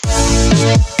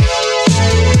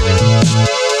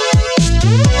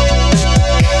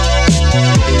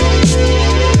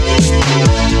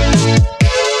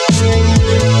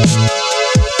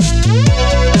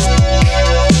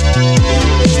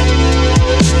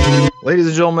Ladies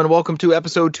and gentlemen, welcome to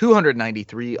episode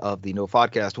 293 of the No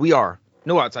Podcast. We are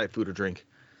No Outside Food or Drink,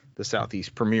 the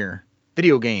Southeast premier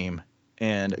video game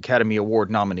and Academy Award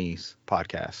nominees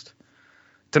podcast.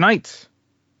 Tonight,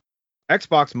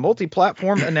 Xbox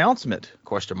multi-platform announcement,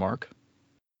 question mark.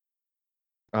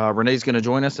 Renee's going to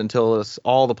join us and tell us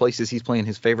all the places he's playing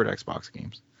his favorite Xbox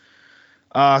games.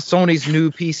 Sony's new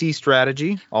PC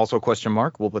strategy, also question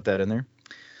mark. We'll put that in there.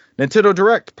 Nintendo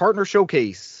Direct partner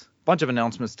showcase. Bunch of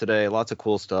announcements today. Lots of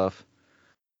cool stuff.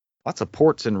 Lots of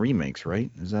ports and remakes, right?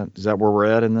 Is that where we're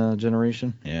at in the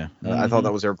generation? Yeah. I thought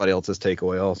that was everybody else's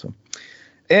takeaway also.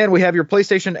 And we have your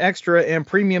PlayStation Extra and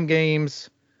Premium games,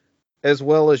 as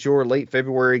well as your late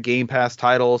February Game Pass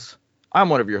titles. I'm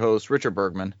one of your hosts, Richard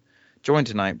Bergman, joined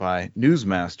tonight by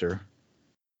Newsmaster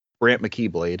Brant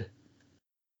McKeeblade.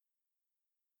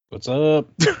 What's up?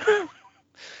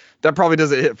 That probably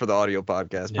doesn't hit for the audio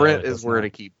podcast. No, Brant it is does wearing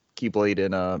not. a Keyblade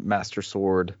and a Master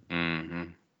Sword Mm-hmm.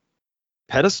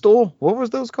 pedestal. What was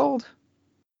those called?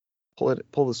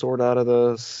 Pull the sword out of the.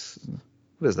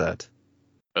 What is that?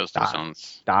 Postal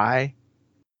sounds Die?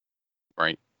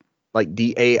 right. Like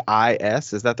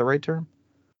DAIS? Is that the right term?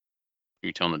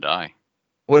 You tell them to die.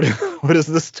 What is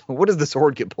this? What does the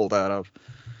sword get pulled out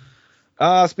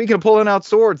of? Speaking of pulling out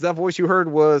swords, that voice you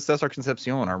heard was Cesar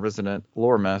Concepcion, our resident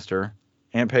lore master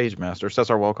and page master.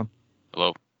 Cesar, welcome.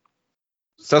 Hello.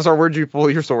 Cesar, where'd you pull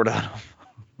your sword out of?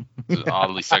 This is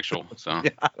oddly sexual. So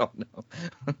Yeah, I don't know.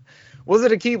 Was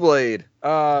it a Keyblade?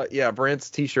 Yeah,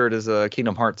 Brant's t-shirt is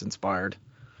Kingdom Hearts inspired.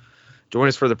 Join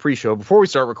us for the pre-show. Before we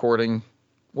start recording,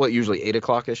 usually 8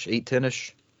 o'clock-ish,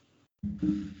 8:10-ish?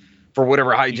 For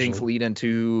whatever hijinks lead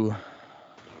into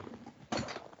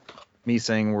me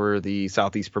saying we're the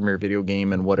Southeast premier video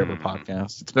game and whatever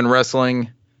podcast. It's been wrestling.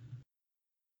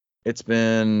 It's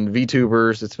been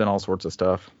VTubers. It's been all sorts of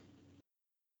stuff.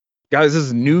 Guys, this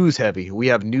is news heavy. We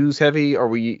have news heavy. Are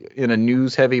we in a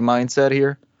news heavy mindset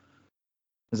here?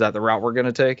 Is that the route we're going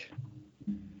to take?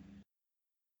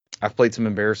 I've played some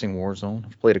embarrassing Warzone.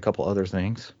 I've played a couple other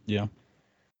things. Yeah.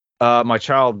 My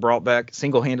child brought back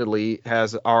single-handedly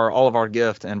has all of our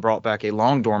gift and brought back a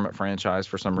long dormant franchise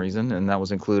for some reason, and that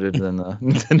was included in the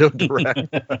Nintendo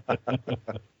Direct.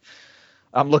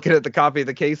 I'm looking at the copy of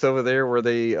the case over there where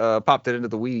they popped it into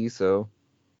the Wii. So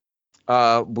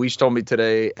Weesh told me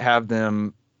today have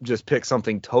them just pick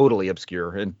something totally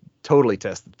obscure and totally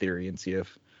test the theory and see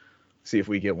if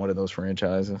we get one of those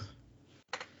franchises.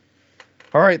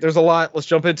 All right, there's a lot. Let's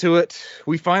jump into it.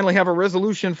 We finally have a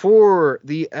resolution for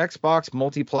the Xbox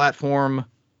multi-platform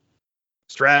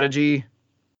strategy.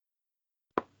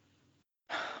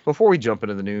 Before we jump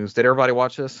into the news, did everybody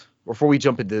watch this? Before we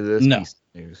jump into this piece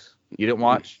of news, you didn't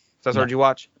watch? Cesar, did you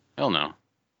watch? hell no.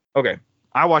 Okay,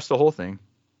 I watched the whole thing.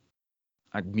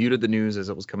 I muted the news as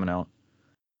it was coming out.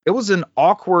 It was an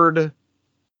awkward,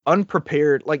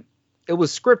 unprepared, like, it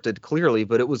was scripted clearly,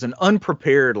 but it was an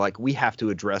unprepared, like, we have to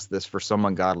address this for some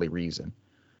ungodly reason.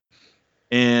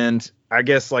 And I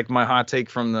guess, like, my hot take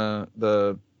from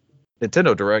the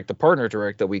Nintendo Direct, the partner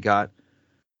Direct that we got,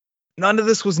 none of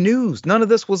this was news. None of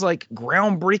this was, like,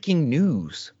 groundbreaking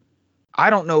news. I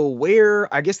don't know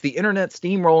where. I guess the internet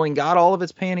steamrolling got all of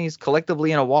its panties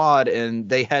collectively in a wad, and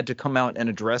they had to come out and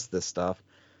address this stuff.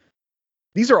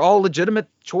 These are all legitimate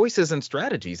choices and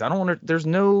strategies. I don't want to. There's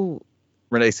no.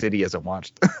 Renee said he hasn't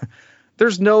watched.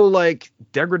 There's no like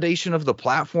degradation of the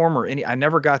platform or any. I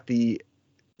never got the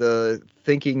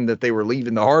thinking that they were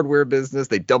leaving the hardware business.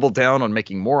 They doubled down on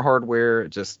making more hardware.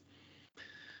 Just.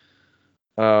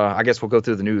 I guess we'll go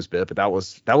through the news bit, but that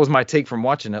was my take from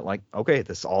watching it. Like, okay,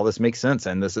 this makes sense,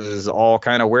 and this is all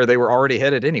kind of where they were already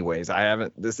headed, anyways.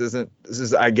 This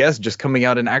is I guess just coming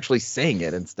out and actually saying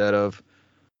it instead of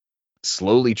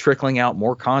slowly trickling out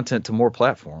more content to more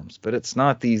platforms. But it's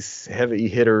not these heavy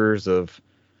hitters of,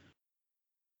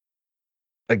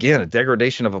 again, a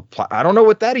degradation of I don't know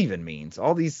what that even means.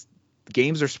 All these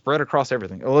games are spread across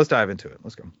everything. Oh, let's dive into it.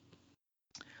 Let's go.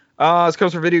 This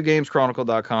comes from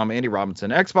VideoGamesChronicle.com. Andy Robinson.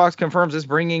 Xbox confirms it's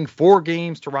bringing 4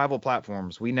 games to rival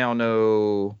platforms. We now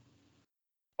know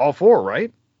all 4,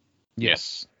 right?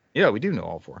 Yes. Yeah, we do know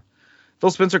all 4.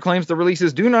 Phil Spencer claims the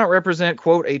releases do not represent,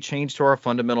 quote, a change to our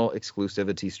fundamental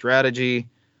exclusivity strategy.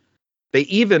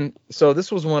 So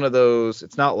this was one of those,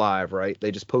 it's not live, right? They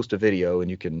just post a video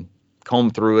and you can comb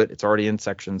through it. It's already in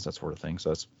sections, that sort of thing. So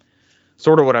that's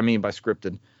sort of what I mean by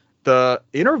scripted. The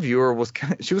interviewer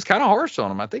she was kind of harsh on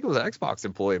him. I think it was an Xbox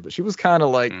employee, but she was kind of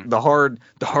like the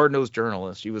hard-nosed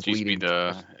journalist. She was leading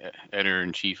the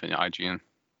editor-in-chief in IGN.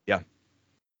 Yeah.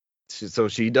 So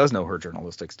she does know her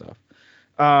journalistic stuff.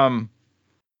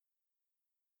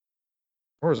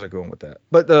 Where was I going with that?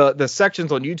 But the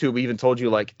sections on YouTube even told you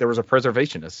like there was a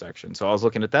preservationist section. So I was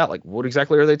looking at that like what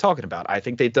exactly are they talking about? I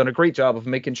think they've done a great job of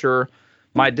making sure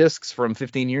my discs from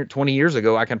 20 years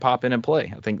ago I can pop in and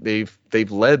play. I think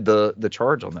they've led the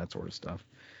charge on that sort of stuff.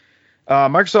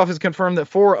 Microsoft has confirmed that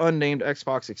 4 unnamed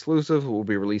Xbox exclusives will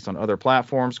be released on other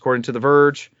platforms. According to The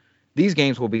Verge, these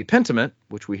games will be Pentiment,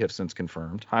 which we have since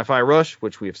confirmed, Hi-Fi Rush,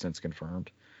 which we have since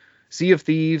confirmed, Sea of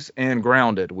Thieves, and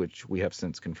Grounded, which we have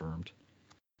since confirmed.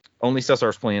 Only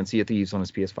Cesar's playing Sea of Thieves on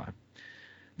his PS5.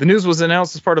 The news was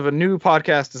announced as part of a new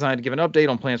podcast designed to give an update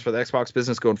on plans for the Xbox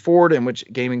business going forward, in which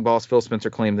gaming boss Phil Spencer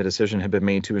claimed the decision had been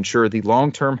made to ensure the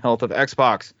long-term health of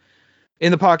Xbox.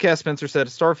 In the podcast, Spencer said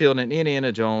Starfield and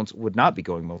Indiana Jones would not be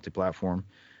going multi-platform.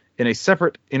 In a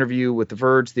separate interview with The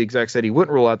Verge, the exec said he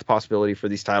wouldn't rule out the possibility for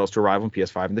these titles to arrive on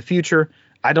PS5 in the future.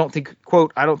 I don't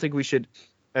think we should,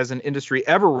 as an industry,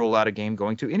 ever rule out a game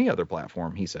going to any other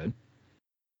platform, he said.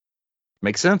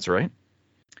 Makes sense, right?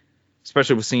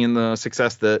 Especially with seeing the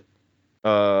success that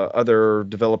other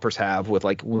developers have with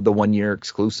like the 1-year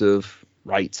exclusive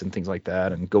rights and things like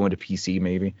that, and going to PC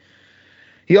maybe.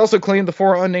 He also claimed the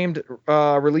 4 unnamed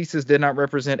releases did not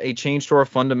represent a change to our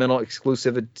fundamental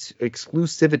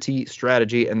exclusivity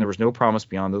strategy, and there was no promise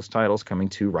beyond those titles coming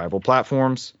to rival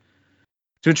platforms.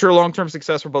 To ensure long-term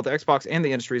success for both Xbox and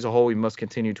the industry as a whole, we must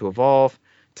continue to evolve.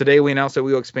 Today, we announced that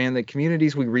we will expand the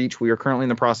communities we reach. We are currently in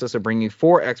the process of bringing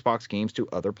 4 Xbox games to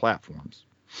other platforms.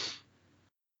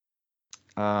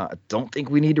 I don't think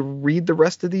we need to read the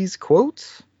rest of these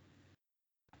quotes.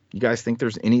 You guys think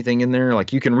there's anything in there?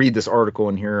 Like, you can read this article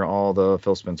and hear all the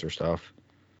Phil Spencer stuff.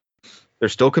 They're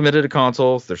still committed to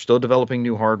consoles. They're still developing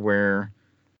new hardware.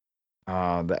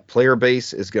 That player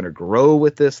base is going to grow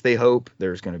with this, they hope.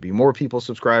 There's going to be more people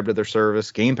subscribed to their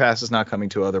service. Game Pass is not coming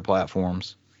to other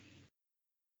platforms.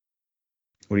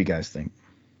 What do you guys think?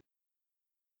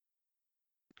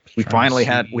 We finally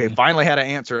had an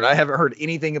answer. I haven't heard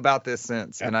anything about this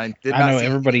since, and I did not. I know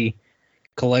everybody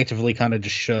collectively kind of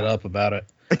just shut up about it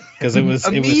because it was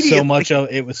so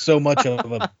much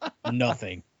of a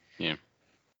nothing. Yeah,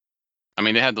 I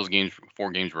mean they had those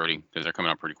 4 games ready because they're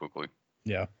coming out pretty quickly.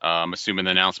 Yeah, I'm assuming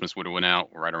the announcements would have went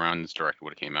out right around this direct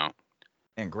would have came out.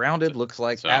 And Grounded looks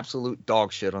like absolute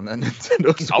dog shit on that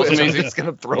Nintendo Switch. I was amazed. I'm just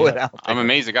gonna throw it out there. I'm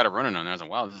amazed it got it running on there. I was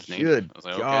like, wow, this is neat. Good I was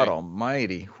like, God okay.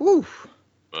 Almighty. Whew.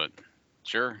 But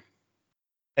sure.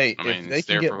 Hey, if they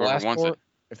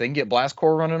can get Blast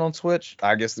Core running on Switch,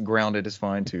 I guess the Grounded is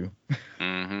fine too.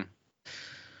 Mm-hmm.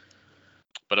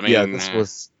 But I mean, yeah, this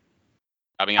was.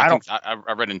 I mean, I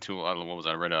read into what was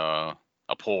I read a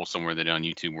poll somewhere that on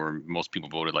YouTube where most people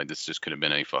voted like this just could have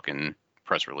been a fucking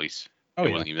press release. It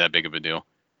wasn't even that big of a deal.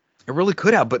 It really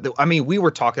could have, but I mean, we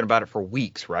were talking about it for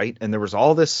weeks, right? And there was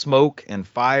all this smoke and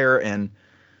fire, and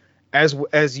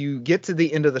as you get to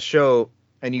the end of the show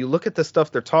and you look at the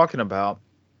stuff they're talking about,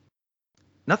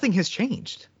 nothing has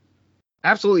changed.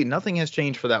 Absolutely nothing has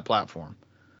changed for that platform.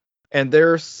 And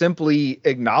they're simply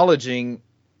acknowledging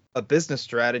a business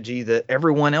strategy that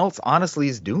everyone else honestly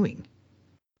is doing.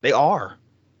 They are.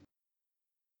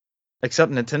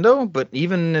 Except Nintendo, but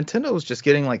even Nintendo is just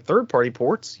getting like third-party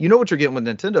ports. You know what you're getting with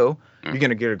Nintendo. You're going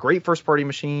to get a great first-party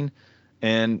machine,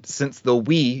 and since the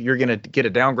Wii, you're going to get a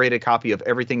downgraded copy of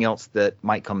everything else that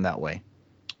might come that way.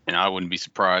 And I wouldn't be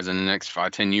surprised in the next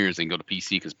 5-10 years they can go to PC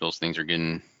because those things are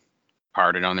getting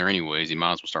pirated on there anyways. You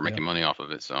might as well start making money off of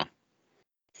it. So.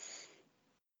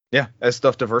 Yeah, as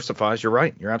stuff diversifies, you're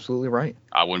right. You're absolutely right.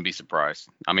 I wouldn't be surprised.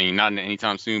 I mean, not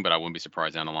anytime soon, but I wouldn't be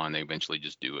surprised down the line they eventually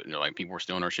just do it. And they're like, people are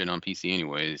stealing our shit on PC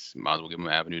anyways. Might as well give them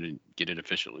an avenue to get it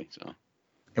officially. So.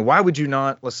 And why would you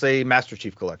not? Let's say Master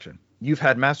Chief Collection. You've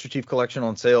had Master Chief Collection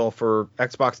on sale for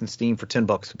Xbox and Steam for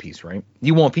 $10 a piece, right?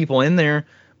 You want people in there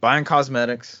buying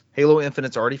cosmetics. Halo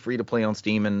Infinite's already free to play on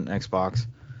Steam and Xbox.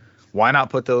 Why not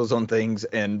put those on things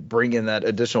and bring in that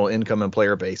additional income and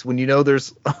player base when you know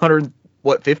there's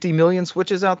 50 million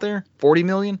Switches out there? 40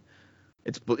 million?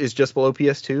 It's just below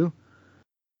PS2.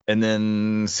 And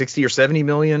then 60 or 70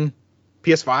 million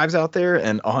PS5s out there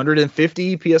and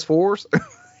 150 PS4s.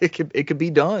 It could be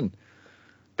done.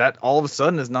 That all of a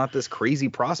sudden is not this crazy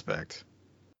prospect.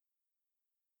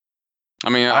 I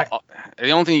mean,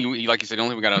 the only thing, like you said, the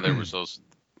only thing we got out there was those.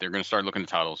 They're going to start looking at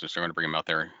titles. They're going to bring them out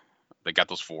there. They got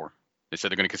those 4. They said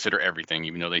they're going to consider everything,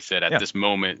 even though they said at this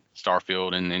moment,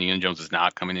 Starfield and Indiana Jones is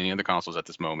not coming to any other consoles at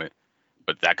this moment.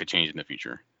 But that could change in the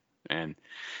future. And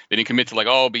they didn't commit to like,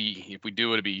 if we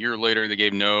do it, it'll be a year later. They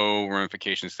gave no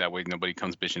ramifications. That way nobody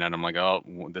comes bitching at them like,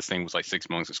 this thing was like 6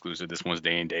 months exclusive. This one's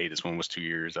day and day. This one was 2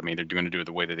 years. I mean, they're going to do it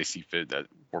the way that they see fit. That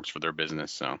works for their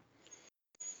business. So.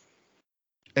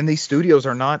 And these studios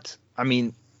are not, I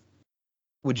mean,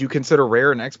 would you consider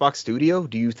Rare an Xbox studio?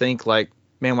 Do you think like,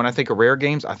 man, when I think of Rare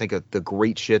games, I think of the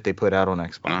great shit they put out on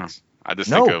Xbox? I just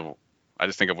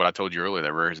think of what I told you earlier,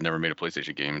 that Rare has never made a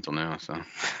PlayStation game until now.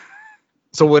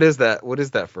 So what is that? What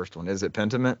is that first one? Is it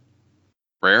Pentiment?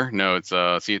 Rare? No, it's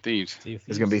Sea of Thieves.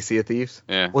 It's gonna be Sea of Thieves.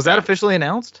 Yeah. Was that officially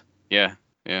announced? Yeah.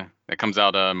 That comes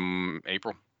out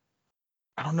April.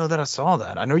 I don't know that I saw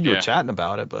that. I know you were chatting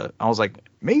about it, but I was like,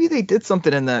 maybe they did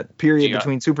something in that period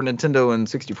between Super Nintendo and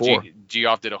 64.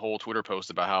 Geoff did a whole Twitter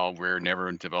post about how Rare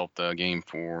never developed a game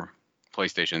for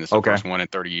PlayStation. This is the first one in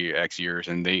 30x years,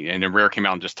 and then Rare came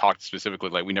out and just talked specifically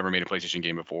like, we never made a PlayStation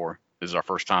game before. This is our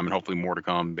first time, and hopefully more to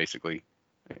come, basically.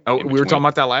 Oh, we were talking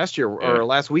about that last year or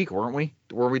last week, weren't we?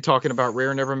 Were we talking about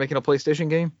Rare never making a PlayStation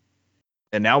game?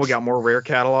 And now we got more Rare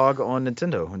catalog on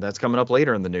Nintendo, and that's coming up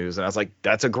later in the news. And I was like,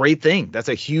 that's a great thing. That's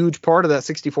a huge part of that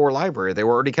 64 library. They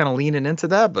were already kind of leaning into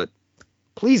that, but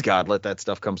please, God, let that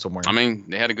stuff come somewhere. I mean,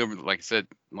 they had a good, like I said,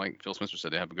 like Phil Spencer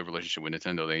said, they have a good relationship with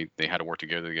Nintendo. They had to work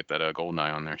together to get that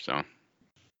GoldenEye on there. So,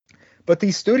 but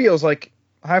these studios like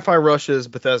Hi-Fi Rush is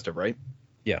Bethesda, right?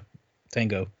 Yeah,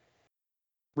 Tango.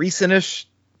 Recentish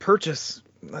purchase.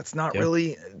 That's not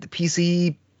really the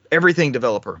PC everything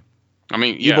developer. I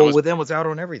mean, Evil Within was out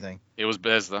on everything. It was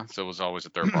Bethesda, so it was always a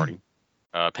third party.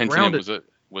 Pentiment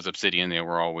was Obsidian. They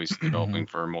were always developing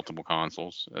for multiple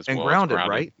consoles as well. Grounded,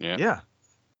 right? Yeah.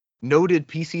 Noted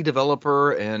PC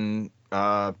developer and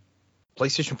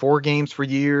PlayStation 4 games for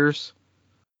years.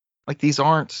 Like these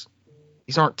aren't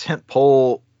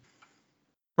tentpole.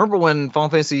 Remember when Final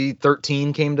Fantasy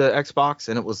 13 came to Xbox,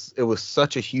 and it was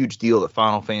such a huge deal that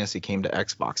Final Fantasy came to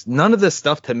Xbox. None of this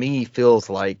stuff to me feels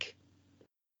like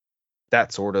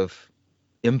that sort of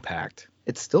impact.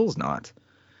 It still is not.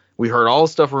 We heard all the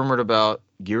stuff rumored about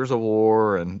Gears of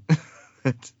War, and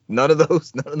none of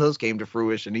those came to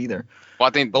fruition either. Well,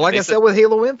 I think, but like I said with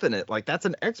Halo Infinite, like that's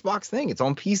an Xbox thing. It's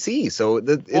on PC, so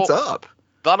it's up.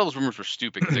 A lot of those rumors were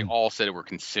stupid because they all said it were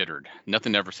considered.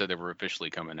 Nothing ever said they were officially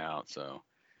coming out. So.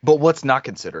 But what's not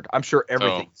considered? I'm sure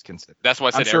everything's considered. That's why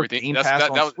I said everything. Game Pass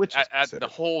on Switch is the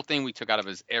whole thing we took out of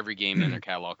it is every game in their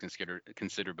catalog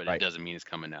considered, but it doesn't mean it's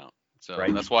coming out. So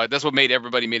that's what made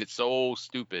it so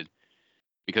stupid,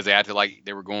 because they had to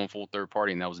they were going full third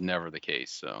party, and that was never the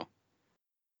case. So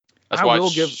that's why I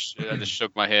just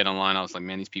shook my head online. I was like,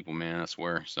 man, these people, man, I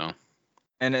swear. So.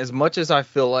 And as much as I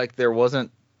feel like there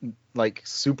wasn't like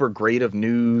super great of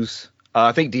news,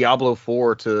 I think Diablo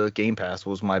 4 to Game Pass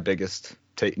was my biggest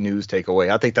news takeaway.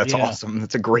 I think that's awesome.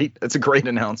 It's a great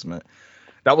announcement.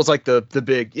 That was like the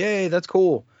big yay, that's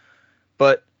cool.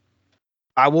 But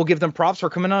I will give them props for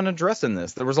coming on and addressing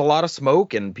this. There was a lot of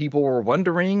smoke, and people were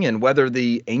wondering and whether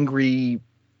the angry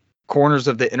corners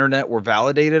of the internet were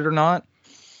validated or not.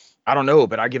 I don't know,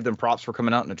 but I give them props for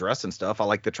coming out and addressing stuff. I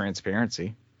like the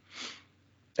transparency.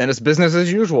 And it's business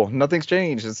as usual. Nothing's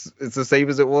changed. It's the same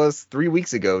as it was 3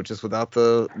 weeks ago, just without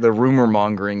the rumor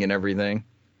mongering and everything.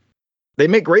 They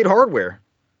make great hardware.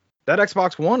 That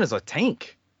Xbox One is a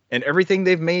tank, and everything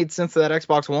they've made since that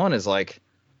Xbox One is like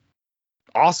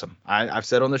awesome. I've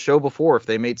said on the show before, if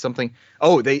they made something,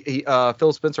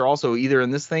 Phil Spencer also, either in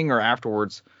this thing or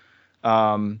afterwards,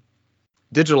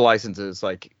 digital licenses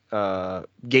like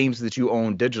games that you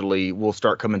own digitally will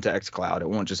start coming to xCloud. It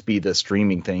won't just be the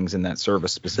streaming things in that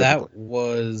service specifically. That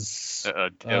was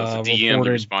it was a DM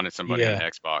that responded to somebody on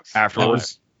Xbox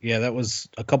afterwards. That was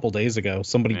a couple days ago.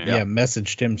 Somebody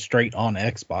messaged him straight on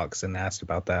Xbox and asked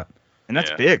about that. And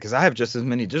that's big, because I have just as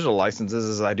many digital licenses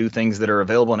as I do things that are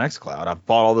available in xCloud. I've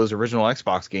bought all those original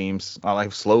Xbox games.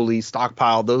 I've slowly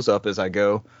stockpiled those up as I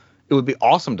go. It would be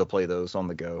awesome to play those on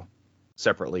the go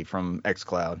separately from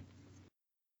xCloud.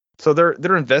 So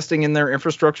they're investing in their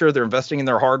infrastructure. They're investing in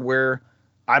their hardware.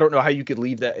 I don't know how you could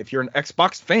leave that. If you're an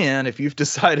Xbox fan, if you've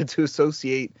decided to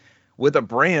associate with a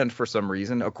brand for some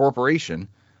reason, a corporation,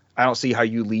 I don't see how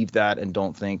you leave that and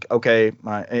don't think, okay,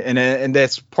 and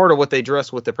that's part of what they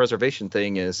address with the preservation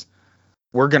thing is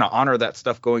we're going to honor that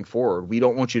stuff going forward. We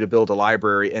don't want you to build a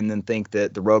library and then think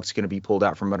that the rug's going to be pulled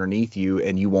out from underneath you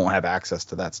and you won't have access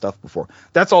to that stuff before.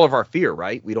 That's all of our fear,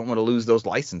 right? We don't want to lose those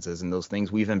licenses and those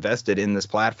things we've invested in this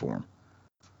platform.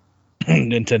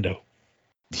 Nintendo.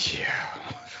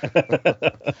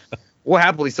 Yeah. We'll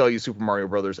happily sell you Super Mario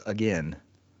Brothers again.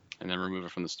 And then remove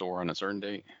it from the store on a certain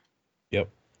date. Yep.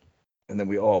 And then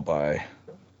we all buy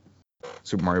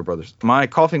Super Mario Brothers. My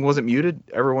coughing wasn't muted.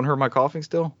 Everyone heard my coughing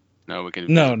still? No, we can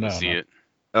see it.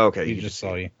 Okay. You just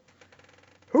saw you.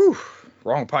 Whew.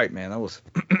 Wrong pipe, man. That was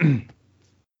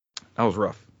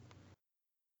rough.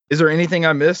 Is there anything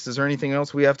I missed? Is there anything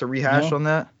else we have to rehash on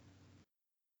that?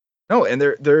 No, and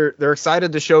they're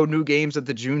excited to show new games at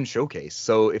the June showcase.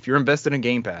 So if you're invested in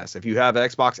Game Pass, if you have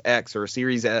Xbox X or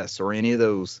Series S or any of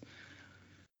those,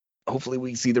 hopefully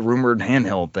we see the rumored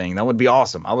handheld thing. That would be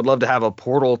awesome. I would love to have a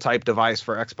Portal type device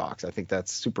for Xbox. I think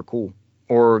that's super cool.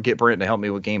 Or get Brent to help me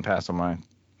with Game Pass on my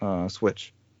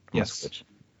Switch. Yes. Switch.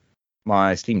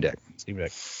 My Steam Deck.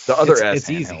 The other it's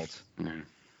handheld. Easy. Mm.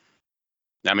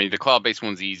 I mean, the cloud-based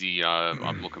one's easy.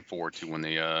 I'm looking forward to when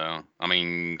they. I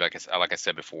mean, like I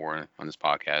said before on this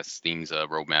podcast, Steam's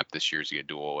roadmap this year is to get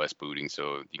dual OS booting,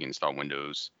 so you can install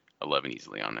Windows 11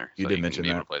 easily on there. You so did you mention can be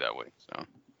that. able to play that way. So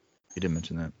You did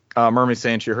mention that. Mermaid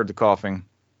saying she heard the coughing.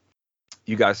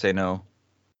 You guys say no.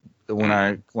 When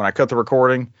I cut the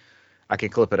recording, I can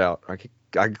clip it out. I can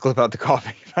clip out the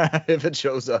coughing if it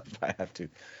shows up. If I have to.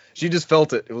 She just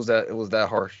felt it. It was that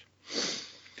harsh.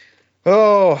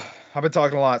 Oh, I've been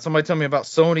talking a lot. Somebody tell me about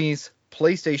Sony's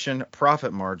PlayStation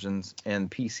profit margins and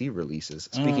PC releases.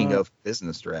 Speaking of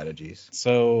business strategies.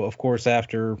 So, of course,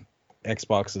 after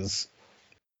Xbox's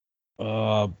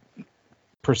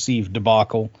perceived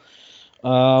debacle,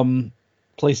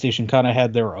 PlayStation kind of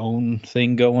had their own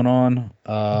thing going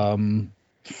on.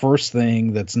 First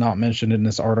thing that's not mentioned in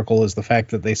this article is the fact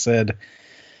that they said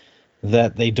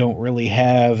that they don't really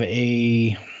have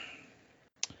a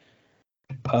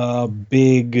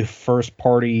big first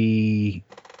party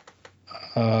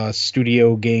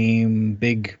studio game,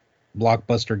 big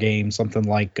blockbuster game, something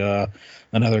like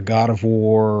another God of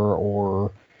War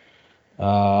or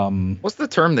what's the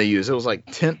term they use? It was like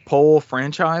tentpole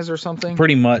franchise or something.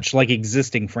 Pretty much like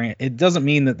existing It doesn't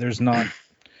mean that there's not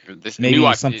maybe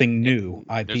new something new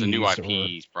IPs. There's a new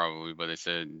IPs probably, but they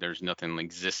said there's nothing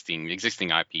existing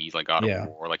IPs like God of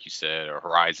War, like you said, or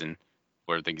Horizon.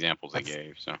 Were the examples they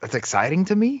gave. So that's exciting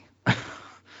to me.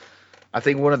 I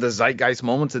think one of the zeitgeist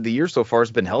moments of the year so far has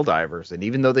been Helldivers, and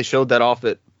even though they showed that off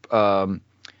at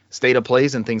State of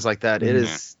Plays and things like that, it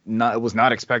was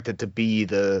not expected to be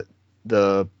the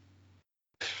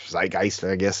zeitgeist,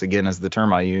 I guess, again, is the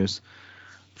term I use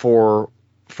for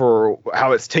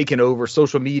how it's taken over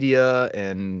social media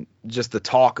and just the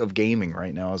talk of gaming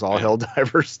right now is all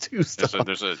Helldivers 2 stuff.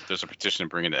 There's a petition to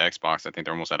bring it to Xbox. I think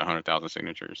they're almost at 100,000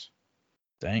 signatures.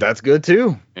 Dang. That's good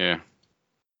too. Yeah.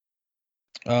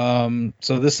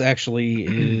 So this actually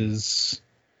is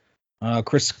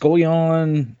Chris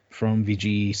Scollion from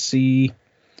VGC,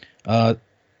 and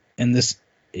this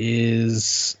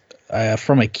is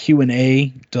from a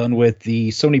Q&A done with the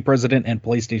Sony president and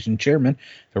PlayStation chairman,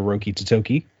 Hiroki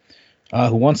Totoki,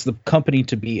 who wants the company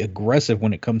to be aggressive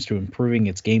when it comes to improving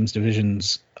its games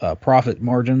division's profit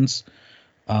margins.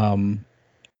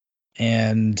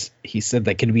 And he said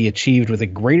that can be achieved with a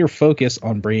greater focus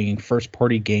on bringing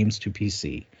first-party games to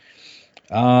PC,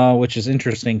 which is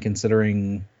interesting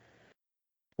considering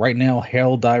right now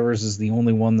Helldivers is the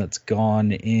only one that's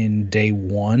gone in day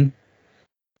one,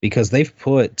 because they've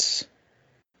put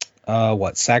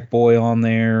Sackboy on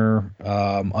there,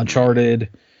 Uncharted,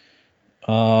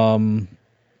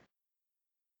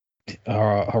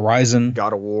 Horizon,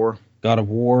 God of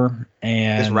War,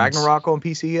 and is Ragnarok on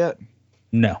PC yet?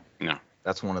 No.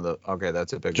 That's one of the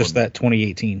that's a big just one. That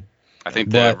 2018. I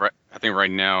think right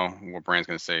now what Brand's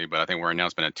gonna say, but I think right now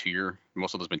it's been a tier.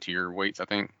 Most of those been tier weights, I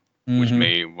think, which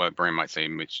what Brand might say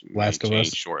may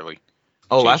change shortly.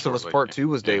 Oh, Last of Us Part 2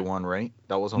 was day one, right?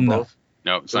 That was on both.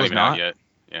 No, it's not even out yet.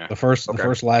 Yeah. The first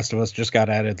Last of Us just got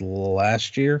added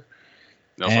last year.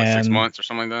 That was like 6 months or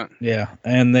something like that. Yeah,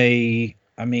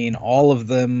 and all of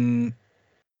them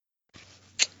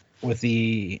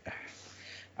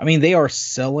they are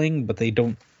selling, but they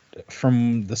don't,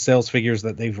 from the sales figures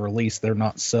that they've released, they're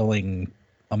not selling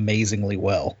amazingly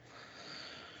well.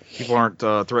 People aren't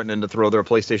threatening to throw their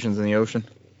PlayStations in the ocean?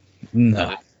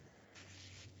 No.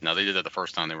 No, they did that the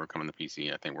first time they were coming to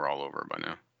PC. I think we're all over it by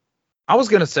now. I was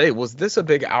going to say, was this a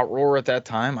big outroar at that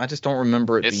time? I just don't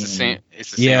remember it being. It's the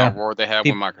same outroar they had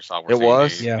when Microsoft was. It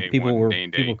was?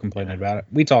 People complaining about it.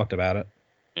 We talked about it.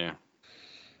 Yeah.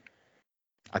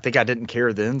 I think I didn't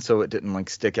care then, so it didn't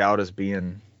stick out as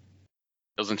being.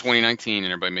 It was in 2019,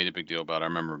 and everybody made a big deal about it. I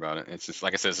remember about it. It's just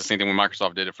like I said, it's the same thing when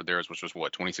Microsoft did it for theirs, which was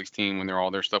 2016, when all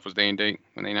their stuff was day and date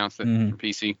when they announced it for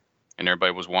PC, and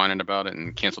everybody was whining about it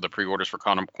and canceled the pre-orders for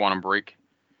Quantum Break.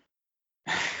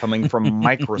 Coming from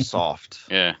Microsoft,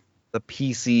 yeah, the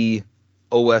PC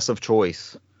OS of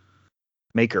choice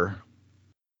maker.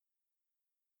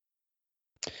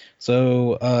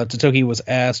 So Totoki was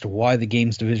asked why the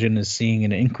games division is seeing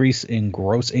an increase in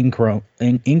gross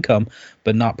income,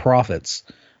 but not profits,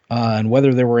 and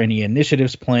whether there were any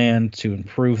initiatives planned to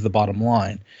improve the bottom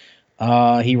line.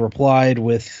 He replied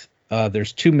with,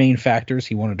 there's two main factors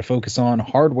he wanted to focus on: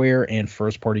 hardware and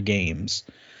first-party games.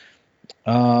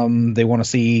 They want to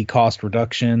see cost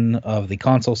reduction of the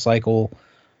console cycle,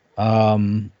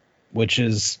 which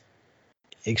is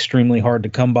extremely hard to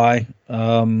come by.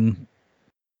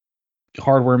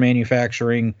 Hardware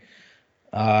manufacturing.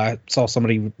 I saw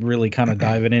somebody really kind of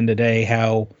diving in today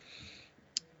how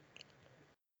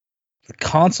the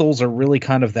consoles are really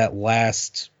kind of that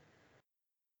last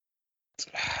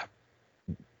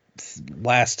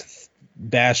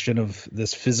bastion of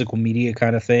this physical media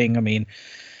kind of thing. I mean,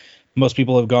 most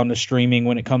people have gone to streaming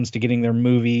when it comes to getting their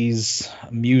movies,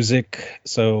 music.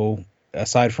 So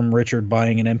aside from Richard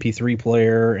buying an MP3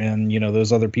 player and,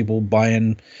 those other people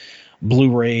buying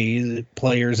Blu-ray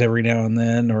players every now and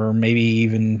then, or maybe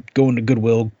even going to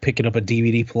Goodwill, picking up a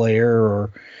DVD player,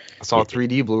 or I saw a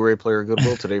 3D Blu-ray player at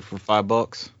Goodwill today for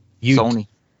 $5. Sony.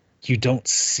 You don't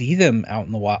see them out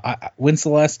in the wild. When's the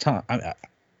last time? I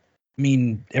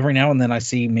mean, every now and then I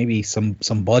see maybe some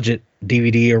budget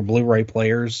DVD or Blu-ray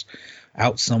players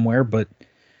out somewhere, but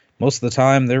most of the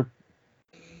time they're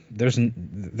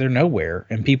nowhere.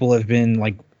 And people have been,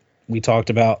 like we talked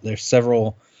about, there's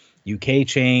several UK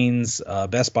chains.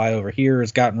 Best Buy over here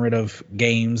has gotten rid of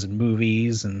games and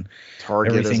movies and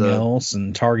Target everything else,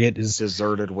 and Target is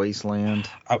deserted wasteland.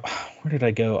 Where did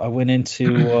I go? I went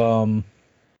into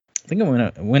I think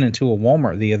I went into a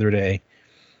Walmart the other day,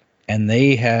 and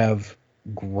they have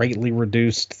greatly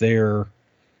reduced their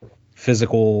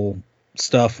physical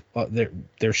stuff,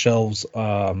 their shelves,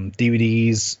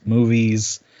 DVDs,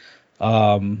 movies,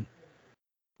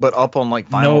 but up on like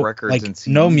vinyl records and CDs,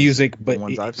 no music, but the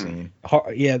ones I've seen.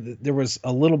 Yeah, there was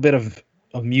a little bit of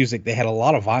music. They had a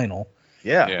lot of vinyl.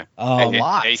 Yeah. A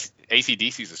lot.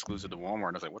 AC/DC's exclusive to Walmart.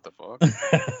 I was like, what the fuck?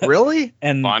 Really?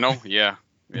 And vinyl? Yeah.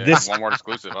 This Walmart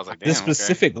exclusive. I was like, damn. This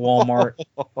specific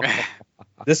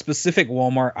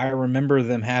Walmart, I remember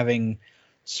them having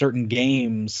certain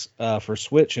games for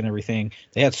Switch and everything.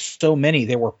 They had so many,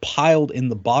 they were piled in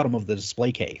the bottom of the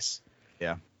display case.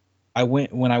 Yeah.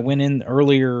 When I went in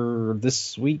earlier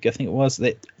this week, I think it was,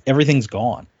 that everything's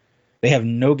gone. They have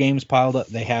no games piled up.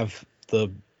 They have the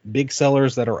big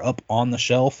sellers that are up on the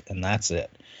shelf, and that's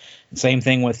it. Same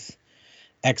thing with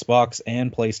Xbox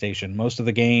and PlayStation. Most of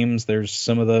the games, there's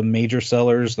some of the major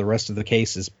sellers. The rest of the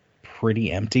case is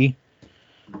pretty empty.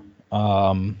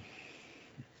 So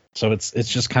it's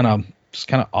just kind of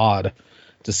odd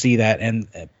to see that. And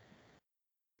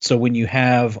so when you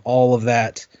have all of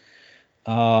that,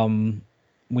 when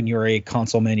you're a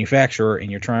console manufacturer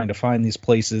and you're trying to find these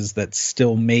places that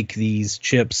still make these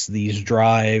chips, these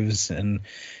drives, and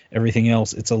everything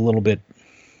else, it's a little bit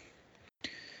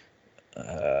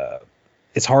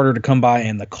it's harder to come by,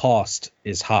 and the cost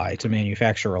is high to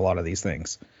manufacture a lot of these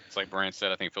things. It's like Brand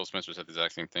said. I think Phil Spencer said the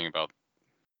exact same thing about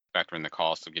factoring the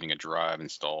cost of getting a drive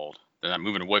installed. They're not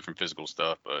moving away from physical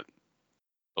stuff, but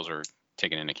those are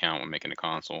taken into account when making a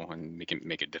console and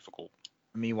make it difficult.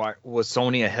 I mean, why was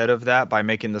Sony ahead of that by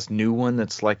making this new one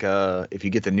that's like if you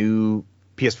get the new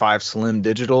PS5 Slim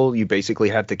Digital, you basically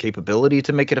have the capability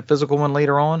to make it a physical one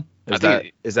later on? Is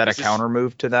that a counter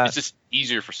move to that? It's just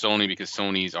easier for Sony because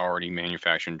Sony's already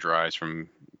manufacturing drives from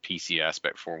PC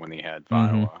aspect for when they had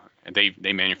vinyl. And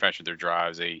they manufacture their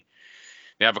drives. They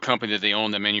have a company that they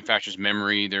own that manufactures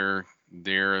memory. They're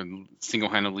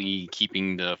single-handedly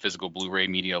keeping the physical Blu-ray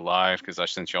media alive, because I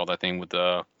sent you all that thing with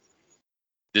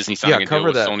Disney signing a deal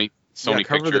with Sony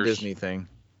cover Pictures. The Disney thing.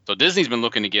 So Disney's been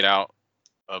looking to get out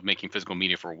of making physical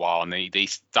media for a while, and they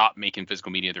stopped making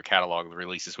physical media their catalog of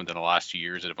releases within the last 2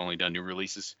 years that have only done new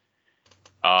releases.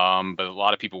 But a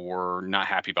lot of people were not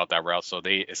happy about that route, so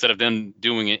they, instead of them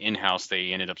doing it in-house,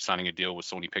 they ended up signing a deal with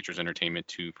Sony Pictures Entertainment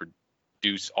to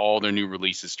produce all their new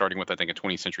releases, starting with, I think, a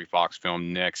 20th Century Fox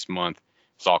film next month.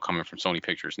 It's all coming from Sony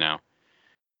Pictures now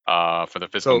for the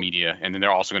physical media, and then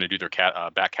they're also going to do their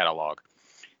back catalog.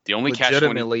 The only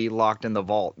legitimately locked in the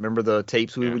vault. Remember the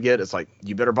tapes we would get? It's like,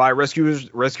 you better buy Rescuers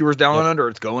Down and Under.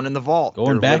 It's going in the vault.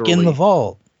 They're back in the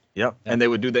vault. Yep. And they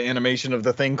would do the animation of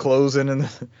the thing closing, and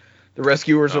the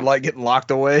rescuers are like getting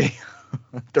locked away.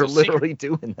 They're literally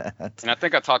doing that. And I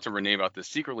think I talked to Renee about this.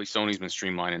 Secretly, Sony's been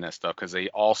streamlining that stuff because they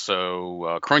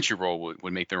also Crunchyroll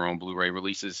would make their own Blu-ray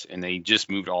releases, and they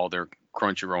just moved all their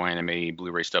Crunchyroll anime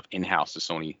Blu-ray stuff in-house to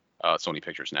Sony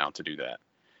Pictures now to do that.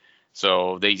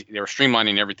 So they're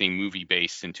streamlining everything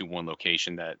movie-based into one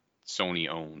location that Sony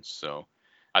owns. So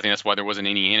I think that's why there wasn't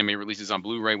any anime releases on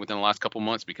Blu-ray within the last couple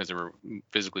months, because they were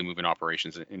physically moving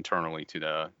operations internally to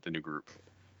the new group.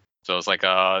 So it's like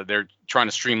they're trying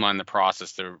to streamline the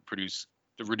process to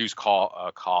reduce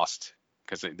cost,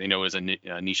 because they know it's a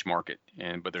niche market,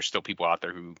 but there's still people out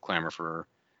there who clamor for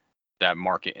that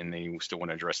market, and they still want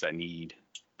to address that need,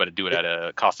 but do it at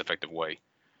a cost-effective way.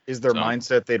 Is their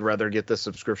mindset they'd rather get the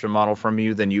subscription model from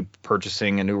you than you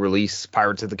purchasing a new release,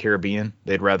 Pirates of the Caribbean?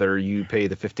 They'd rather you pay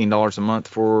the $15 a month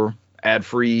for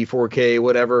ad-free 4K,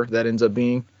 whatever that ends up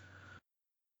being.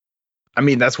 I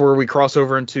mean, that's where we cross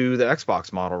over into the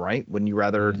Xbox model, right? When you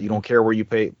don't care where you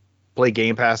play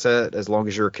Game Pass at, as long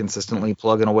as you're consistently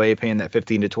plugging away, paying that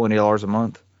 $15 to $20 a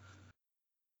month.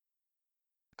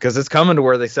 Because it's coming to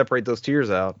where they separate those tiers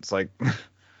out. It's like,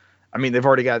 I mean, they've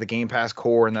already got the Game Pass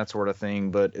core and that sort of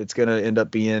thing, but it's going to end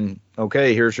up being,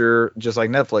 okay, here's your, just like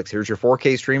Netflix, here's your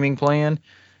 4K streaming plan.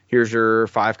 Here's your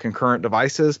 5 concurrent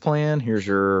devices plan. Here's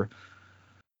your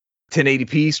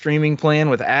 1080p streaming plan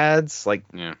with ads. Like,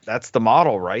 that's the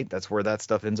model, right? That's where that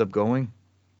stuff ends up going.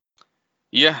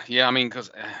 Yeah. I mean,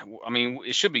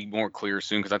 it should be more clear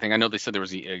soon, because I know they said there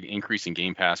was an increase in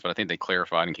Game Pass, but I think they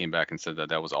clarified and came back and said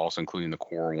that was also including the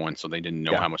core one, so they didn't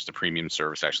know how much the premium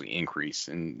service actually increased,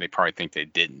 and they probably think they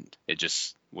didn't. It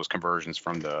just was conversions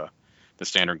from the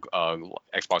standard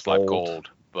Xbox Live Gold,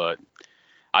 but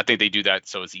I think they do that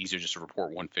so it's easier just to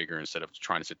report one figure instead of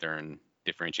trying to sit there and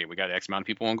differentiate. We got X amount of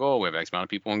people on Gold, we have X amount of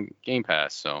people on Game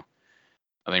Pass, so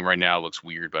I think right now it looks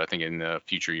weird, but I think in the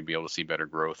future you'll be able to see better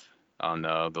growth on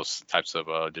those types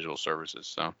of digital services.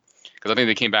 So, because I think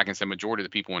they came back and said majority of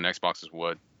the people on Xbox is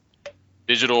what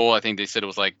digital. I think they said it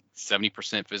was like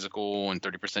 70% physical and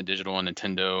 30% digital on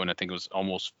Nintendo, and I think it was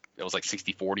like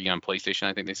 60-40 on PlayStation.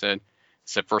 I think they said.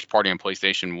 Except first party on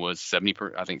PlayStation was 70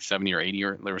 or 80,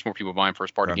 or there was more people buying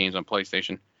first party games on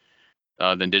PlayStation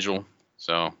than digital.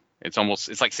 So it's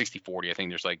like 60-40. I think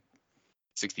there's like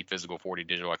 60 physical, 40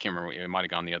 digital. I can't remember. It might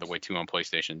have gone the other way too on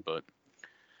PlayStation, but.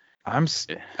 I'm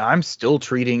still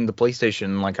treating the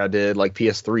PlayStation like I did like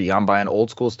PS3. I'm buying old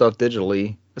school stuff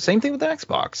digitally. The same thing with the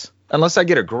Xbox. Unless I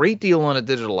get a great deal on a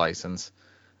digital license,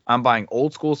 I'm buying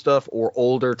old school stuff or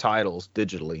older titles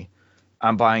digitally.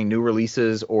 I'm buying new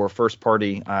releases or first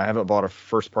party. I haven't bought a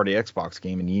first party Xbox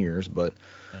game in years, but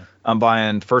I'm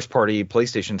buying first party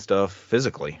PlayStation stuff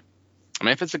physically. I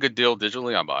mean, if it's a good deal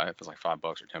digitally, I'll buy it. If it's like $5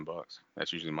 or $10,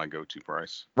 that's usually my go-to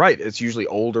price. Right. It's usually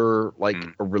older, like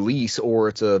a release, or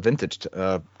it's a vintage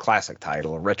classic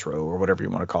title, a retro, or whatever you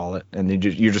want to call it. And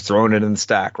you're just throwing it in the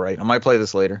stack, right? I might play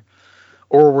this later.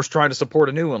 Or we're trying to support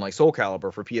a new one like Soul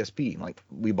Calibur for PSP. Like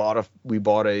we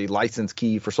bought a license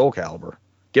key for Soul Calibur.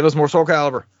 Give us more Soul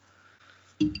Calibur.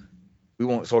 We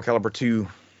want Soul Calibur 2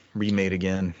 remade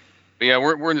again. But yeah,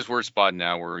 we're in this weird spot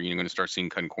now where you're going to start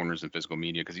seeing cutting corners in physical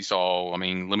media, because you saw, I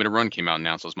mean, Limited Run came out and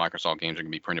announced those Microsoft games are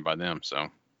going to be printed by them. So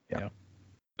yeah,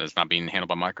 it's not being handled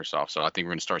by Microsoft. So I think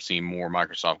we're going to start seeing more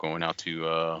Microsoft going out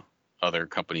to other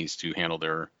companies to handle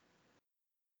their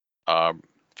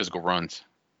physical runs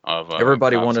of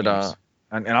everybody wanted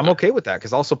and I'm okay with that,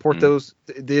 because I'll support those.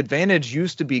 The advantage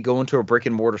used to be going to a brick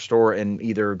and mortar store and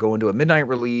either going to a midnight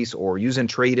release or using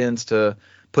trade-ins to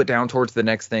put down towards the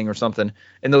next thing or something.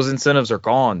 And those incentives are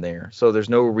gone there. So there's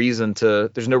no reason to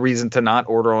not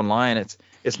order online.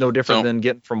 It's no different than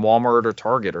getting from Walmart or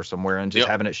Target or somewhere and just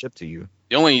having it shipped to you.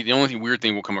 The only weird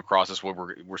thing we'll come across is what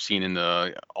we're seeing in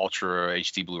the Ultra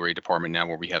HD Blu-ray department now,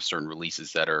 where we have certain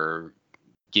releases that are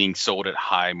getting sold at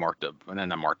high marked up, and then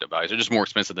not marked up values. They're just more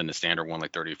expensive than the standard one,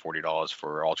 like $30 or $40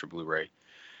 for Ultra Blu-ray.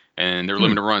 And they're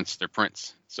limited runs, they're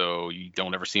prints, so you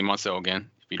don't ever see them on sale again.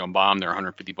 If you don't buy them, they're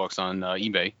 $150 on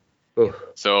eBay. Ugh.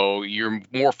 So you're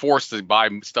more forced to buy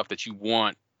stuff that you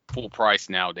want full price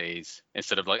nowadays,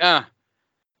 instead of like,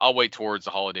 I'll wait towards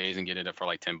the holidays and get it for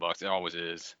like $10. It always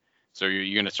is. So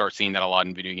you're going to start seeing that a lot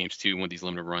in video games too, with these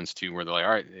limited runs too, where they're like,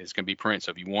 all right, it's going to be print.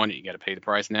 So if you want it, you got to pay the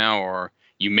price now, or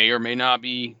you may or may not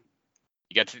be.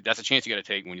 That's a chance you got to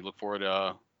take when you look for it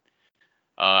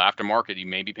aftermarket. You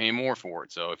may be paying more for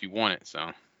it. So if you want it,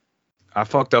 so. I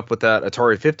fucked up with that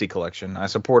Atari 50 collection. I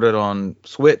supported on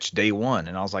Switch day one,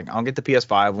 and I was like, I'll get the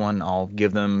PS5 one. I'll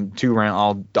give them 2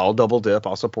 rounds. I'll double dip.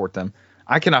 I'll support them.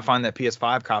 I cannot find that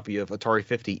PS5 copy of Atari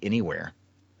 50 anywhere.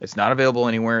 It's not available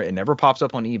anywhere. It never pops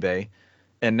up on eBay.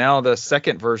 And now the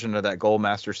second version of that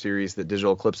Goldmaster series that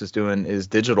Digital Eclipse is doing is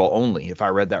digital only. If I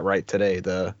read that right today,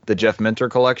 the Jeff Minter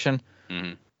collection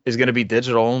is going to be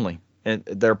digital only. And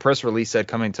their press release said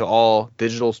coming to all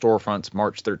digital storefronts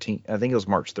March 13th. I think it was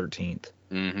March 13th.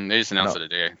 Mm-hmm. They just announced it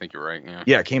today. I think you're right.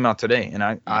 Yeah, it came out today. And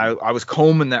I was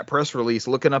combing that press release,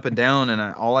 looking up and down,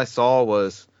 and all I saw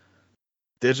was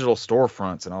digital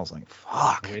storefronts. And I was like,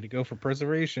 fuck. Way to go for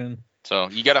preservation. So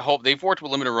you got to hope. They've worked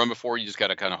with limited run before. You just got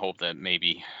to kind of hope that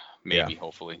maybe,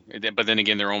 hopefully. But then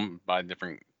again, they're owned by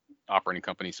different operating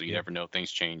companies, so you never know.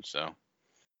 Things change. So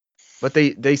But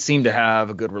they seem to have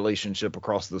a good relationship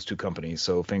across those two companies,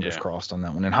 so fingers crossed on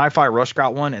that one. And Hi-Fi Rush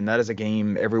got one, and that is a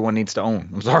game everyone needs to own.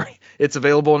 I'm sorry, it's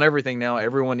available in everything now.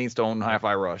 Everyone needs to own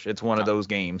Hi-Fi Rush. It's one of those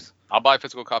games. I'll buy a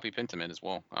physical copy Pentiment as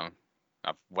well.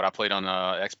 What I played on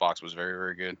Xbox was very,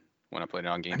 very good when I played it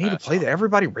on Game Pass. I need to play that.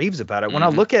 Everybody raves about it. When I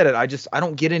look at it, I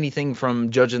don't get anything from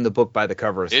judging the book by the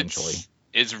cover, essentially.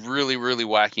 It's really, really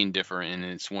wacky and different, and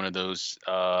it's one of those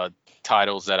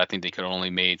titles that I think they could have only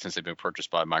made since they've been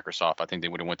purchased by Microsoft. I think they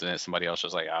would have went to somebody else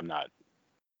just like, I'm not.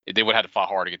 They would have had to fight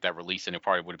hard to get that released, and it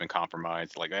probably would have been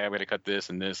compromised. Like, hey, we got to cut this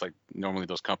and this. Like, normally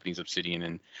those companies, Obsidian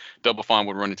and Double Fine,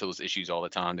 would run into those issues all the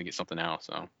time to get something out.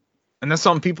 So. And that's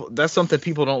something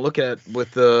people don't look at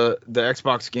with the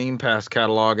Xbox Game Pass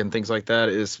catalog and things like that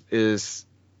is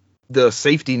the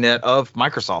safety net of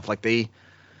Microsoft. Like they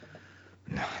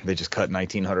just cut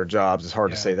 1,900 jobs. It's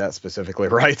hard to say that specifically,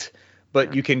 right?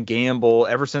 But you can gamble.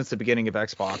 Ever since the beginning of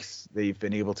Xbox, they've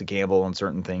been able to gamble on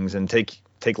certain things and take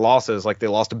losses. Like they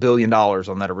lost $1 billion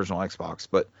on that original Xbox,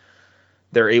 but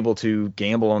they're able to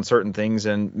gamble on certain things.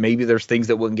 And maybe there's things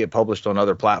that wouldn't get published on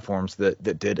other platforms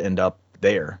that did end up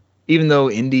there. Even though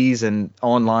indies and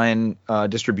online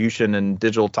distribution and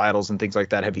digital titles and things like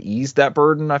that have eased that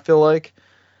burden, I feel like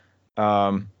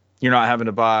you're not having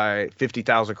to buy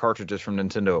 50,000 cartridges from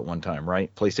Nintendo at one time,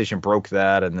 right? PlayStation broke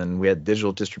that, and then we had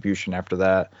digital distribution after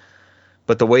that.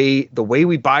 But the way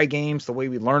we buy games, the way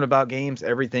we learn about games,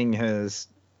 everything has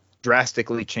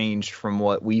drastically changed from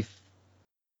what we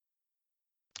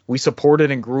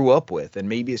supported and grew up with. And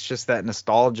maybe it's just that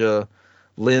nostalgia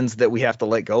lens that we have to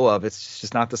let go of. It's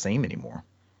just not the same anymore.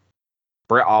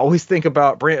 Brent, I always think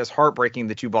about Brent. It's heartbreaking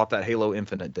that you bought that Halo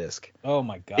Infinite disc. Oh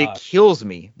my god! It kills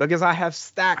me because I have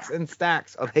stacks and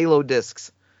stacks of Halo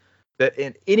discs that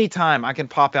at any time I can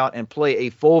pop out and play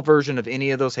a full version of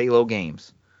any of those Halo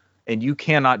games, and you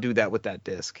cannot do that with that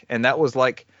disc. And that was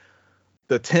like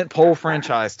the tentpole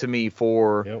franchise to me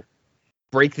for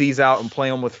break these out and play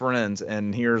them with friends.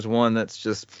 And here's one that's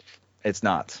just it's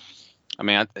not. I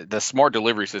mean, the smart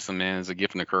delivery system, man, is a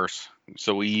gift and a curse.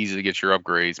 So easy to get your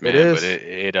upgrades, man. It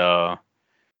is. But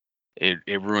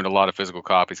it ruined a lot of physical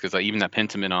copies because even that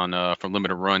Pentiment on from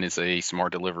Limited Run is a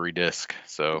smart delivery disc.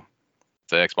 So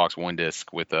it's an Xbox One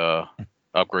disc with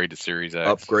upgrade to Series X.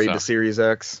 Upgrade to Series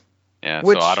X. Yeah.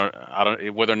 So I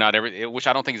don't whether or not which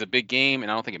I don't think is a big game,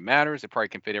 and I don't think it matters. It probably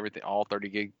can fit everything, all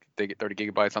 30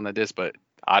 gigabytes on that disc, but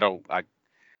I'm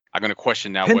going to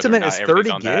question now. Pentiment is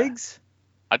 30 gigs.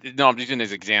 No, I'm using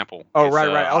this example. Oh, right.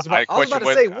 I was about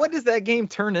to say, what does that game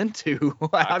turn into?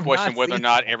 I question whether or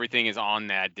not everything is on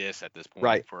that disc at this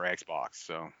point for Xbox.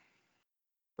 So,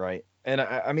 right, and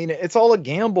I mean, it's all a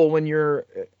gamble when you're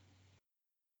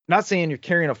not saying you're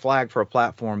carrying a flag for a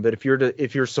platform, but if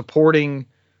you're supporting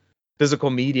physical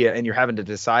media and you're having to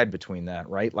decide between that,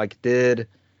 right? Like,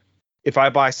 if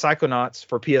I buy Psychonauts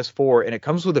for PS4 and it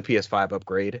comes with a PS5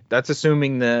 upgrade, that's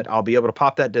assuming that I'll be able to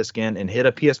pop that disc in and hit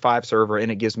a PS5 server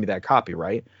and it gives me that copy,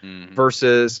 right? Mm-hmm.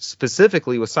 Versus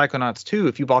specifically with Psychonauts 2,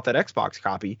 if you bought that Xbox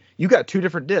copy, you got two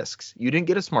different discs. You didn't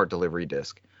get a smart delivery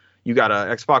disc. You got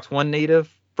a Xbox One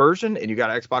native version and you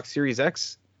got an Xbox Series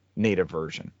X native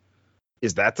version.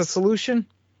 Is that the solution?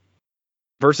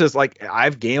 Versus, like,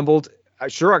 I've gambled.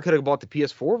 Sure, I could have bought the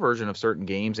PS4 version of certain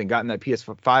games and gotten that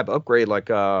PS5 upgrade, like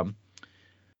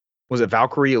was it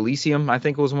Valkyrie Elysium? I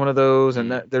think it was one of those.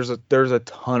 And there's a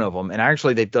ton of them. And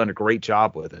actually, they've done a great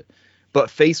job with it. But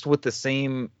faced with the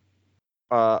same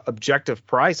objective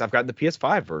price, I've gotten the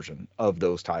PS5 version of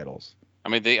those titles. I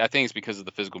mean, I think it's because of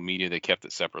the physical media. They kept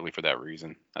it separately for that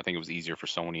reason. I think it was easier for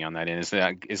Sony on that end.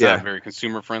 It's not very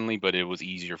consumer friendly, but it was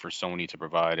easier for Sony to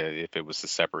provide if it was a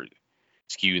separate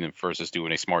SKU than versus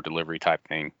doing a smart delivery type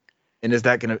thing. And is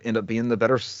that going to end up being the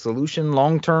better solution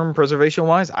long-term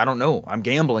preservation-wise? I don't know. I'm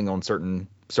gambling on certain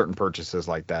purchases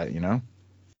like that, you know?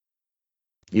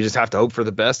 You just have to hope for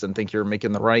the best and think you're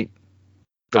making the right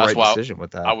decision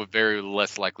with that. I would very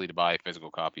less likely to buy a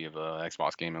physical copy of an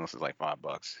Xbox game unless it's like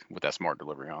 $5 with that smart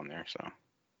delivery on there. So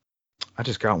I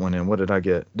just got one in. What did I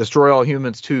get? Destroy All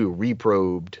Humans 2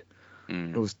 Reprobed.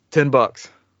 It was $10.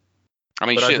 I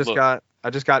mean, but I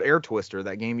just got Air Twister,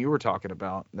 that game you were talking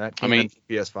about. That came in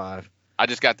PS5. I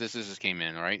just got this. This just came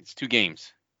in, right? It's 2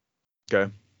 games.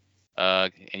 Okay.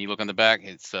 And you look on the back,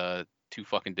 it's 2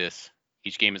 fucking discs.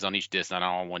 Each game is on each disc, not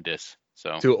all on one disc.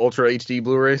 So 2 Ultra HD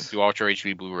Blu-rays? 2 Ultra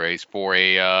HD Blu-rays for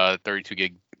a 32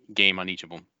 gig game on each of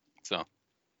them. So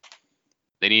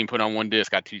they didn't even put on one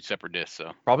disc, got 2 separate discs.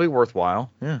 So probably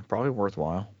worthwhile. Yeah, probably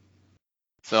worthwhile.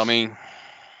 So, I mean,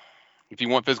 if you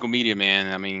want physical media,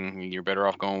 man, I mean, you're better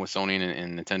off going with Sony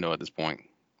and Nintendo at this point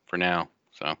for now.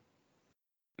 So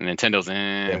And Nintendo's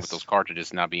Yes. with those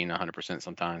cartridges not being 100%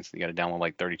 sometimes. You got to download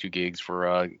like 32 gigs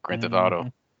for Grand Theft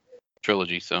Auto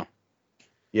Trilogy. So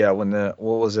Yeah, when what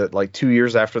was it, like 2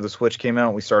 years after the Switch came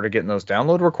out, we started getting those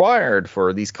download required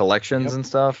for these collections and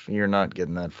stuff. You're not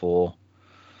getting that full.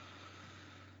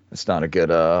 It's not a good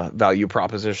value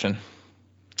proposition.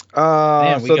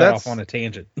 Man, we so got that's off on a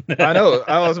tangent. I know.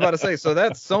 I was about to say. So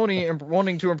that's Sony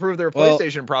wanting to improve their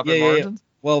PlayStation profit margins.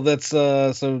 Well, that's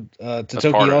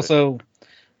Totoki also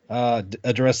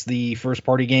addressed the first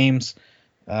party games.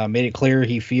 Made it clear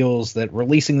he feels that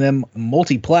releasing them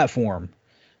multi-platform,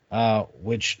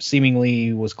 which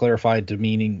seemingly was clarified to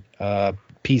meaning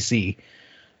PC,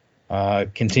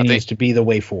 continues to be the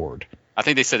way forward. I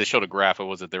think they said they showed a graph. It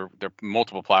was that their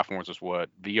multiple platforms was what?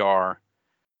 VR,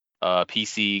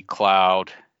 PC,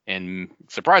 cloud, and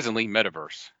surprisingly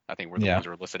Metaverse. I think were the ones that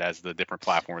were listed as the different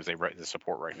platforms they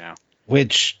support right now.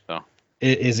 Which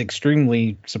is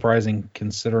extremely surprising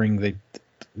considering they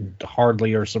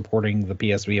hardly are supporting the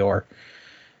PSVR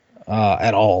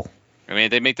at all. I mean,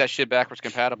 they make that shit backwards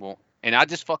compatible. And I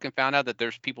just fucking found out that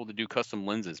there's people that do custom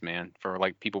lenses, man, for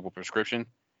like people with prescription.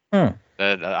 That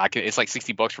it's like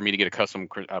 $60 for me to get a custom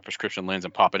prescription lens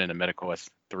and pop it into MetaQuest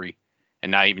 3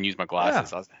 and not even use my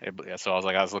glasses. Yeah. So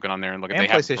I was looking on there and looking at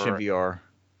PlayStation VR.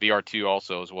 VR 2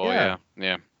 also as well.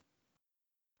 Yeah.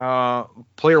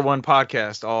 Player One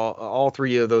podcast. All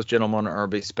three of those gentlemen are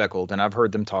bespeckled, and I've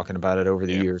heard them talking about it over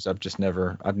the years. I've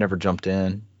never jumped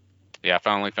in. Yeah, I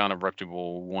finally found a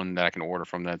reputable one that I can order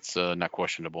from that's not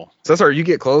questionable. So sorry, you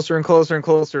get closer and closer and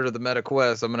closer to the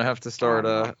MetaQuest. I'm gonna have to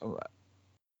start.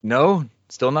 No,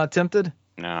 still not tempted.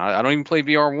 No, I don't even play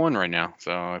VR 1 right now.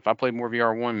 So if I played more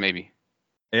VR 1, maybe.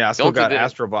 Yeah, I still got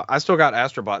Astrobot. I still got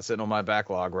Astrobot sitting on my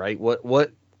backlog. Right?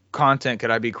 What content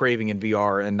could I be craving in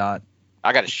VR and not?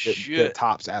 I got a shit that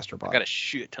tops Astrobot. I got a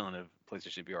shit ton of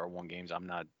PlayStation VR 1 games. I'm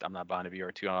not buying a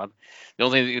VR 2. The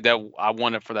only thing that I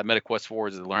wanted for that MetaQuest 4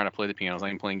 is to learn how to play the piano. I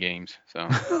ain't playing games, so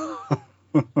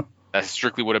that's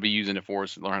strictly what I'd be using it for,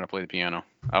 is to learn how to play the piano.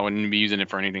 I wouldn't be using it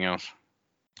for anything else.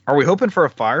 Are we hoping for a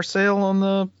fire sale on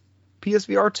the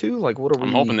PSVR 2? Like, what are we?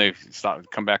 I'm hoping they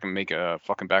come back and make a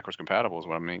fucking backwards compatible is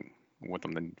what I mean with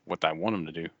them, what I want them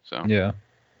to do. So yeah,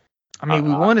 I mean,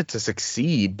 we want it to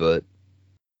succeed, but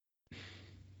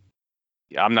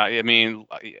yeah, I'm not. I mean,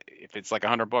 if it's like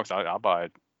 $100, I'll buy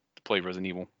it to play Resident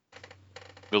Evil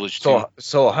Village 2.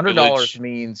 So $100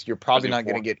 means you're probably not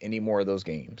going to get any more of those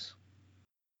games.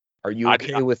 Are you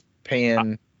okay with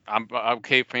paying? I'm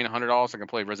okay paying $100. I can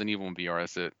play Resident Evil in VR.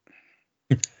 That's it.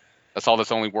 That's all.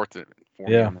 That's only worth it for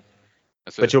me.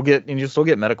 That's but you'll still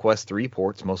get MetaQuest 3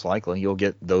 ports most likely. You'll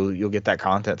get that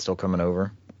content still coming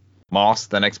over.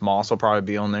 The next Moss will probably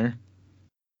be on there.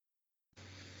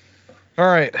 All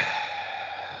right.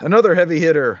 Another heavy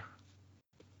hitter.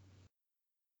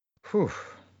 Whew.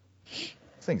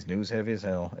 This thing's news heavy as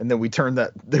hell. And then we turn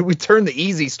the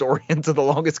easy story into the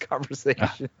longest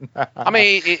conversation. I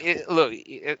mean, look,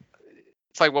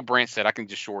 it's like what Brant said. I can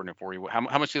just shorten it for you. How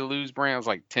much did they lose, Brant? It was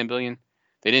like $10 billion.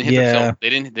 They didn't hit their they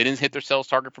didn't hit their sales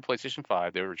target for PlayStation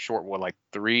 5. They were short like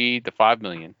 3 to 5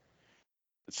 million.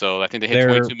 So I think they hit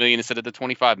 22 million instead of the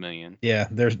 25 million. Yeah,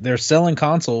 they're selling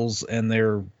consoles and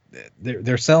they're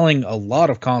selling a lot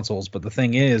of consoles, but the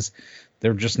thing is,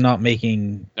 they're just not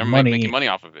making making money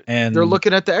off of it. And they're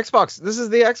looking at the Xbox. This is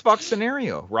the Xbox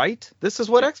scenario, right? This is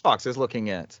what Xbox is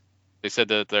looking at. They said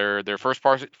that their first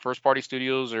party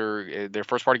studios or their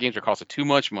first party games are costing too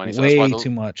much money. So way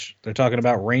too much. They're talking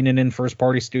about reining in first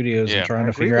party studios and trying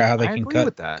to figure out how they can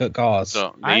cut costs.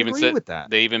 So I agree with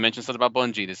that. They even mentioned something about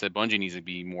Bungie. They said Bungie needs to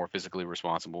be more physically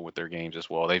responsible with their games as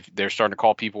well. They're starting to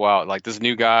call people out. Like this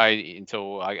new guy,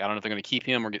 until I don't know if they're going to keep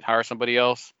him or hire somebody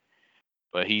else.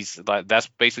 But that's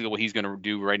basically what he's going to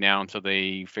do right now until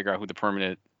they figure out who the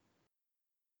permanent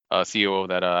CEO of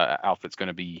that outfit's going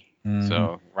to be. Mm-hmm.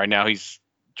 So right now he's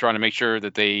trying to make sure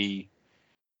that they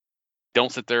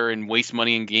don't sit there and waste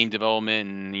money in game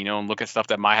development and look at stuff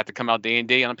that might have to come out day and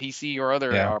day on a PC or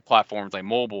other platforms like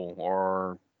mobile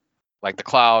or like the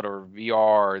cloud or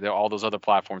VR, all those other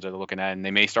platforms that they're looking at, and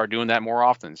they may start doing that more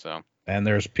often. So and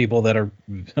there's people that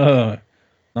are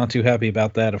not too happy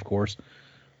about that, of course.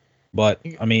 But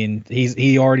I mean,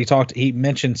 he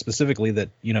mentioned specifically that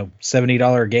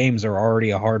 $70 games are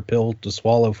already a hard pill to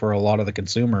swallow for a lot of the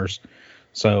consumers.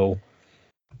 So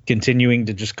continuing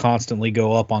to just constantly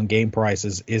go up on game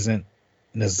prices isn't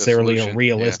necessarily a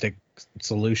realistic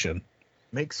solution.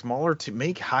 Make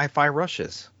hi-fi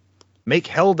rushes. Make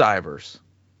Helldivers.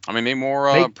 I mean, make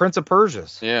more. Make Prince of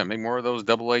Persias. Yeah, make more of those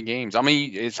AA games. I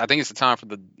mean, I think it's the time for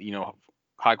the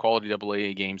high quality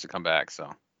AA games to come back.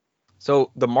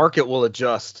 So the market will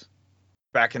adjust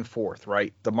back and forth,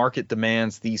 right? The market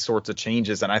demands these sorts of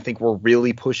changes, and I think we're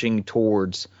really pushing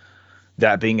towards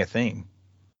that being a thing.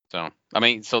 So, I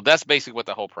mean, so that's basically what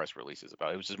the whole press release is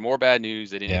about. It was just more bad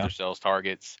news. They didn't hit their sales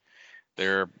targets.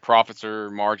 Their profits or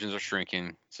margins are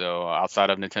shrinking. So outside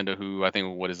of Nintendo, who I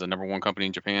think what is the number one company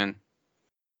in Japan?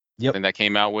 Yep. I think that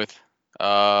came out with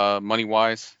money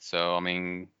wise. So I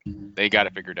mean, they got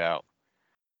it figured out.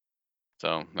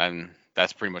 So and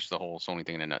that's pretty much the whole Sony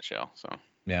thing in a nutshell. So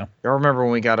yeah. I remember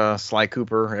when we got a Sly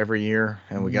Cooper every year,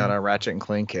 and we got a Ratchet and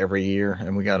Clank every year,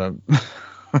 and we got a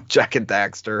Jak and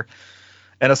Daxter,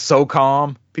 and a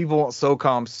SOCOM. People want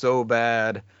SOCOM so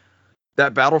bad.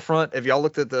 That Battlefront, if y'all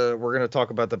looked at we're going to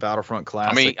talk about the Battlefront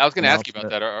Classic. I mean, I was going to ask you about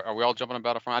that. Are we all jumping on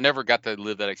Battlefront? I never got to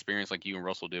live that experience like you and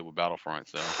Russell did with Battlefront.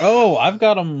 So. Oh, I've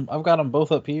got them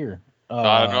both up here.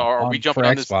 I don't know. Are we jumping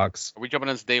on Xbox? This? Are we jumping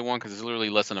on this day one? Because it's literally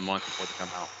less than a month before they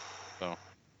come out. So.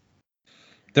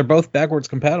 They're both backwards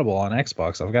compatible on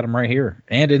Xbox. I've got them right here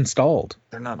and installed.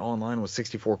 They're not online with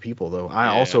 64 people though. I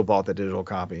also bought the digital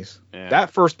copies. Yeah.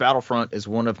 That first Battlefront is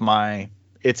one of my.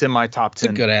 It's in my top 10.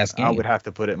 It's a good ass game. I would have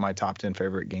to put it in my top 10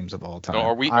 favorite games of all time.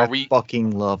 So I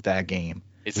fucking love that game.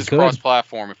 Is this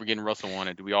cross-platform? If we're getting Russell on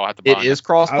it, do we all have to buy it? It is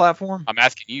cross-platform. I'm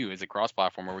asking you, is it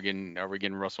cross-platform? Are we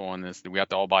getting Russell on this? Do we have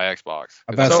to all buy Xbox?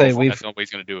 I'm about to say that's nobody's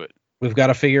going to do it. We've got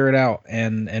to figure it out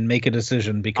and make a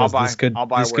decision because this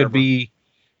could be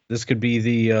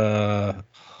the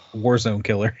Warzone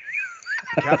killer.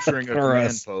 Capturing a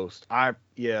command post. I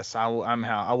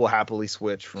will happily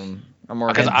switch from.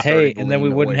 And then we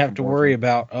wouldn't have to worry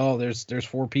about there's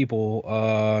 4 people.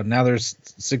 Now there's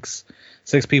six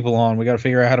people on. We got to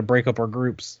figure out how to break up our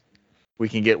groups. We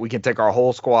can take our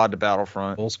whole squad to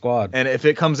Battlefront. Whole squad. And if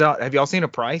it comes out, have y'all seen a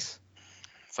price?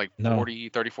 It's like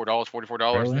 $34, $44.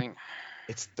 I think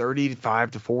it's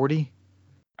 35 to 40.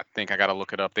 I think I got to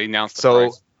look it up. They announced the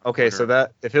price. Okay, so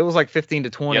that if it was like 15 to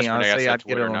 20, I'd say I'd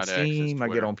get it on Steam, I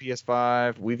get it on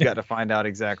PS5. We've got to find out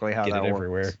exactly how that works.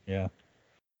 Everywhere. Yeah.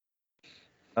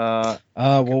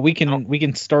 Well, we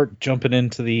can start jumping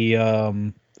into the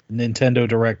Nintendo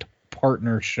Direct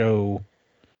partner showcase.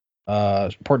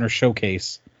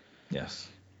 Yes.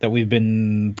 That we've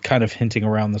been kind of hinting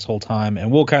around this whole time,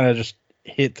 and we'll kind of just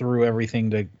hit through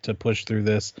everything to push through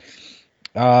this.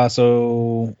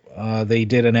 So they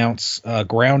did announce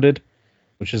Grounded,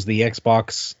 which is the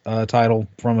Xbox title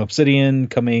from Obsidian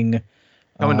coming to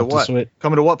what?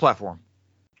 Coming to what platform?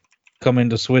 Coming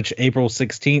to Switch April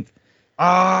 16th.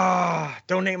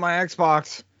 Donate my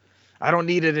Xbox. I don't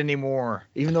need it anymore,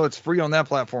 even though it's free on that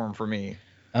platform for me.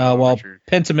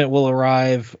 Pentiment will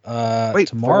arrive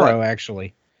tomorrow,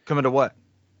 actually. Coming to what?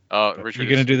 Richard, you're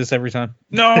gonna do this every time?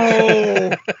 No.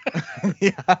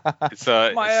 Yeah. It's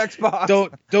my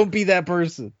Xbox. Don't be that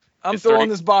person. I'm throwing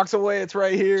this box away. It's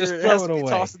right here. Just throw it away.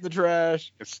 Tossed in the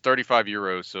trash. It's 35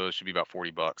 euros, so it should be about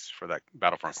 $40 for that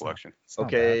Battlefront collection.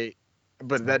 Okay,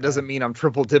 but that doesn't mean I'm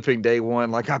triple dipping day one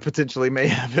like I potentially may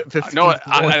have at 15. No,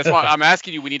 that's why I'm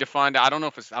asking you. We need to find out. I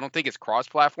don't think it's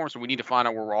cross-platform, so we need to find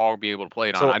out where we'll all be able to play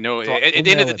it on. I know at the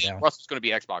end of the day, Russell's going to be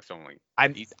Xbox only.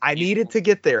 I needed to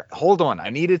get there. Hold on, I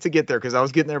needed to get there because I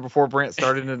was getting there before Brant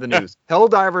started into the news.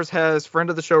 Helldivers has friend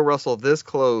of the show Russell this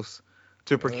close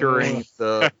to procuring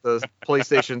the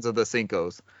PlayStations of the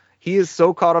Cincos. He is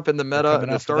so caught up in the meta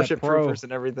and the Starship Troopers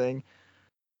and everything.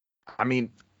 I mean,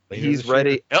 he's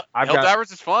ready.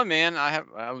 Helldivers is fun, man. I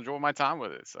enjoy my time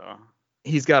with it. So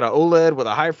he's got an OLED with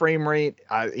a high frame rate.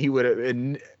 He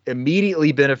would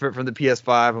immediately benefit from the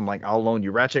PS5. I'm like, I'll loan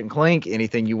you Ratchet and Clank,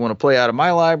 anything you want to play out of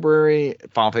my library.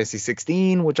 Final Fantasy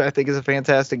 16, which I think is a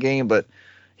fantastic game, but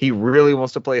he really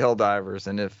wants to play Helldivers.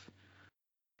 And if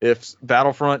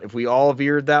Battlefront, if we all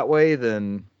veered that way,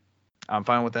 then I'm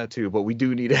fine with that too. But we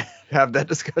do need to have that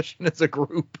discussion as a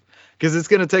group because it's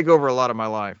going to take over a lot of my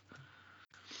life.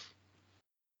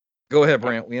 Go ahead,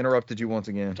 Brant. We interrupted you once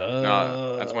again.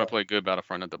 No, I just want to play good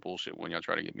Battlefront, not the bullshit when y'all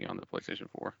try to get me on the PlayStation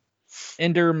 4.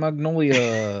 Ender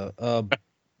Magnolia,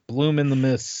 Bloom in the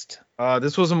Mist.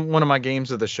 This wasn't one of my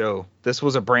games of the show. This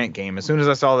was a Brant game. As soon as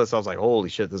I saw this, I was like, holy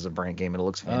shit, this is a Brant game. And it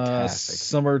looks fantastic.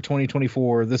 Summer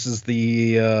 2024. This is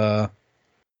the...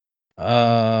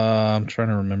 I'm trying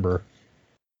to remember.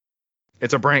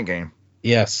 It's a Brant game.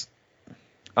 Yes.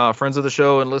 Friends of the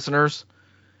show and listeners,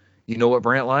 you know what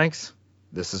Brant likes?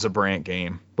 This is a Brant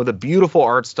game with a beautiful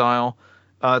art style.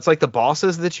 It's like the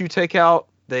bosses that you take out,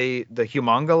 the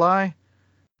Humangali,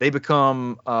 they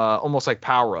become almost like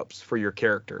power-ups for your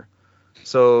character.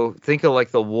 So think of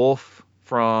like the wolf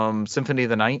from Symphony of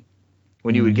the Night.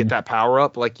 When you would get that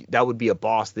power-up, like that would be a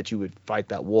boss that you would fight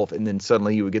that wolf, and then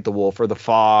suddenly you would get the wolf or the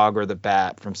fog or the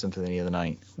bat from Symphony of the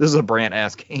Night. This is a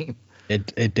Brant-ass game.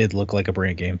 It did look like a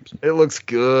Brant game. It looks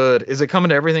good. Is it coming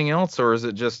to everything else, or is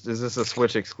this a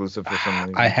Switch exclusive for some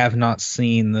reason? I have not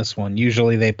seen this one.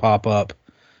 Usually they pop up.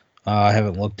 I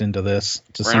haven't looked into this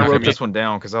to see. I wrote this one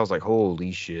down because I was like,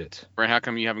 holy shit. Brant, how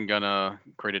come you haven't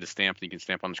created a stamp that you can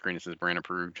stamp on the screen that says Brant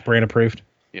approved? Brant approved.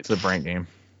 It's a Brant game.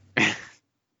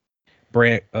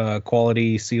 Brant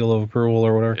quality seal of approval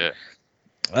or whatever.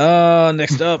 Yeah.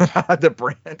 Next up,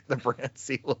 the Brant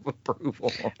seal of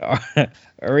approval.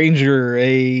 Arranger,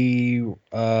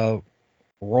 a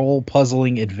role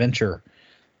puzzling adventure.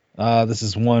 This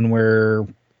is one where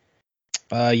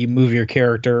you move your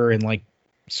character in like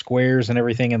squares and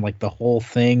everything, and like the whole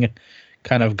thing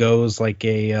kind of goes like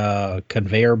a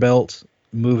conveyor belt,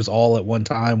 moves all at one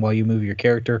time while you move your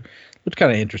character. Looks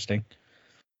kind of interesting.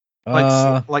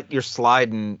 Like you're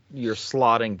slotting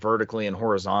vertically and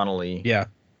horizontally. Yeah.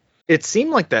 It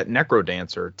seemed like that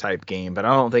Necrodancer type game, but I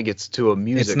don't think it's to a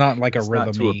music. It's not like a rhythm.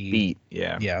 Not to a beat.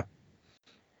 Yeah. Yeah.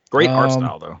 Great art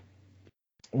style though.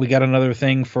 We got another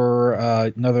thing for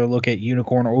another look at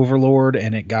Unicorn Overlord,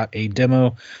 and it got a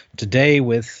demo today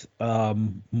with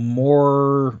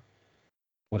more.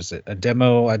 What is it? A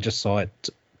demo. I just saw it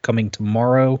coming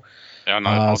tomorrow. Yeah,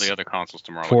 not all the other consoles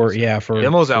tomorrow. For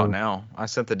demo's out now. I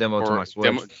sent the demo to my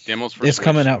Switch. Demos for it's Switch.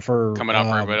 coming out for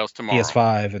everybody else tomorrow.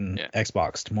 PS5 and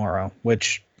Xbox tomorrow.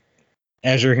 Which,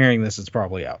 as you're hearing this, it's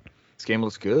probably out. This game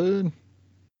looks good.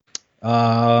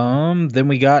 Then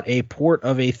we got a port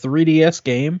of a 3DS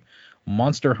game,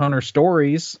 Monster Hunter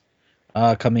Stories,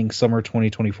 coming summer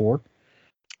 2024.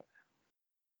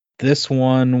 This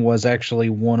one was actually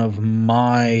one of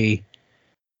my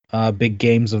big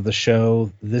games of the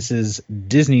show. This is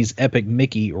Disney's Epic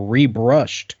Mickey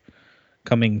Rebrushed,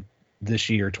 coming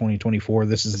this year, 2024.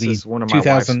 This is one of my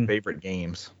wife's favorite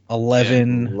games.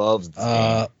 11 loves this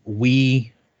game.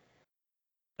 Wii.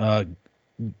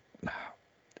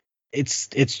 It's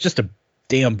just a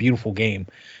damn beautiful game,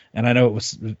 and I know it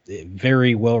was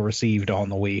very well received on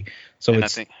the Wii. So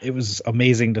it was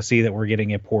amazing to see that we're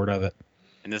getting a port of it.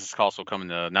 And this is also coming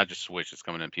to not just Switch, it's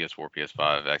coming to PS4,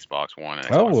 PS5, Xbox One, and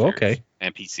Xbox Series, okay.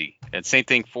 And PC. And same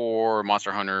thing for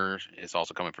Monster Hunter. It's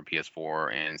also coming from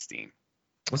PS4 and Steam.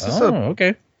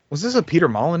 Okay. Was this a Peter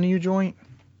Molyneux joint?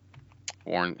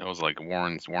 Warren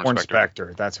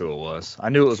Spector. That's who it was. I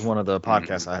knew it was one of the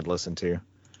podcasts I had listened to.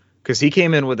 Because he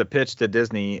came in with a pitch to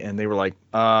Disney, and they were like,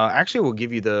 actually, we'll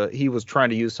give you he was trying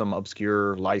to use some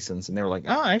obscure license, and they were like,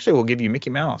 actually, we'll give you Mickey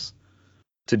Mouse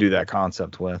to do that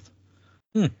concept with.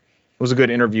 It was a good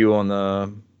interview on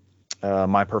the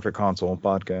My Perfect Console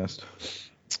podcast.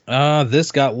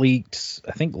 This got leaked,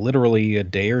 I think, literally a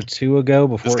day or two ago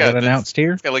before it got announced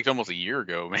here. It got leaked almost a year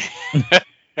ago, man.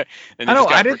 I know.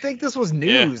 I didn't think this was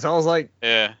news. I was like,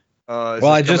 yeah.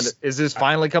 Is this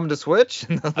finally coming to Switch?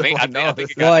 I think it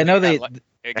got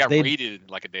rated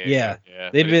like a day ago. Yeah.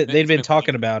 They'd been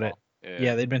talking about it.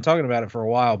 Yeah, they'd been talking about it for a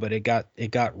while, but it got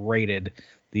rated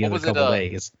the other couple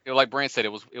days. Like Brant said, it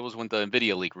was when the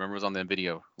Nvidia leak. Remember, it was on the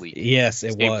Nvidia leak. Yes,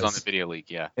 it was on the Nvidia leak.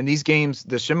 Yeah. And these games,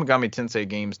 the Shin Megami Tensei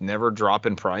games, never drop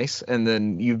in price. And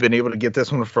then you've been able to get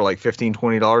this one for like $15,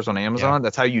 $20 on Amazon. Yeah.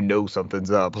 That's how you know something's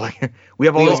up. Like we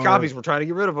have all these copies. We're trying to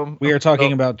get rid of them. We are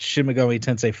talking about Shin Megami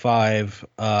Tensei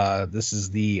 5. This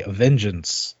is the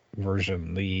Vengeance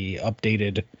version, the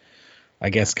updated,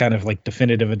 I guess, kind of like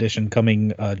definitive edition,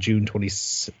 coming June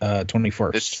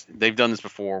 21st. They've done this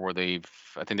before, where I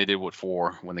think they did with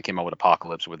 4 when they came out with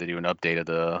Apocalypse, where they do an update of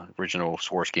the original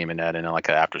source game in that, and like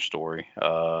an after story.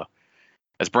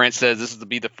 As Brant says, this is to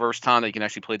be the first time that you can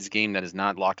actually play this game that is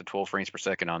not locked at 12 frames per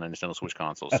second on a Nintendo Switch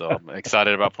console. So I'm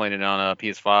excited about playing it on a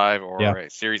PS5 or a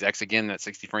Series X again, that's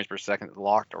 60 frames per second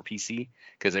locked, or PC,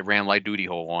 because they ran Light Duty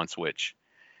Hole on Switch.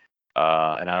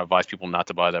 And I advise people not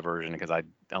to buy that version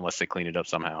unless they clean it up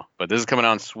somehow. But this is coming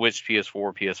out on Switch,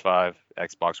 PS4, PS5,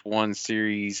 Xbox One,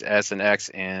 Series S and X,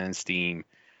 and Steam.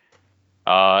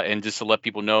 And just to let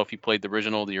people know, if you played the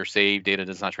original, your save data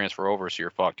does not transfer over, so you're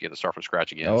fucked. You have to start from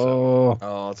scratch again.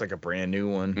 It's like a brand new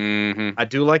one. Mm-hmm. I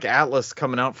do like Atlas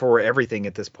coming out for everything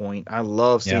at this point. I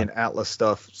love seeing Atlas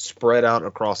stuff spread out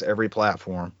across every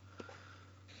platform.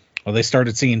 Well, they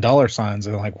started seeing dollar signs,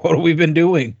 and they're like, what have we been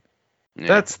doing? Yeah.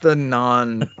 That's the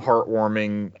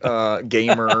non-heartwarming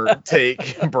gamer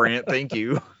take, Brant. Thank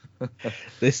you.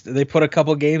 They put a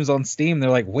couple games on Steam. They're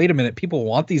like, wait a minute, people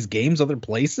want these games other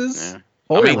places? Yeah.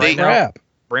 Holy crap.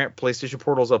 Brant, PlayStation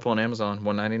Portal's up on Amazon,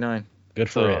 $199. Good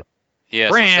for it. Yeah,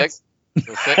 Brant.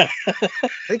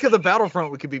 Think of the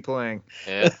Battlefront we could be playing.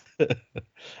 Yeah.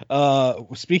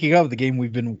 Speaking of the game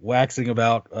we've been waxing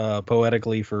about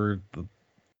poetically for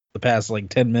the past like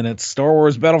 10 minutes, Star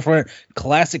Wars Battlefront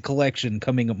Classic Collection,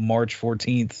 coming March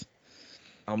 14th.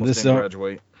 Almost didn't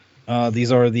graduate.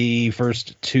 These are the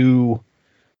first two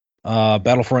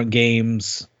Battlefront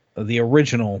games, the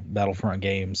original Battlefront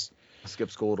games. I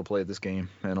skipped school to play this game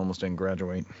and almost didn't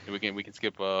graduate. We can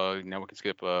skip now we can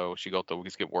skip Shigoto. We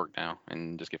can skip work now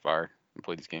and just get fired and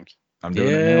play these games. I'm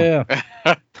doing it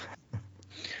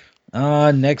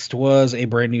now. Next was a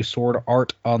brand new Sword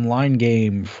Art Online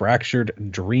game, Fractured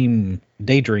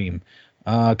Daydream,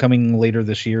 coming later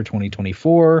this year,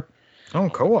 2024. Oh,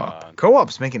 co-op.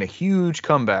 Co-op's making a huge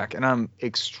comeback, and I'm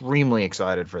extremely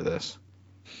excited for this.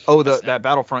 Oh, that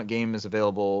Battlefront game is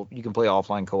available. You can play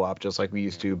offline co-op just like we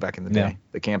used to back in the day. Yeah.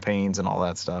 The campaigns and all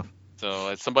that stuff. So,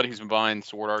 as somebody who's been buying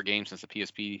Sword Art games since the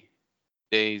PSP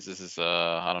days, this is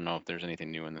I don't know if there's anything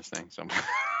new in this thing. So.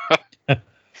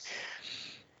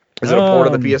 Is it a port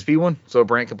of the PSP one, so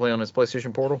Brant can play on his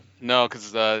PlayStation Portal? No,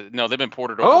 because no, they've been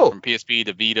ported over from PSP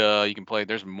to Vita. You can play.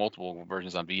 There's multiple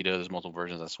versions on Vita. There's multiple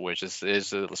versions on Switch. This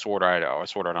is the Sword Art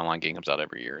Online game comes out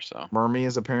every year. So Mermy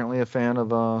is apparently a fan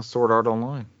of Sword Art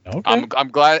Online. Okay. I'm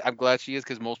glad she is,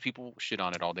 because most people shit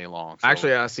on it all day long. So.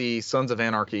 Actually, I see Sons of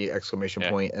Anarchy !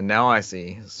 And now I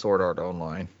see Sword Art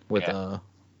Online with a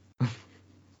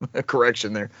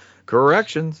correction there.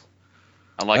 Corrections.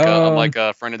 Unlike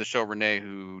a friend of the show, Renee,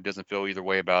 who doesn't feel either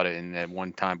way about it, and at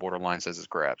one time Borderline says it's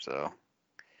crap. So,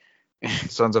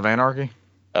 Sons of Anarchy,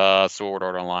 Sword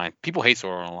Art Online. People hate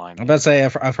Sword Art Online. I'm about to say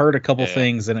I've heard a couple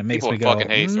things, and it makes people me go, fucking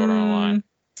hate Sword Art Online.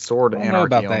 Sword Anarchy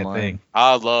about Online. That thing.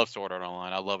 I love Sword Art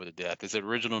Online. I love it to death. It's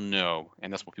original, no,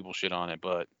 and that's what people shit on it,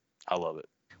 but I love it.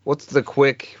 What's the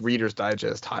quick Reader's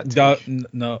Digest hot take?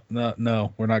 No,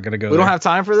 we're not gonna go. We don't have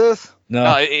time for this.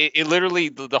 No, it literally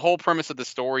the whole premise of the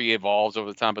story evolves over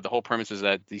the time, but the whole premise is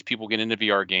that these people get into a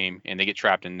VR game and they get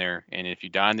trapped in there, and if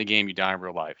you die in the game, you die in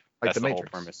real life. Like That's the Matrix.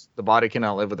 Whole premise. The body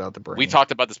cannot live without the brain. We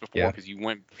talked about this before because you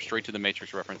went straight to the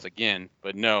Matrix reference again,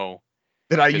 but no.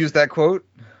 Did I use that quote?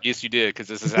 Yes, you did,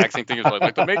 because it's the exact same thing as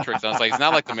like the Matrix. I was like, it's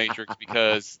not like the Matrix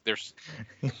because it's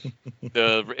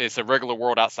a regular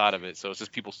world outside of it, so it's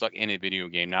just people stuck in a video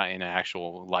game, not in an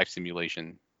actual life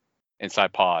simulation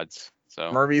inside pods.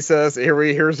 So Murphy says,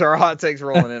 here's our hot takes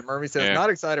rolling in. Murphy says, not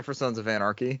excited for Sons of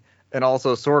Anarchy, and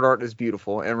also Sword Art is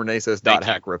beautiful. And Renee says, dot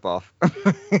hack ripoff.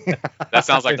 That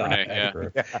sounds like Renee.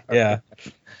 Yeah.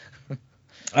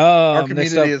 Our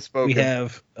community is spoken. We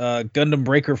have Gundam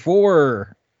Breaker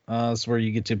 4. It's where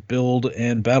you get to build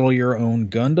and battle your own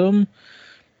Gundam.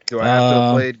 Do I have to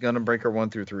have played Gundam Breaker 1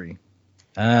 through 3?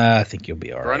 I think you'll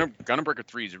be all right. Gundam Breaker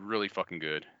 3 is really fucking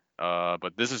good.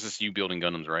 But this is just you building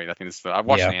Gundams, right? I think I've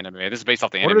watched the anime. This is based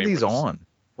off the anime. What are these on?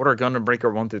 What are Gundam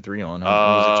Breaker 1 through 3 on? I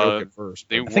was a joke at first.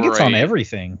 I think it's on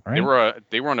everything, right?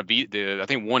 They were on a Vita. I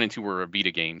think 1 and 2 were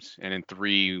Vita games, and then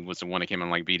 3 was the one that came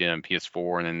on like Vita and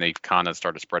PS4, and then they kind of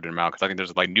started spreading them out, because I think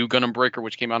there's like new Gundam Breaker,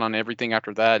 which came out on everything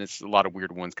after that. It's a lot of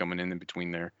weird ones coming in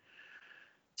between there.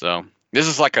 So this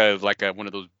is like a one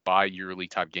of those bi-yearly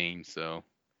type games. So,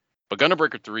 but Gundam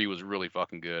Breaker 3 was really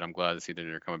fucking good. I'm glad to see that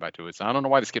they're coming back to it. So I don't know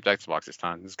why they skipped Xbox this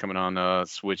time. This is coming on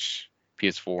Switch,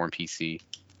 PS4, and PC.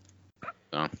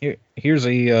 So. Here's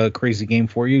a crazy game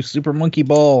for you: Super Monkey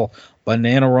Ball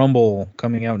Banana Rumble,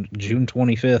 coming out June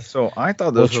 25th. So I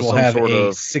thought this was some sort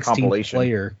of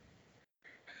 16-player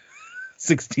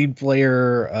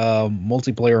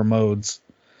multiplayer modes.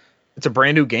 It's a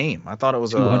brand new game. I thought it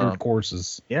was 200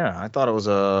 courses. Yeah, I thought it was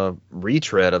a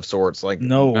retread of sorts, like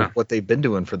what they've been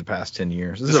doing for the past 10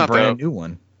 years. This is a brand new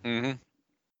one. Mm-hmm.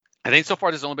 I think so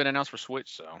far this has only been announced for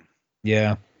Switch, so.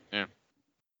 Yeah.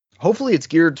 Hopefully it's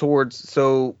geared towards,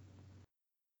 so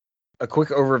a quick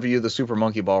overview of the Super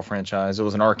Monkey Ball franchise. It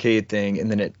was an arcade thing, and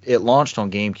then it launched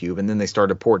on GameCube, and then they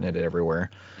started porting it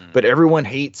everywhere. But everyone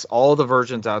hates all the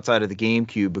versions outside of the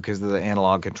GameCube because of the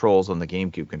analog controls on the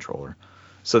GameCube controller.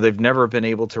 So they've never been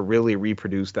able to really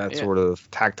reproduce that sort of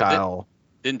tactile.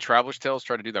 Didn't Traveler's Tales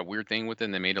try to do that weird thing with it,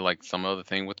 and they made it like some other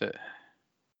thing with it?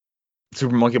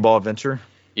 Super Monkey Ball Adventure?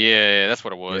 Yeah, that's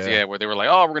what it was. Yeah, where they were like,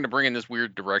 oh, we're going to bring in this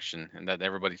weird direction, and that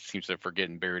everybody seems to forget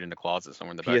and buried in the closet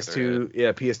somewhere in the back. PS2,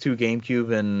 PS2,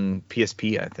 GameCube, and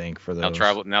PSP, I think, for those.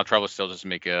 Now Traveler's Tales just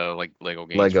make like Lego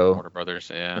games. Lego. For Warner Brothers,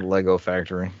 Lego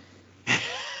Factory.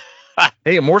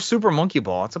 Hey, more Super Monkey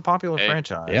Ball. It's a popular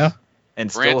franchise. Yeah.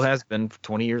 And still has been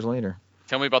 20 years later.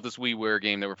 Tell me about this WiiWare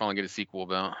game that we're finally getting a sequel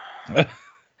about.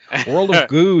 World of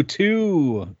Goo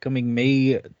 2 coming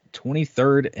May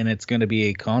 23rd, and it's going to be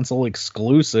a console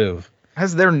exclusive.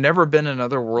 Has there never been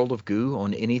another World of Goo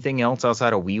on anything else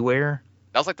outside of WiiWare?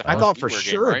 That was like the first I thought for WiiWare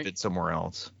sure game, right? It did somewhere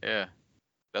else. Yeah.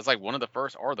 That's like one of the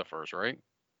first or the first, right?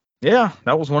 Yeah,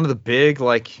 that was one of the big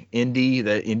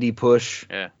indie push.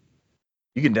 Yeah.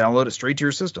 You can download it straight to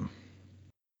your system.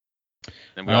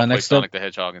 And we all play Sonic the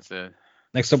Hedgehog instead.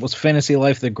 Next up was Fantasy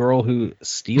Life: The Girl Who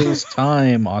Steals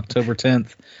Time, October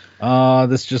 10th.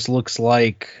 This just looks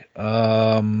like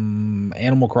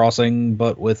Animal Crossing,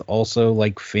 but with also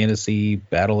like fantasy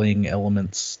battling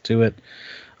elements to it.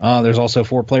 There's also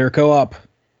 4-player co-op.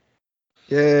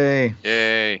 Yay!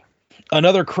 Yay!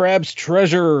 Another Crab's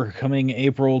Treasure coming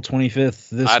April 25th.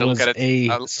 This was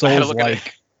a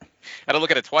Souls-like. I had to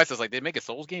look at it twice. I was like, they make a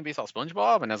Souls game based on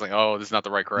SpongeBob, and I was like, oh, this is not the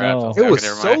right crab. No. So It was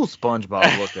so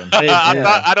SpongeBob looking.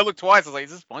 I had to look twice. I was like,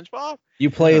 is this SpongeBob?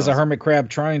 You play as a hermit crab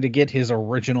trying to get his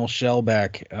original shell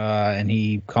back, and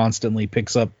he constantly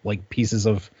picks up like pieces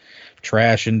of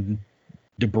trash and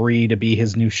debris to be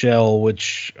his new shell,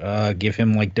 which give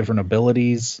him like different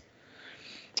abilities.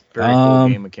 Very cool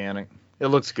game mechanic. It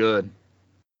looks good.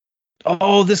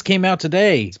 Oh, this came out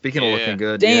today. Speaking of looking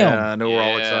good, damn. Yeah, I know we're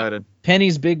all excited.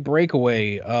 Penny's Big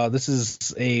Breakaway. This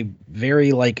is a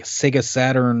very like Sega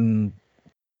Saturn,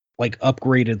 like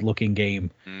upgraded looking game.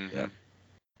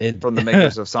 Mm-hmm. From the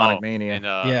makers of Sonic Mania.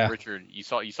 And Richard, you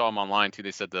saw them online too.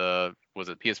 They said was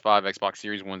it PS5, Xbox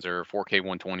Series ones are 4K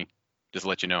 120. Just to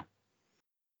let you know.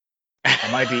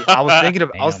 I might be. I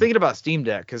was thinking about Steam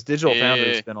Deck because Digital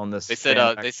Foundry's been on this. They said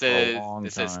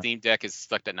Steam Deck is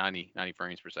stuck at 90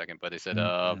 frames per second, but they said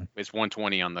it's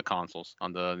 120 on the consoles,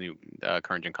 on the new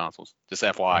current gen consoles. Just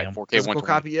FYI, 4K Physical 120.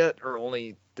 copy yet, or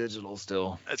only digital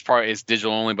still? It's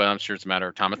digital only, but I'm sure it's a matter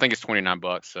of time. I think it's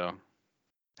 $29. So.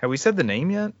 Have we said the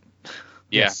name yet?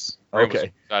 Yeah. Yes. Okay. I was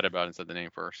excited about it and said the name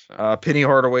first. So. Penny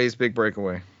Hardaway's Big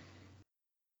Breakaway.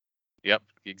 Yep,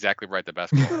 exactly right. The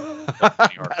basketball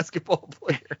basketball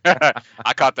player.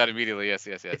 I caught that immediately. Yes.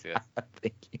 Thank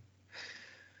you.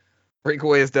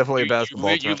 Breakaway is definitely a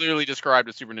basketball. You literally described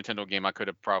a Super Nintendo game I could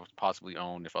have possibly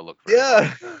owned if I looked for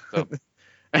it. So.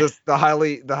 the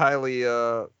highly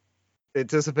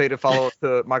anticipated follow-up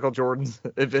to Michael Jordan's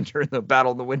adventure in the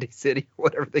Battle in the Windy City,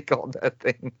 whatever they called that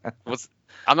thing.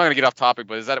 I'm not gonna get off topic,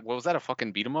 but was that a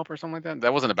fucking beat 'em up or something like that?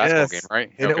 That wasn't a basketball game, right?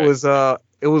 And okay. it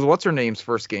was what's her name's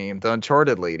first game, the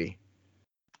Uncharted lady.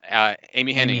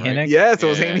 Amy Hennig. Right? Yes, it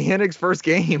was Amy Hennig's first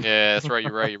game. Yeah, that's right.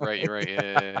 You're right.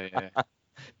 Yeah.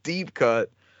 Deep cut.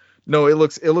 No, it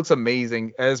looks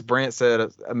amazing. As Brant said,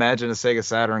 imagine a Sega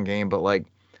Saturn game, but like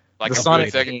the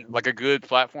Sonic game, like a good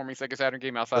platforming Sega Saturn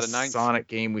game outside of Nights. Sonic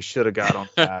game we should have got on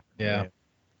that. Yeah.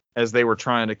 As they were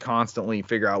trying to constantly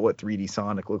figure out what 3D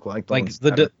Sonic looked like. Like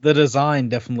the design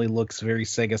definitely looks very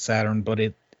Sega Saturn, but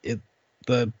at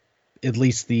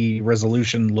least the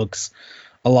resolution looks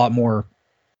a lot more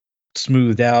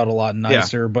smoothed out, a lot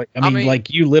nicer. Yeah. But I mean, like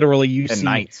you see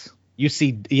Nights. You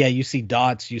see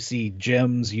dots, you see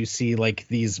gems, you see like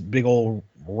these big old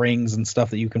rings and stuff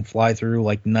that you can fly through,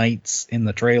 like Knights in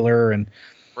the trailer, and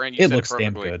it looks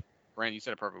damn good. Brand, you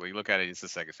said it perfectly. You look at it, it's a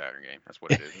Sega Saturn game. That's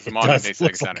what it is. It's a modern day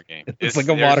Sega Saturn game. It's like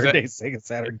a modern day Sega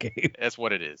Saturn game. That's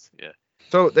what it is. Yeah.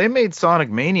 So they made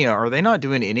Sonic Mania. Are they not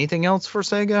doing anything else for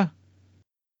Sega?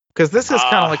 Because this is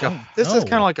kind of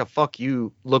like a fuck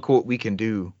you, look what we can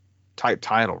do type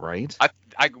title, right?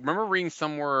 I remember reading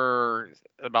somewhere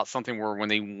about something where when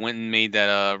they went and made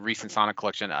that recent Sonic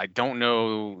collection, I don't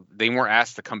know, they weren't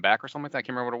asked to come back or something like that. I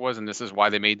can't remember what it was, and this is why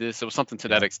they made this. It was something to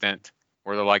that extent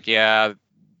where they're like, yeah,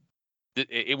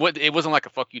 it wasn't like a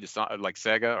fuck you to like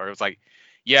Sega, or it was like,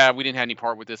 yeah, we didn't have any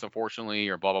part with this, unfortunately,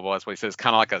 or blah blah blah. That's what he says. It's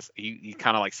kind of like he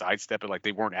kind of like sidestepped it, like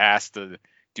they weren't asked to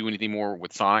do anything more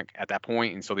with Sonic at that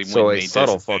point, and so they went and made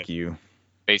subtle fuck you.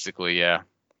 Basically, yeah.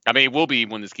 I mean, it will be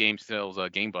when this game sells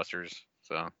Game Busters,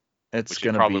 so it's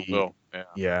gonna be. Will.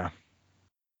 Yeah.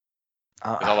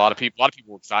 A lot of people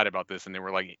were excited about this, and they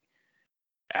were like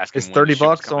asking. It's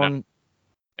 $30 on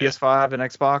PS5 and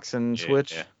Xbox and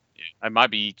Switch. Yeah. It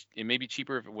may be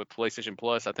cheaper with PlayStation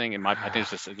Plus. I think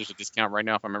there's a discount right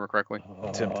now if I remember correctly.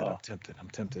 I'm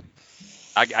tempted.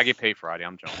 I get paid Friday.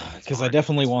 I'm jumping because I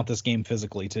definitely want this game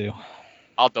physically too.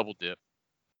 I'll double dip.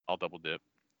 I'll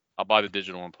buy the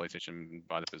digital on PlayStation and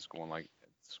buy the physical on like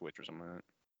Switch or something like that.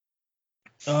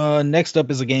 Next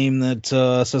up is a game that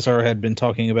Cesar had been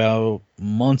talking about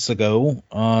months ago.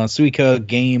 Suika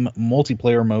game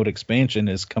multiplayer mode expansion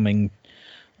is coming.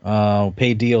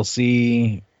 Paid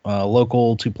DLC,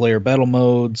 local 2-player battle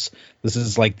modes. This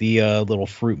is like the little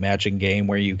fruit matching game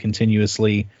where you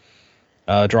continuously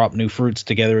drop new fruits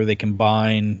together. They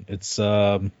combine. It's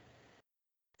I don't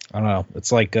know.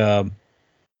 It's like Puyo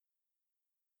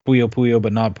Puyo,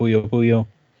 but not Puyo Puyo.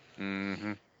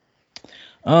 Mm-hmm.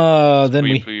 Then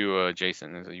Puyo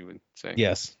Jason, as you would say.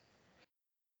 Yes.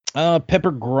 Pepper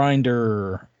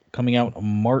Grinder coming out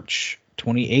March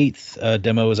 28th.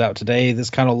 Demo is out today.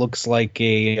 This kind of looks like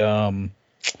a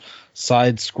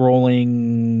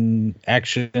side-scrolling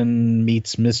action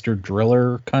meets Mr.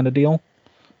 Driller kind of deal.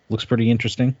 Looks pretty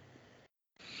interesting.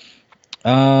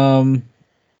 Okay,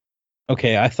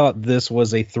 I thought this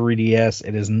was a 3DS.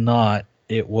 It is not.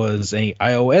 It was a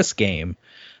iOS game.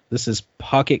 This is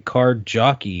Pocket Card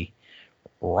Jockey.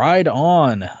 Ride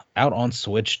On, out on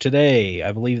Switch today.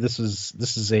 I believe this is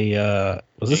a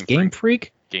was this Game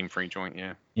Freak? Game Freak joint,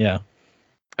 yeah. Yeah.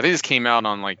 I think this came out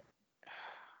on I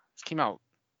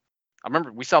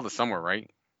remember we saw this somewhere, right?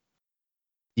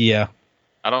 Yeah.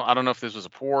 I don't know if this was a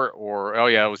port or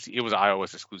it was an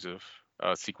iOS exclusive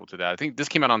sequel to that. I think this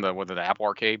came out on the Apple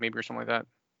Arcade maybe or something like that.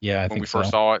 Yeah, when we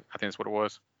first saw it, I think that's what it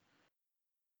was.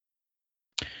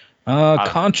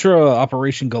 Contra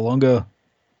Operation Galunga,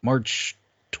 March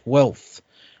 12th,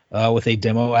 with a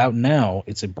demo out now.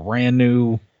 It's a brand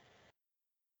new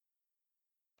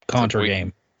Contra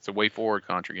game. It's a way forward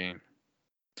Contra game.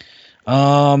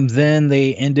 Then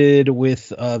they ended with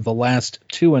the last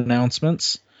two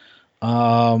announcements.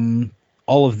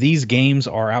 All of these games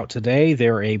are out today.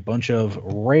 They're a bunch of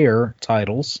Rare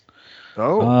titles.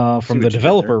 From the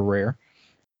developer Rare.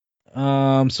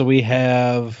 So we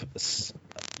have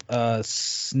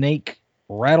Snake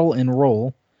Rattle and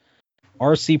Roll,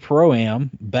 RC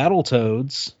Pro-Am,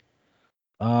 Battletoads,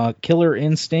 Killer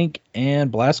Instinct,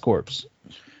 and Blast Corps.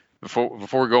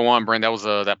 Before we go on, Brent, that was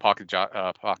that Pocket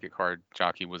Card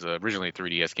Jockey was originally a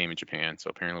 3DS game in Japan.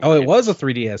 So apparently, it was a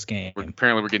 3DS game.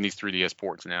 Apparently, we're getting these 3DS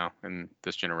ports now in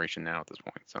this generation now at this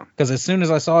point. So because as soon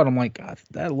as I saw it, I'm like, God,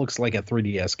 that looks like a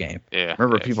 3DS game. Yeah.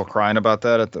 Remember people crying about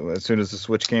that as soon as the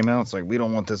Switch came out? It's like, we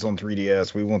don't want this on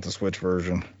 3DS. We want the Switch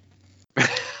version.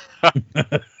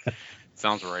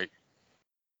 Sounds right.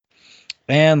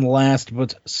 And last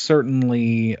but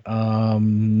certainly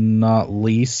not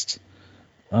least.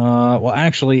 Well,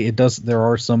 actually, it does. There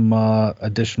are some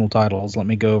additional titles. Let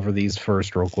me go over these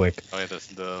first, real quick. Oh yeah,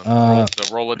 the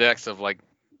Rolodex of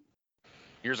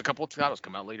here's a couple of titles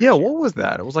come out later. Yeah, what was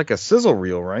that? It was like a sizzle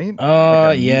reel, right?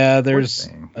 Yeah. There's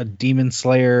a Demon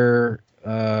Slayer.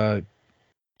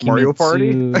 Mario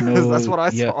Party. That's what I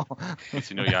saw.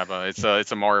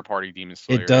 It's a Mario Party Demon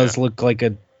Slayer. It does look like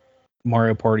a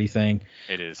Mario Party thing.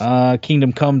 It is.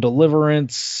 Kingdom Come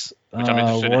Deliverance. Which I'm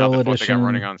interested in how the fuck they got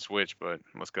running on Switch, but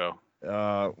let's go.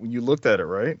 You looked at it,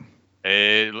 right?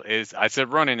 I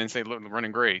said running and say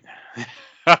running great.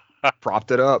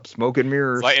 Propped it up, smoke and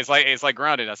mirrors. It's like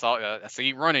Grounded. I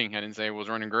see running. I didn't say it was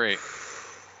running great.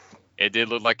 It did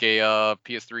look like a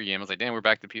PS3 game. I was like, damn, we're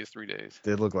back to PS3 days.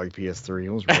 Did look like PS3. It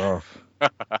was rough.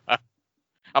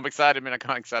 I'm excited, man. I'm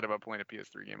kind of excited about playing a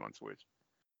PS3 game on Switch.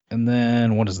 And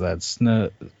then what is that?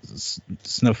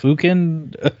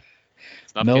 Snuffukin?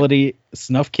 Melody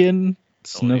Snufkin?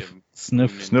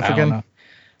 Snuffikin?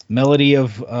 Melody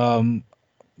of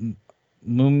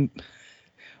Moomin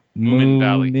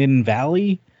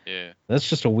Valley? Yeah. That's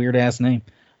just a weird ass name.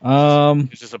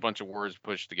 It's just a bunch of words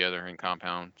pushed together in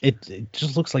compound. It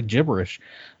just looks like gibberish.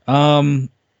 And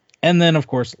then, of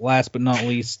course, last but not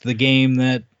least, the game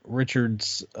that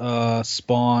Richard's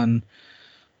Spawn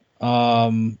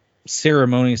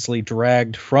ceremoniously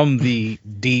dragged from the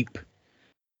deep,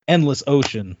 endless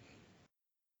ocean.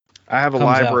 I have a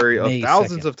library of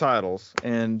thousands of titles,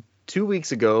 and 2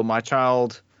 weeks ago, my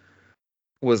child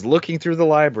was looking through the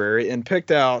library and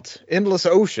picked out Endless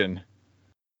Ocean.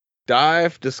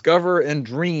 Dive, Discover, and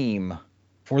Dream.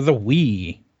 For the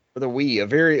Wii. A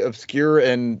very obscure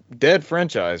and dead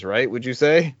franchise, right? Would you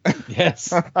say?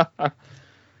 Yes.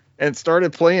 And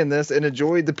started playing this and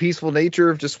enjoyed the peaceful nature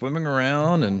of just swimming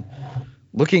around and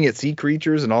looking at sea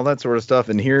creatures and all that sort of stuff.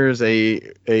 And here's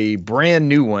a brand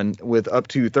new one with up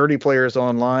to 30 players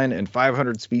online and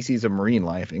 500 species of marine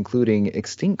life, including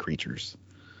extinct creatures.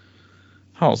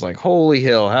 I was like, holy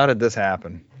hell, how did this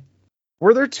happen?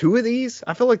 Were there two of these?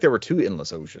 I feel like there were two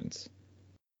Endless Oceans.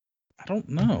 I don't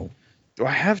know. Do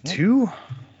I have two?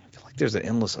 I feel like there's an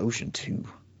Endless Ocean 2.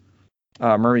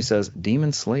 Murray says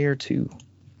Demon Slayer 2.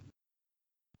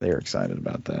 They're excited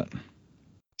about that.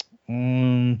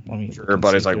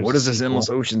 Everybody's like, what is this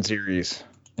Endless Ocean series?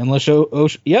 Endless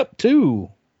Ocean. Yep, 2.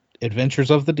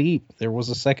 Adventures of the Deep. There was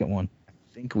a second one. I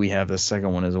think we have the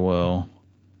second one as well.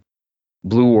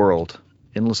 Blue World.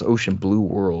 Endless Ocean Blue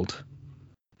World.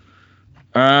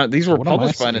 These were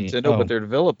published by Nintendo, but they're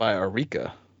developed by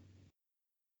Arika.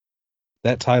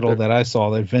 That title that I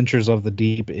saw, The Adventures of the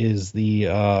Deep, is the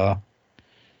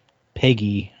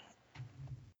PEGI.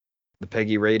 The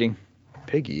PEGI rating?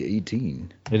 PEGI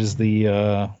 18. It is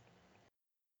the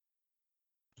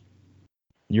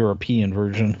European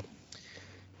version.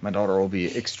 My daughter will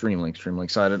be extremely, extremely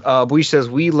excited. Buish says,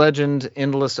 We Legend,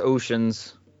 Endless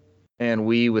Oceans, and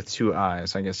we with 2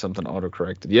 eyes. I guess something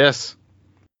autocorrected. Yes.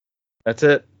 That's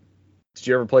it. Did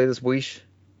you ever play this, Buish?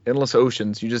 Endless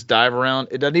Oceans. You just dive around.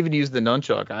 It doesn't even use the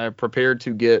nunchuck. I prepared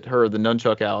to get her the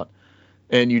nunchuck out,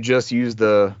 and you just use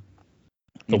the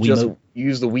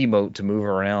use the Wiimote to move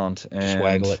around and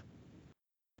Swaggle it.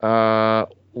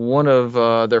 One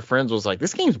of their friends was like,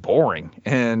 "This game's boring,"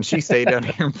 and she stayed down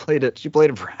here and played it. She played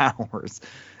it for hours,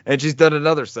 and she's done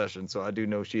another session, so I do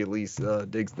know she at least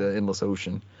digs the Endless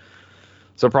Ocean.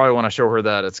 So probably when I show her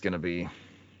that, it's gonna be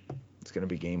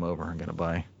game over. I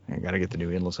gotta get the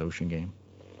new Endless Ocean game.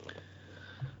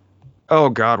 Oh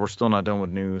God, we're still not done with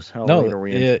news. How late are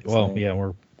we?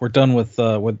 We're done with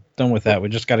that. We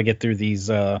just got to get through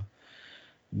these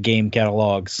game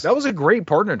catalogs. That was a great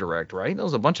partner direct, right? That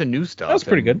was a bunch of new stuff. That was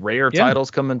pretty good. Rare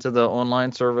titles coming to the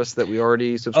online service that we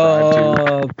already subscribed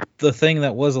to. The thing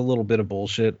that was a little bit of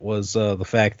bullshit was the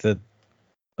fact that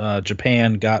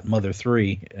Japan got Mother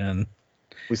 3 and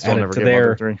we still never get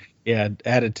Mother 3. Yeah,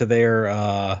 added to their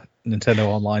Nintendo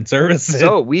Online service.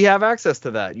 So we have access to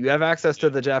that. You have access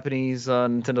to the Japanese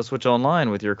Nintendo Switch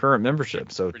Online with your current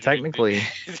membership. So technically,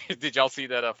 did y'all see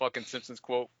that fucking Simpsons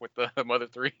quote with the Mother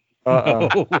 3? I'll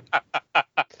send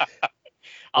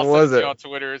it to you on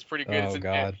Twitter. It's pretty good. Oh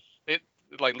God. It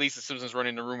like Lisa Simpson's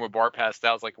running the room where Bart passed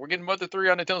out. It's like, we're getting Mother 3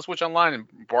 on Nintendo Switch Online, and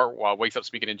Bart wakes up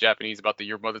speaking in Japanese about the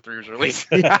year Mother 3 was released.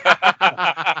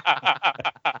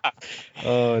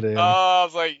 Oh damn. I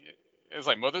was like, it's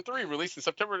like Mother 3 released in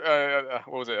September.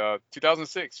 What was it?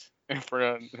 2006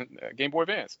 for Game Boy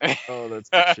Advance. Oh, that's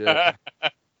good shit.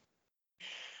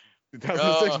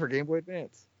 2006 for Game Boy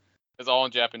Advance. It's all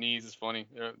in Japanese. It's funny.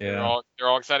 They're all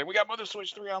excited. We got Mother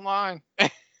Switch 3 online.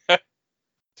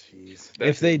 Jeez.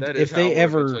 If they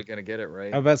ever gonna get it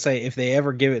right. I was about to say, if they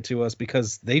ever give it to us,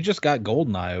 because they just got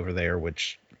GoldenEye over there,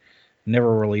 which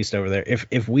never released over there.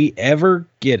 If we ever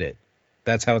get it,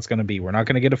 that's how it's gonna be. We're not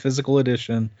gonna get a physical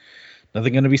edition.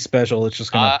 Nothing gonna be special. It's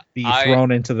just gonna be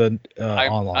thrown into the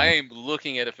online. I am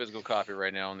looking at a physical copy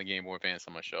right now on the Game Boy Advance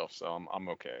on my shelf, so I'm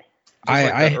okay.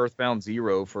 Like Earthbound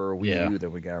Zero for Wii U that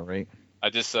we got, right? I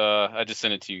just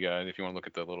sent it to you guys if you want to look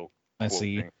at the little. I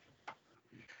see. Thing.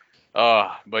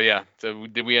 But yeah. So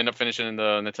did we end up finishing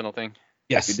the Nintendo thing?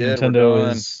 Yes, we did.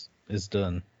 Nintendo is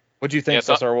done. What do you think,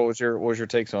 Cesar? What was your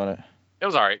takes on it? It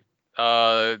was all right.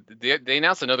 They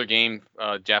announced another game,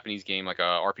 Japanese game, like a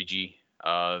RPG,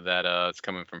 that it's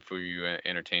coming from Fuyu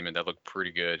Entertainment that looked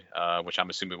pretty good, which I'm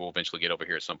assuming we'll eventually get over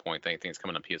here at some point. I think it's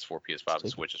coming on PS4, PS5,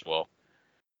 and Switch as well.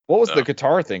 What was the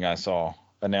guitar thing I saw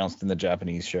announced in the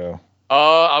Japanese show?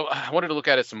 I wanted to look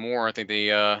at it some more. I think they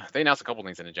announced a couple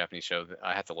things in the Japanese show that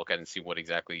I had to look at and see what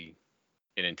exactly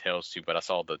it entails too. But I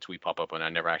saw the tweet pop up and I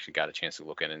never actually got a chance to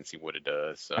look at it and see what it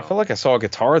does. So. I feel like I saw a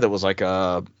guitar that was like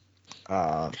a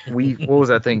what was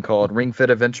that thing called? Ring Fit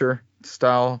Adventure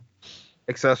style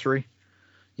accessory.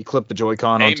 You clip the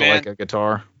Joy-Con onto like a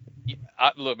guitar.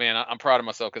 Look, man, I'm proud of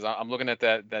myself because I'm looking at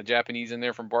that Japanese in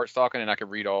there from Bart Stalking, and I can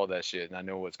read all that shit, and I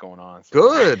know what's going on. So.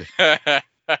 Good.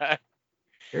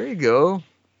 There you go.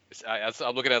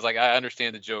 I'm looking at it as like, I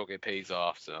understand the joke. It pays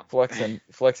off. So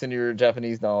flexing your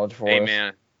Japanese knowledge for us. Hey,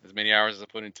 man, as many hours as I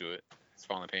put into it, it's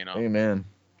finally paying off. Amen.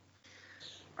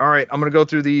 All right, I'm going to go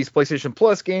through these PlayStation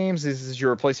Plus games. This is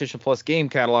your PlayStation Plus game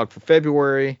catalog for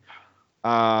February. These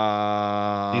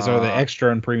are the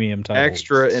extra and premium titles.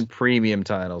 Extra and premium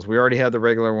titles. We already had the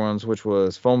regular ones, which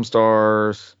was Foam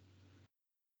Stars.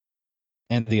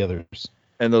 And the others.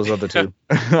 And those other two.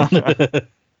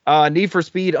 Need for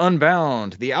Speed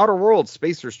Unbound, The Outer Worlds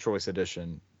Spacer's Choice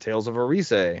Edition, Tales of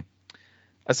Arise,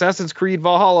 Assassin's Creed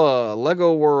Valhalla,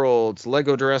 Lego Worlds,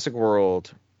 Lego Jurassic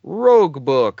World, Rogue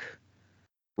Book,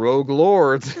 Rogue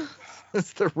Lords.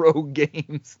 It's the Rogue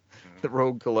games, the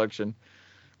Rogue collection.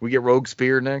 We get Rogue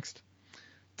Spear next.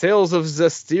 Tales of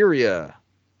Zestiria.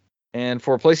 And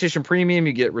for PlayStation Premium,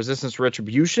 you get Resistance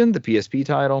Retribution, the PSP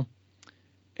title.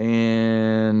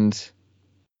 And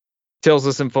Tales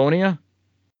of Symphonia.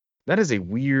 That is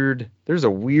there's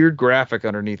a weird graphic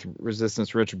underneath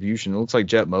Resistance Retribution. It looks like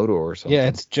Jet Moto or something. Yeah,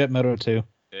 it's Jet Moto 2.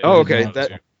 Oh, okay.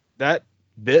 That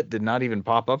bit did not even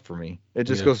pop up for me. It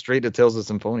just goes straight to Tales of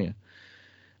Symphonia.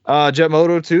 Jet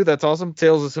Moto 2, that's awesome.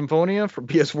 Tales of Symphonia for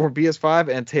PS4 and PS5,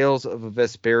 and Tales of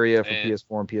Vesperia for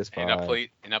PS4 and PS5.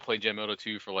 And I played Jet Moto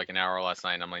 2 for like an hour last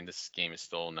night, and I'm like, this game is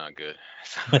still not good.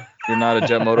 You're not a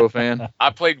Jet Moto fan?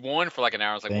 I played 1 for like an hour.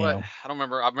 I was like, what? I don't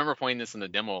remember. I remember playing this in the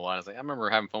demo a lot. I was like, I remember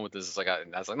having fun with this. It's like, I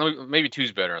was like, no, maybe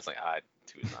 2's better. I was like,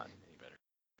 2 is not any better.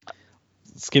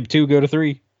 Skip 2, go to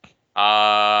 3. Just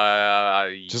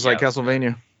like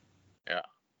Castlevania. Yeah.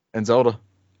 And Zelda.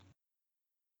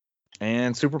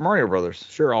 And Super Mario Brothers.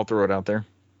 Sure, I'll throw it out there.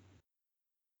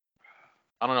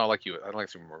 I don't know. I like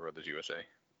Super Mario Brothers USA.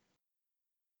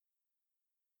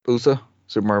 USA?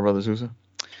 Super Mario Brothers USA?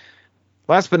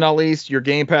 Last but not least, your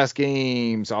Game Pass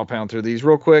games. I'll pound through these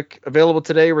real quick. Available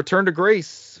today, Return to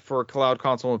Grace for Cloud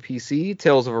Console and PC.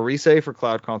 Tales of Arise for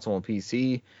Cloud Console and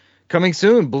PC. Coming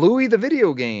soon, Bluey the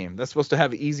video game. That's supposed to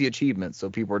have easy achievements, so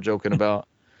people are joking about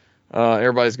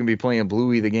everybody's going to be playing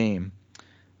Bluey the game.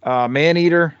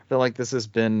 Maneater. I feel like this has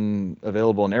been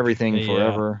available in everything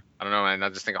forever. I don't know, man. I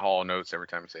just think of Hall of Notes every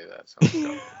time you say that.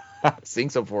 So Sing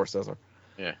some for us, Cesar.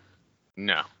 Yeah.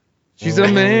 No. She's a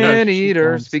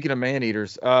man-eater. Speaking of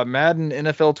man-eaters, Madden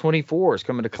NFL 24 is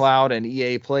coming to Cloud and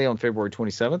EA Play on February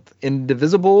 27th.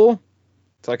 Indivisible,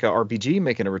 it's like a RPG,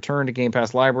 making a return to Game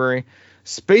Pass library.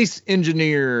 Space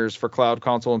Engineers for Cloud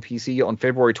Console and PC on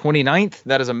February 29th.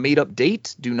 That is a made-up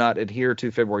date. Do not adhere to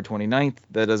February 29th.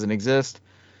 That doesn't exist.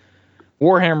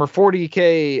 Warhammer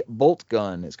 40K Bolt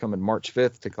Gun is coming March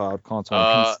 5th to Cloud Console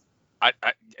and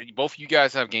PC. Both of you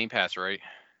guys have Game Pass, right?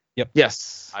 Yep.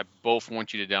 Yes. I both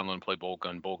want you to download and play Bolt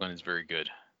Gun. Bolt Gun is very good.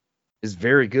 Is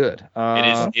very good.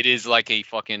 It is like a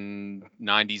fucking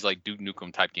 90s like Duke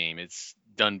Nukem type game. It's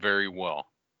done very well.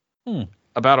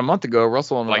 About a month ago,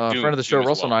 Russell and Like a friend of the show,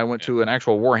 Russell and I went to an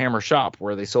actual Warhammer shop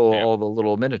where they sold all the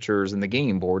little miniatures and the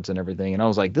game boards and everything. And I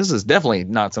was like, this is definitely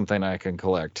not something I can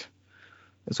collect.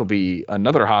 This will be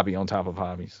another hobby on top of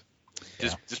hobbies.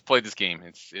 Just play this game.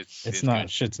 It's not good.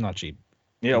 shit's not cheap.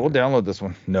 Yeah, we'll download this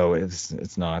one. No,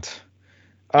 it's not.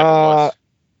 Never was.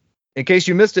 In case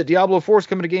you missed it, Diablo 4 is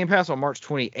coming to Game Pass on March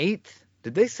 28th.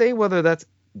 Did they say whether that's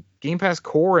Game Pass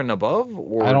Core and above?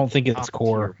 Or I don't think it's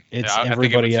Core. It's I think it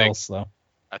everybody would else, though.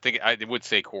 I think it would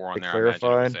say Core on They there. I imagine it would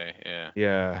clarified? say,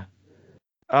 Yeah.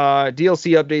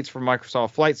 DLC updates for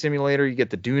Microsoft Flight Simulator. You get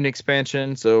the Dune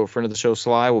expansion, so friend of the show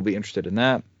Sly will be interested in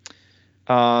that.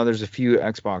 There's a few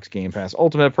Xbox Game Pass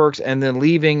Ultimate perks, and then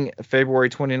leaving February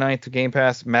 29th to Game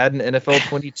Pass, Madden NFL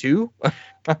 22.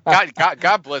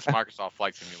 God bless Microsoft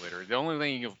Flight Simulator. The only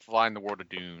thing you can fly in the world of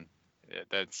Dune.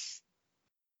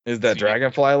 Is that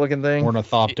dragonfly looking thing?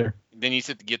 Ornithopter. Then you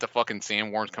sit to get the fucking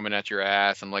sandworms coming at your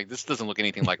ass. I'm like, this doesn't look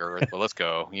anything like Earth, but let's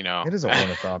go. It is an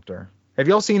ornithopter. Have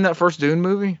y'all seen that first Dune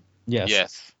movie? Yes.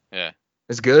 Yes. Yeah.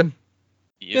 It's good.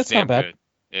 It's damn not bad. good.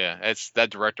 Yeah, it's that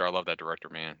director. I love that director,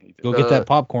 man. Go get that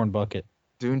popcorn bucket.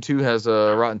 Dune 2 has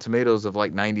Rotten Tomatoes of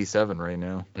like 97 right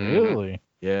now. Really?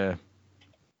 Yeah.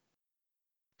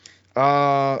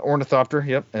 Ornithopter,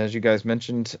 yep, as you guys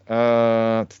mentioned.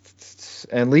 And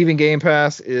leaving Game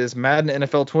Pass is Madden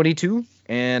NFL 22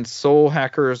 and Soul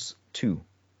Hackers 2.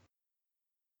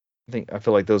 I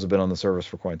feel like those have been on the service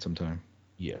for quite some time.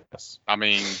 Yes. I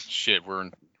mean, shit, we're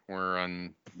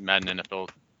on Madden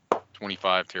NFL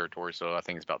 25 territory, so I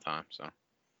think it's about time. So.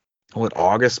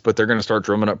 August, but they're going to start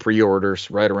drumming up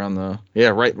pre-orders right around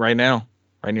right now,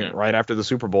 right after the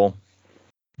Super Bowl.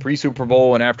 Pre-Super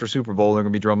Bowl and after Super Bowl, they're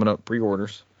going to be drumming up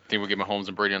pre-orders. Think we'll get Mahomes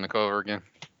and Brady on the cover again?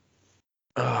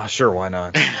 Sure, why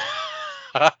not?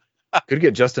 Could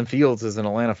get Justin Fields as an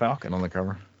Atlanta Falcon on the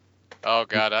cover. Oh,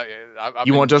 God.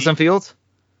 You want Justin Fields?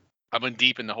 I've been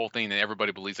deep in the whole thing that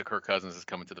everybody believes that Kirk Cousins is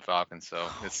coming to the Falcons. So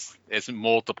it's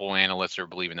multiple analysts are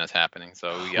believing that's happening.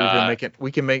 So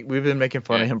we've been making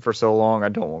fun of him for so long. I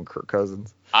don't want Kirk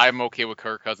Cousins. I'm okay with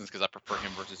Kirk Cousins because I prefer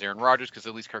him versus Aaron Rodgers because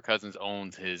at least Kirk Cousins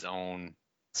owns his own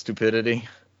stupidity.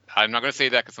 I'm not going to say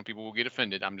that because some people will get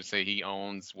offended. I'm just saying he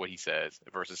owns what he says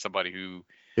versus somebody who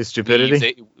his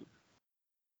stupidity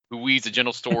who weaves a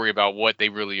general story about what they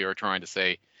really are trying to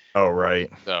say. Oh, right.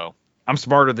 So. I'm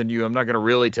smarter than you. I'm not going to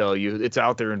really tell you. It's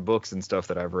out there in books and stuff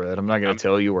that I've read. I'm not going to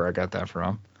tell you where I got that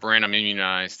from. Brand, I'm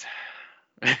immunized.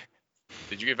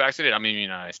 Did you get vaccinated? I'm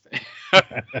immunized.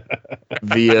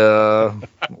 Via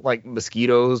like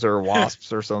mosquitoes or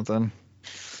wasps or something.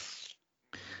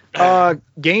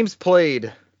 Games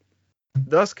played.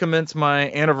 Thus commence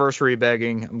my anniversary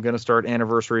begging. I'm going to start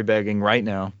anniversary begging right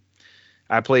now.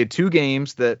 I played 2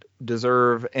 games that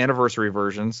deserve anniversary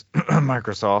versions.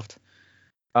 Microsoft.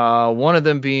 One of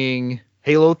them being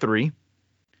Halo 3.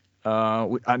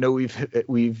 I know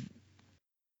we've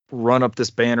run up this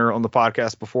banner on the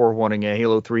podcast before wanting a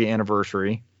Halo 3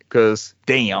 anniversary because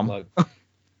damn.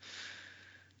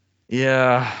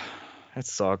 Yeah, that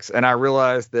sucks. And I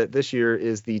realized that this year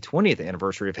is the 20th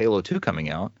anniversary of Halo 2 coming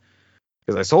out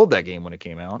because I sold that game when it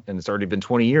came out and it's already been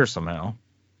 20 years somehow.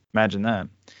 Imagine that.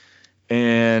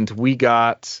 And we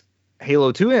got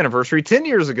Halo 2 anniversary 10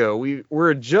 years ago.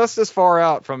 We're just as far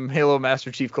out from Halo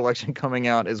Master Chief Collection coming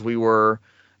out as we were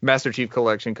Master Chief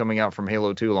Collection coming out from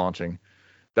Halo 2 launching.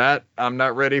 That I'm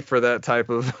not ready for that type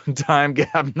of time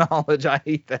gap knowledge. I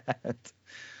hate that.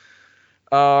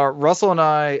 Russell and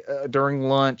I during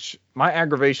lunch, my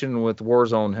aggravation with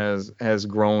Warzone has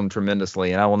grown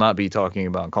tremendously, and I will not be talking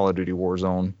about Call of Duty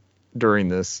Warzone during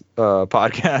this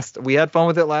podcast. We had fun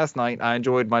with it last night. I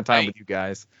enjoyed my time with you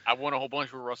guys. I won a whole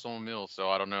bunch with Russell and Mills, so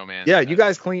I don't know, man. Yeah, you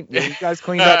guys cleaned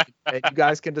up, and you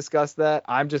guys can discuss that.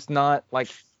 I'm just not, like,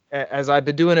 as I've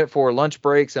been doing it for lunch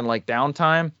breaks and like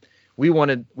downtime. We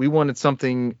wanted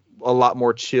something a lot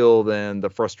more chill than the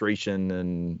frustration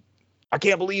and I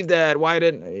can't believe that. Why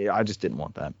didn't I just didn't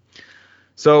want that.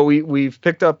 So we've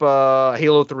picked up a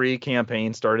Halo 3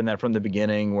 campaign, starting that from the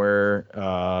beginning,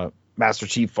 where Master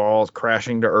Chief falls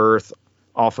crashing to Earth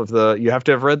off of you have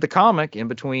to have read the comic in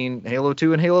between Halo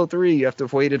 2 and Halo 3. You have to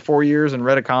have waited 4 years and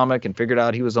read a comic and figured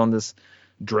out he was on this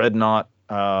dreadnought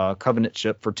Covenant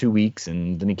ship for 2 weeks,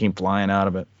 and then he came flying out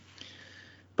of it.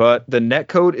 But the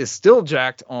netcode is still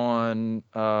jacked on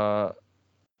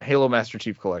Halo Master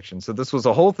Chief Collection. So this was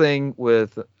a whole thing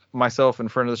with myself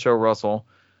and friend of the show, Russell.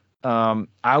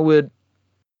 The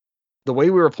way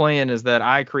we were playing is that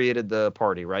I created the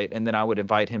party, right? And then I would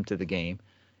invite him to the game.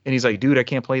 And he's like, dude, I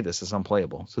can't play this. It's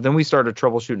unplayable. So then we started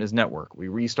troubleshooting his network. We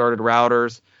restarted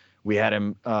routers. We had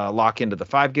him lock into the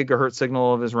 5 gigahertz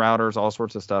signal of his routers, all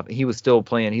sorts of stuff. He was still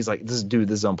playing. He's like, this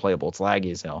is unplayable. It's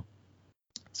laggy as hell.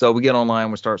 So we get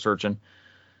online, we start searching.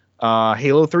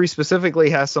 Halo 3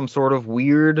 specifically has some sort of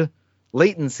weird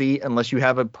latency unless you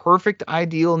have a perfect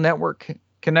ideal network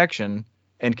connection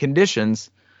and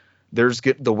conditions.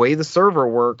 The way the server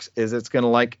works is it's going to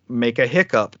like make a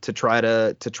hiccup to try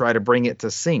to bring it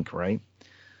to sync, right?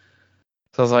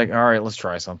 So I was like, all right, let's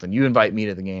try something. You invite me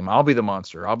to the game. I'll be the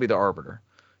monster. I'll be the arbiter.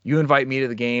 You invite me to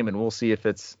the game and we'll see if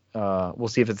it's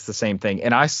the same thing.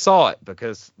 And I saw it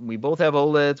because we both have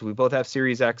OLEDs, we both have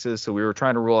Series X's, so we were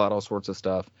trying to rule out all sorts of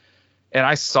stuff. And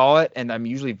I saw it, and I'm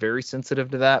usually very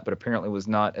sensitive to that, but apparently it was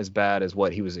not as bad as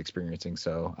what he was experiencing.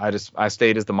 So I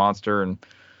stayed as the monster, and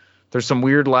there's some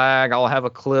weird lag. I'll have a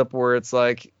clip where it's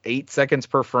like 8 seconds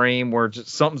per frame where just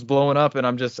something's blowing up, and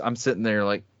I'm sitting there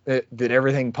like, did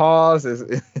everything pause?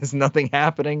 Is nothing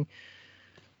happening?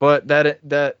 But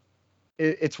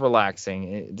it's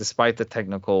relaxing, despite the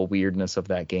technical weirdness of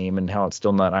that game and how it's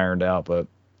still not ironed out. But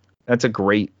it's a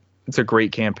great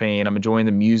campaign. I'm enjoying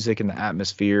the music and the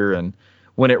atmosphere, and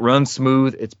when it runs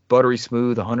smooth, it's buttery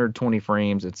smooth, 120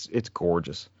 frames. It's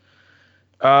gorgeous.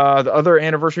 The other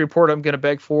anniversary report I'm going to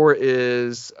beg for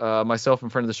is myself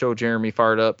and friend of the show, Jeremy,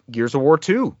 fired up Gears of War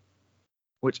 2,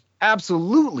 which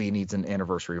absolutely needs an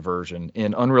anniversary version.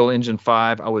 In Unreal Engine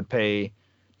 5, I would pay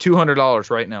 $200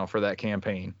 right now for that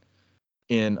campaign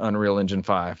in Unreal Engine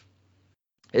 5.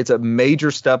 It's a major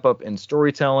step up in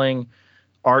storytelling,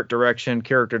 art direction,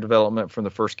 character development from the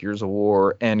first Gears of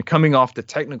War, and coming off the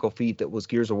technical feat that was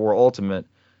Gears of War Ultimate,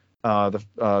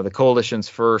 the Coalition's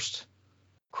first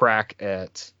crack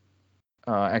at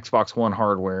Xbox One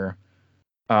hardware.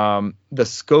 The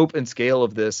scope and scale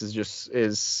of this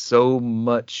is so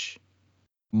much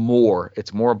more.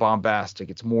 It's more bombastic.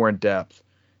 It's more in depth.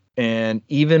 And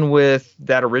even with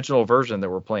that original version that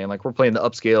we're playing, like we're playing the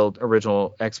upscaled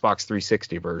original Xbox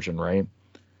 360 version, right?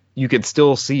 You could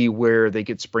still see where they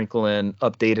could sprinkle in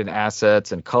updated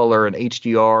assets and color and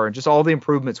HDR and just all the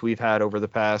improvements we've had over the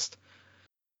past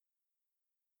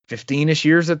 15-ish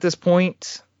years at this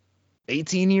point.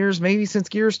 18 years maybe since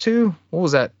Gears 2. What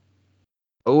was that?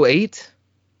 08?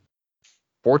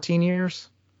 14 years?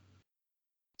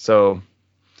 So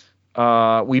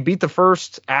we beat the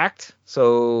first act.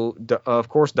 So of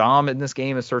course Dom in this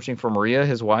game is searching for Maria,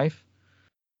 his wife.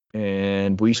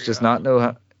 And Buish does not know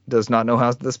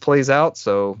how this plays out,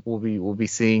 so we'll be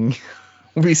seeing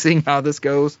how this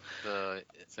goes.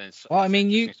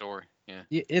 Story. Yeah.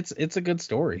 It's a good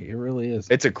story. It really is.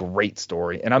 It's a great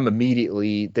story, and I'm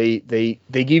immediately they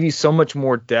give you so much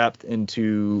more depth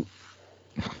into.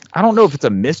 I don't know if it's a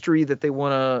mystery that they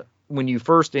want to when you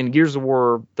first in Gears of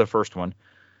War, the first one,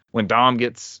 when Dom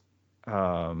gets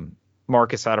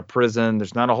Marcus out of prison.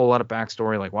 There's not a whole lot of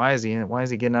backstory. Like why is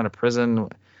he getting out of prison?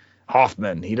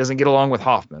 Hoffman. He doesn't get along with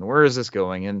Hoffman. Where is this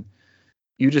going? And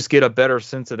you just get a better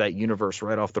sense of that universe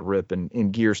right off the rip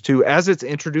in Gears 2 as it's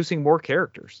introducing more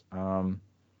characters.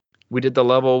 We did the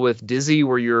level with Dizzy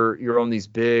where you're on these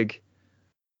big.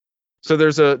 So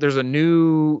there's a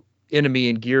new enemy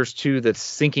in Gears 2 that's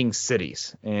sinking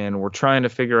cities, and we're trying to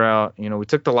figure out. We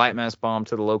took the light mass bomb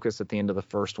to the Locust at the end of the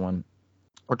first one.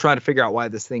 We're trying to figure out why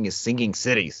this thing is sinking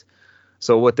cities.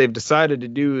 So what they've decided to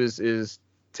do is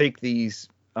take these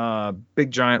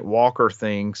big giant walker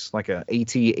things like a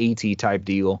AT type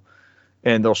deal,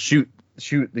 and they'll shoot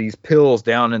these pills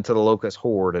down into the Locust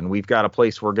horde, and we've got a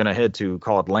place we're going to head to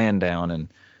called Landdown,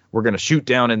 and we're going to shoot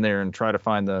down in there and try to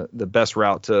find the best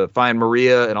route to find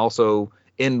Maria and also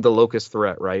end the Locust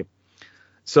threat, right?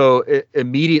 So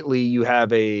immediately you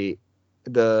have a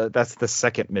that's the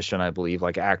second mission, I believe,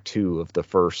 like Act 2 of the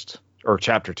first, or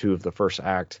Chapter 2 of the first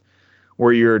act,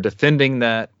 where you're defending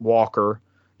that walker.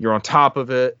 You're on top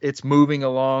of it. It's moving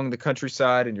along the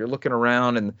countryside, and you're looking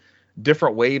around, and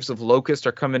different waves of locusts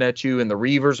are coming at you, and the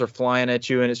reavers are flying at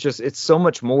you, and it's so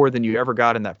much more than you ever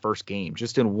got in that first game,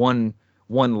 just in one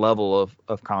level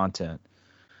of content.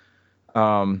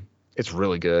 It's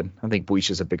really good. I think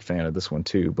Buish is a big fan of this one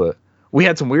too, but we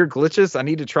had some weird glitches. I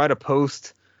need to try to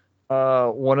post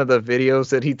one of the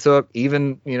videos that he took.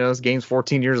 Even, this game's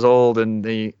 14 years old,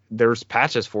 and there's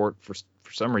patches for it for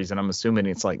some reason. I'm assuming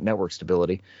it's like network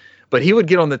stability. But he would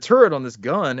get on the turret on this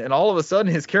gun, and all of a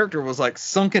sudden his character was like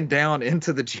sunken down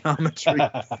into the geometry.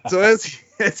 So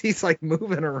as he's like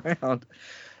moving around,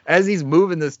 as he's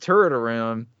moving this turret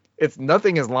around,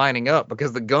 nothing is lining up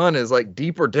because the gun is like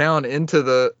deeper down into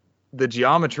the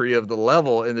geometry of the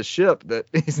level in the ship that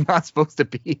he's not supposed to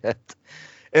be at.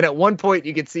 And at one point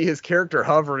you can see his character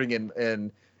hovering,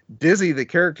 and Dizzy, the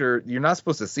character, you're not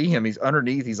supposed to see him. He's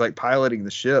underneath. He's like piloting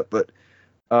the ship, but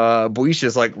Buish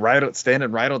is like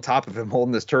standing right on top of him,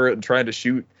 holding this turret and trying to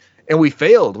shoot. And we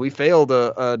failed. We failed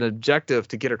an objective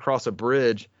to get across a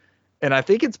bridge. And I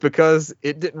think it's because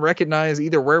it didn't recognize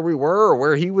either where we were or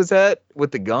where he was at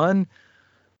with the gun.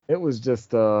 It was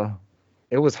just,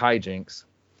 it was hijinks.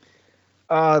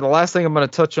 The last thing I'm going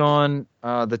to touch on,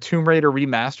 the Tomb Raider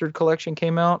Remastered collection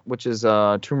came out, which is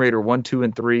Tomb Raider 1, 2,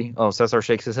 and 3. Oh, Cesar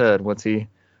shakes his head.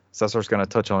 Cesar's going to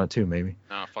touch on it too, maybe.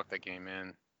 No, fuck that game,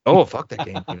 man. Oh, fuck that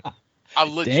game. I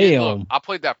legit, look, I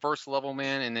played that first level,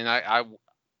 man, and then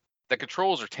the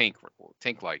controls are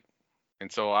tank-like.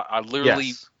 And so I literally...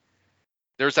 Yes.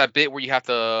 There's that bit where you have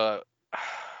to,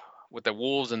 with the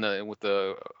wolves and with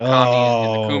the Kami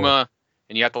and the Kuma,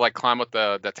 and you have to like climb up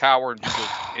the tower and do those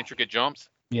intricate jumps.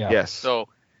 Yeah. Yes. So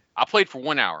I played for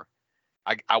 1 hour.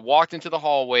 I walked into the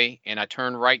hallway and I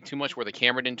turned right too much where the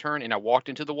camera didn't turn, and I walked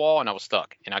into the wall and I was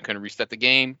stuck and I couldn't reset the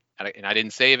game, and I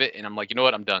didn't save it, and I'm like, you know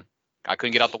what, I'm done. I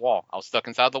couldn't get out the wall. I was stuck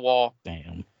inside the wall.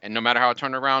 Damn. And no matter how I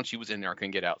turned around, she was in there. I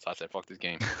couldn't get out. So I said, fuck this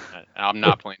game. I'm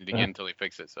not playing it again until they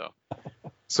fix it.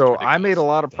 So I made a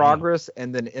lot of progress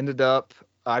and then ended up,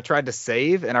 I tried to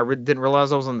save, and I didn't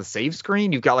realize I was on the save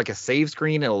screen. You've got like a save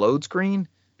screen and a load screen.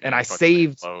 And I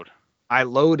saved. I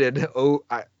loaded.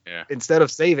 Instead of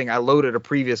saving, I loaded a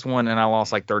previous one, and I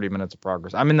lost like 30 minutes of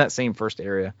progress. I'm in that same first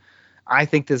area. I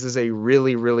think this is a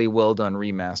really, really well done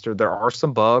remaster. There are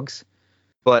some bugs,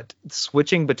 but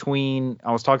switching between,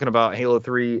 I was talking about Halo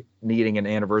 3 needing an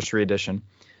anniversary edition.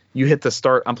 You hit the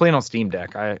start. I'm playing on Steam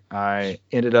Deck. I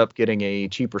ended up getting a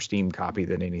cheaper Steam copy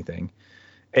than anything.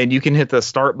 And you can hit the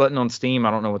start button on Steam.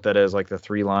 I don't know what that is, like the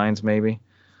 3 lines maybe.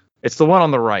 It's the one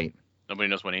on the right. Nobody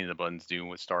knows what any of the buttons do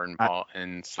with start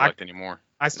and select anymore.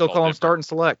 I still call them start and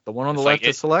select. The one on the left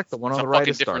is select. The one on the right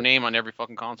is start. It's a different name on every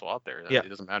fucking console out there. It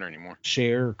doesn't matter anymore.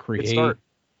 Share, create. It's start.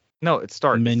 No, it's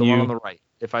start. Menu. It's the one on the right.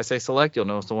 If I say select, you'll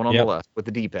know it's the one on the left with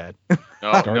the D-pad.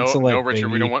 No, Richard.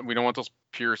 Baby. We don't want those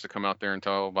purists to come out there and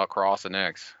tell about Cross and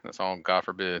X. That's all. God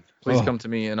forbid. Please come to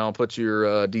me, and I'll put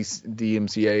your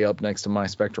DMCA up next to my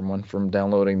Spectrum one from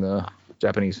downloading the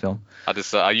Japanese film.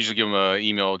 I usually give them an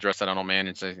email address that I don't man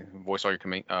and say voice all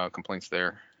your complaints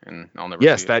there, and I'll never.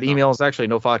 Yes, that email is actually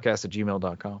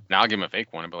nofodcast@gmail.com. Now I'll give them a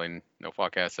fake one and be like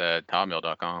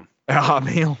nofodcast@hotmail.com.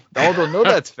 Hotmail. Oh, they'll know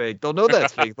that's fake. They'll know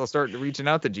that's fake. They'll start reaching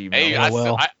out to Gmail. Hey,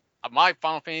 my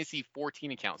Final Fantasy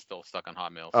 14 account's still stuck on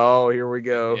Hotmail. So. Oh, here we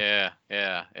go. Yeah.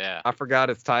 I forgot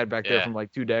it's tied back there from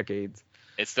like 2 decades.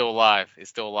 It's still alive.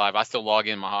 I still log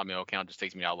in my Hotmail account. It just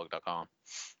takes me to Outlook.com.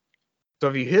 So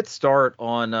if you hit start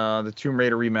on the Tomb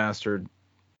Raider Remastered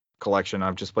collection,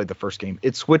 I've just played the first game.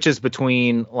 It switches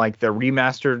between like the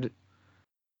remastered,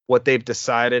 what they've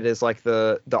decided is like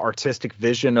the artistic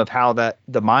vision of how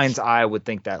the mind's eye would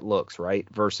think that looks, right?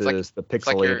 Versus the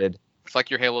pixelated. It's like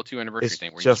your Halo 2 anniversary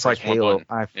thing. Where just like Halo.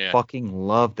 I fucking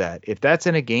love that. If that's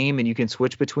in a game and you can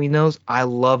switch between those, I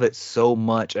love it so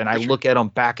much. And I look at them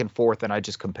back and forth and I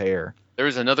just compare. There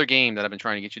is another game that I've been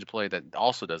trying to get you to play that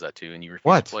also does that too, and you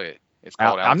refuse to play it. It's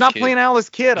called I'm not playing Alice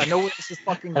Kid. I know where this is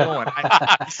fucking going.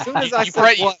 As soon as I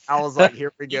said what, I was like,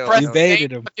 here we go. You press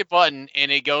the button,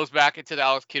 and it goes back into the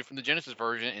Alice Kid from the Genesis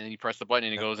version, and then you press the button,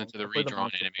 and it goes into the redrawn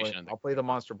animation. I'll play the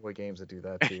Monster Boy games that do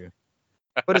that too.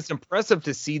 But it's impressive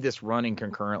to see this running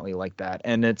concurrently like that.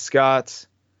 And it's got...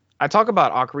 I talk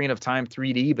about Ocarina of Time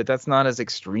 3D, but that's not as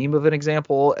extreme of an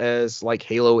example as like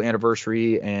Halo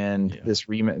Anniversary and this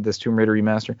Tomb Raider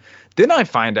remaster. Then I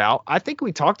find out, I think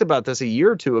we talked about this a year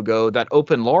or two ago, that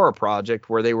Open Laura project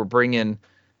where they were bringing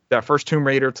that first Tomb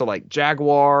Raider to like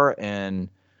Jaguar and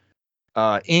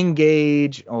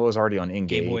Engage. Oh, it was already on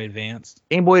Engage. Game Boy Advance.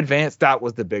 Game Boy Advance, that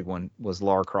was the big one, was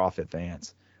Lara Croft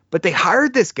Advance. But they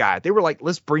hired this guy. They were like,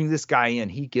 let's bring this guy in.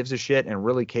 He gives a shit and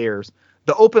really cares.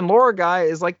 The Open Lore guy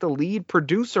is like the lead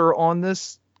producer on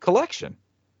this collection.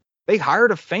 They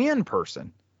hired a fan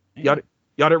person. Y'all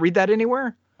didn't read that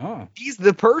anywhere? Oh. He's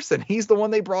the person. He's the one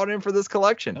they brought in for this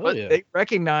collection. But they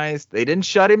recognized, they didn't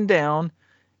shut him down.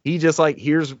 He just like,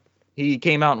 he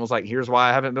came out and was like, here's why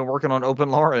I haven't been working on Open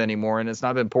Lore anymore. And it's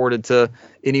not been ported to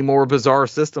any more bizarre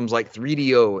systems like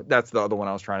 3DO. That's the other one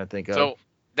I was trying to think of. So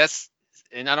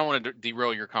and I don't want to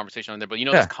derail your conversation on there, but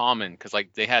it's common because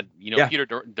like they had, Peter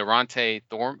Durante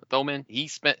Thoman, he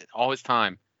spent all his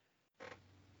time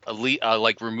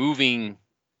like removing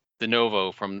de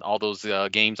novo from all those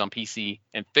games on PC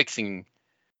and fixing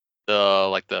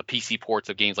the PC ports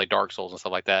of games like Dark Souls and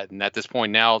stuff like that. And at this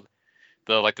point now,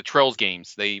 the Trails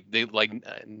games, they like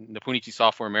Napunichi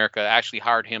Software America actually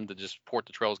hired him to just port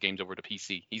the Trails games over to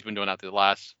PC. He's been doing that the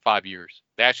last 5 years.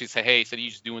 They actually say, hey, instead of you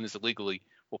just doing this illegally,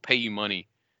 we'll pay you money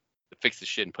to fix the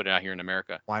shit and put it out here in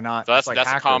America. Why not? So that's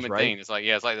hackers, a common right? thing. It's like,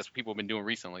 that's what people have been doing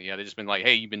recently. Yeah, they've just been like,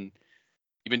 hey, you've been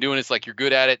doing this, like you're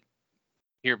good at it.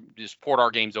 Here, just port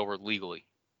our games over legally.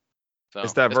 So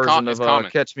it's that version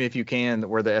of Catch Me If You Can,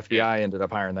 where the FBI ended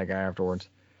up hiring that guy afterwards.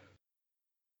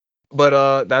 But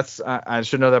I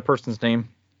should know that person's name.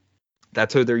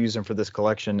 That's who they're using for this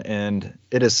collection, and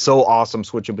it is so awesome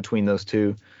switching between those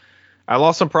two. I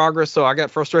lost some progress, so I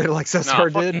got frustrated like Cesar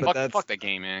did. But fuck that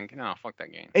game, man. No, fuck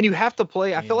that game. And you have to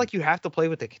play. I feel like you have to play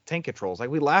with the tank controls. Like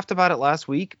we laughed about it last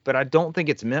week, but I don't think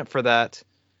it's meant for that.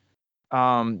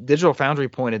 Digital Foundry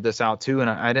pointed this out too, and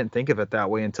I didn't think of it that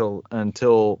way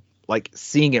until like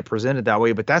seeing it presented that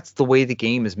way. But that's the way the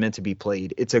game is meant to be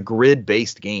played. It's a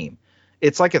grid-based game.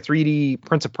 It's like a 3D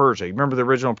Prince of Persia. You remember the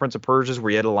original Prince of Persia's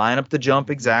where you had to line up the jump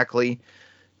exactly,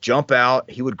 jump out.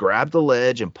 He would grab the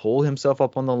ledge and pull himself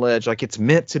up on the ledge. Like it's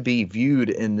meant to be viewed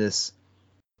in this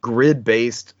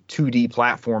grid-based 2D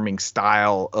platforming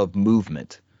style of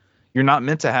movement. You're not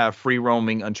meant to have free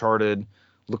roaming, Uncharted,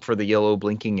 look for the yellow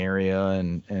blinking area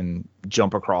and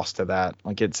jump across to that.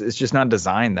 Like it's just not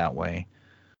designed that way.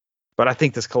 But I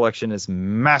think this collection is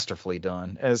masterfully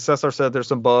done. As Cesar said, there's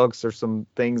some bugs, there's some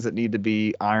things that need to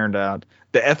be ironed out.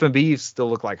 The FMBs still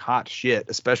look like hot shit,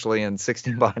 especially in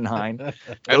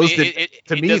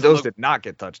 16:9. Those did not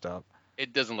get touched up.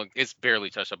 It doesn't look, it's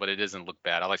barely touched up, but it doesn't look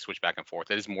bad. I like switch back and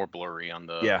forth. It is more blurry on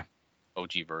the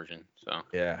OG version. So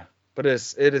yeah. But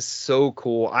it is so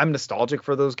cool. I'm nostalgic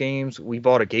for those games. We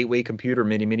bought a Gateway computer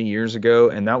many years ago,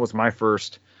 and that was my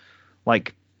first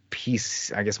like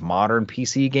PC, I guess modern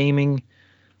PC gaming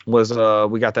was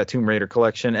we got that Tomb Raider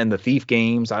collection and the Thief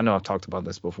games. I know I've talked about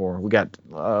this before. We got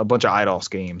a bunch of IDOS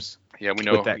games. Yeah, we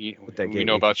know we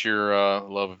know about your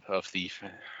love of Thief.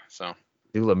 So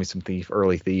do love me some Thief,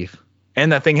 early Thief.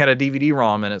 And that thing had a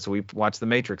DVD-ROM in it, so we watched The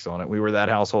Matrix on it. We were that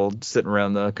household sitting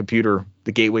around the computer,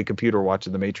 the Gateway computer,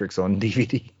 watching The Matrix on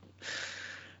DVD.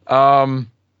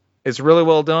 It's really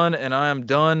well done, and I am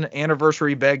done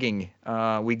anniversary begging.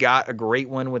 We got a great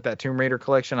one with that Tomb Raider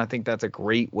collection. I think that's a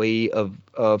great way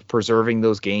of preserving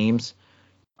those games.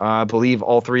 I believe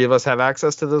all three of us have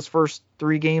access to those first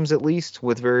three games at least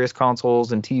with various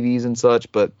consoles and TVs and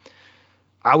such, but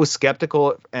I was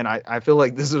skeptical, and I feel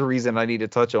like this is the reason I need to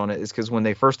touch on it, is because when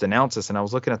they first announced this and I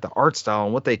was looking at the art style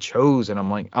and what they chose, and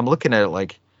I'm looking at it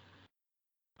like,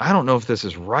 I don't know if this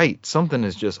is right. Something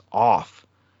is just off.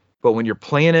 But when you're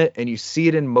playing it and you see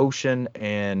it in motion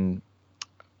and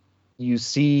you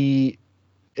see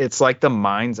it's like the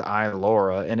mind's eye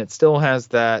Laura, and it still has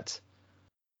that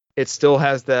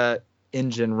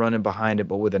engine running behind it,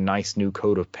 but with a nice new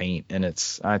coat of paint. And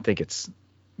I think it's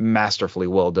masterfully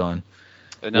well done.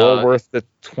 And, well worth the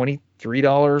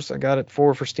 $23 I got it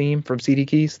for Steam from CD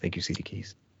Keys. Thank you, CD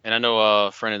Keys. And I know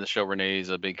a friend of the show, Renee, is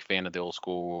a big fan of the old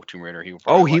school Tomb Raider.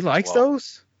 He likes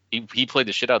those? He played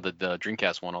the shit out of the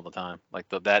Dreamcast one all the time, like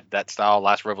that style,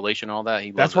 Last Revelation, all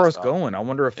that. That's where I was going. I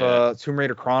wonder if Tomb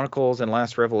Raider Chronicles and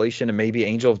Last Revelation and maybe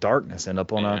Angel of Darkness end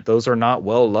up on those are not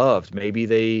well loved. Maybe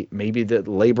the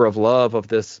labor of love of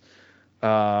this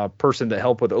person that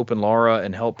helped with Open Lara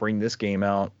and helped bring this game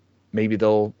out. Maybe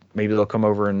they'll come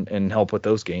over and help with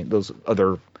those games. Those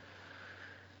other.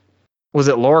 Was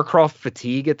it Lara Croft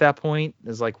fatigue at that point?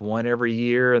 There's like one every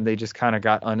year, and they just kind of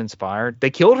got uninspired. They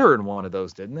killed her in one of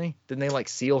those, didn't they? Didn't they like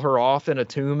seal her off in a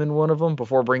tomb in one of them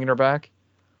before bringing her back?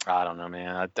 I don't know,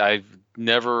 man. I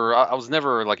was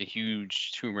never like a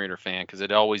huge Tomb Raider fan because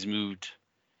it always moved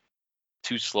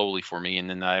too slowly for me, and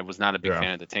then I was not a big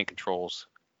fan of the tank controls.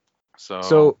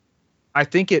 So I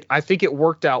think it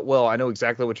worked out well. I know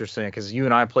exactly what you're saying because you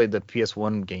and I played the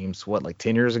PS1 games like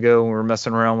 10 years ago. We were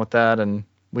messing around with that, and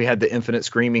we had the infinite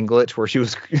screaming glitch where she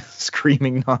was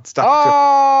screaming nonstop.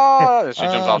 ah, she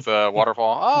jumps off the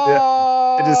waterfall.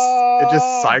 Ah, it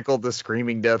just cycled the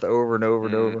screaming death over and over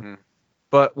and over.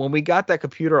 But when we got that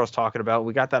computer I was talking about,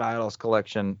 we got that Eidos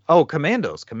collection. Oh,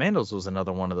 Commandos. Commandos was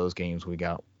another one of those games we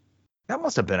got. That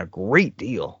must have been a great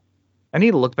deal. I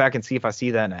need to look back and see if I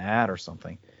see that in an ad or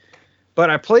something. But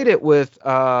I played it with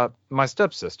my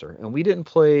stepsister, and we didn't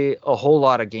play a whole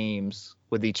lot of games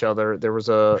with each other. There was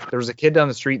a kid down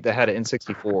the street that had an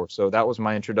N64, so that was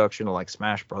my introduction to like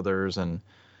Smash Brothers, and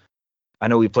I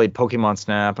know we played Pokemon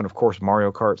Snap, and of course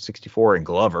Mario Kart 64 and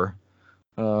Glover.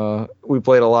 We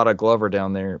played a lot of Glover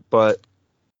down there, but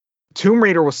Tomb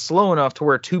Raider was slow enough to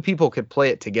where two people could play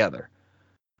it together.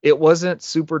 It wasn't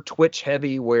super twitch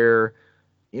heavy where,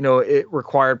 it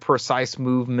required precise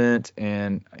movement,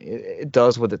 and it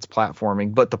does with its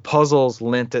platforming, but the puzzles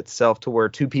lent itself to where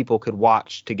two people could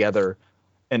watch together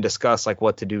and discuss like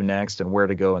what to do next and where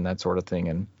to go and that sort of thing.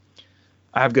 And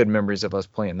I have good memories of us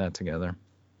playing that together.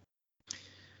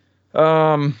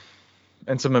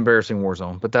 And some embarrassing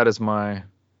Warzone, but those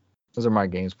are my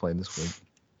games played this week.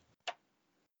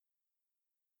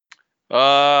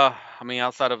 I mean,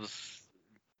 outside of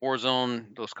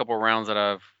Warzone, those couple of rounds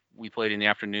that we played in the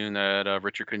afternoon that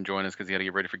Richard couldn't join us because he had to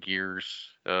get ready for Gears.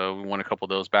 We won a couple of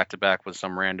those back to back with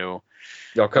some rando.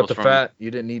 Y'all cut the fat.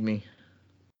 You didn't need me.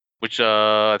 Which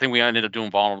I think we ended up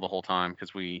doing vulnerable the whole time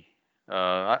because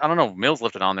I don't know, Mills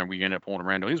left it on there. We ended up pulling a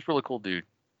rando. He was a really cool dude.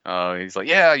 He's like,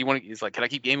 yeah, he's like, can I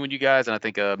keep gaming with you guys? And I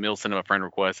think Mills sent him a friend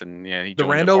request, and yeah, he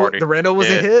joined the party. The rando was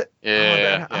a hit.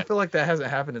 Yeah, I feel like that hasn't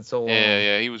happened in so long.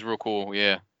 Yeah, he was real cool.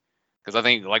 Yeah, because I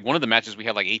think like one of the matches we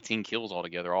had like 18 kills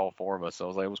altogether, all four of us. So I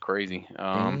was like, it was crazy.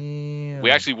 We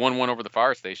actually won one over the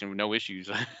fire station with no issues.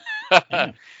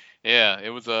 Yeah, it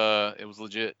was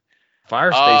legit.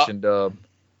 Fire station dub.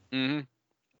 Mm-hmm.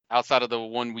 Outside of the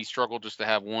one we struggled just to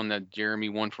have one that Jeremy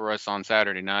won for us on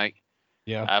Saturday night.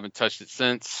 Yeah, I haven't touched it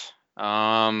since. We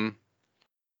talked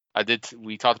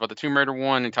about the Tomb Raider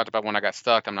one and talked about when I got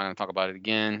stuck. I'm not going to talk about it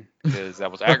again because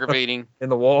that was aggravating. In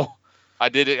the wall. I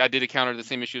did encounter the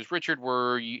same issue as Richard,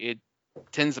 where it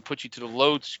tends to put you to the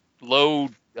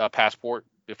load passport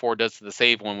before it does to the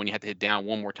save one when you have to hit down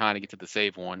one more time to get to the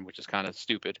save one, which is kind of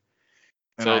stupid.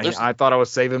 And I thought I was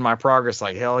saving my progress.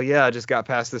 Like, hell yeah, I just got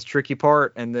past this tricky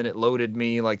part, and then it loaded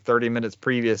me like 30 minutes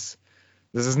previous.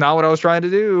 This is not what I was trying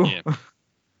to do. Yeah.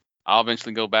 I'll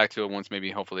eventually go back to it once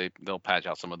maybe hopefully they'll patch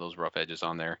out some of those rough edges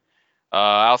on there.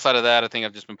 Outside of that, I think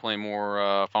I've just been playing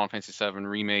more Final Fantasy VII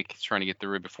Remake, trying to get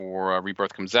through it before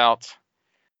Rebirth comes out.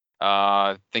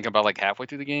 I think about like halfway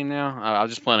through the game now. I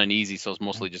was just playing on easy, so it's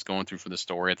mostly just going through for the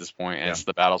story at this point. And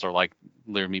the battles are like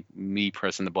literally me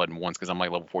pressing the button once because I'm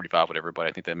like level 45 with everybody.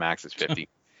 I think the max is 50.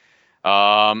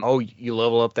 You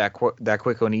level up that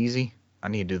quick on easy? I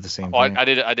need to do the same thing. I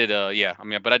did yeah. I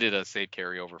mean, but I did a save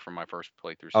carryover from my first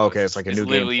playthrough. So it's like a new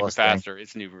game. It's even faster.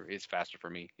 It's new. It's faster for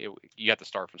me. You have to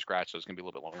start from scratch, so it's gonna be a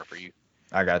little bit longer for you.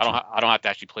 I got you. I don't have to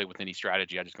actually play with any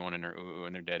strategy. I just go in there,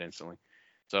 and they're dead instantly.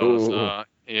 So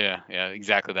yeah,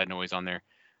 exactly that noise on there.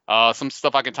 Some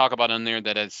stuff I can talk about on there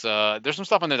that is there's some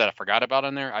stuff on there that I forgot about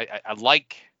on there. I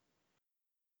like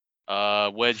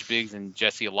Wedge, Biggs, and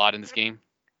Jesse a lot in this game.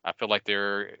 I feel like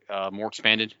they're more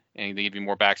expanded and they give you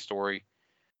more backstory.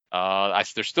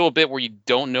 There's still a bit where you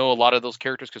don't know a lot of those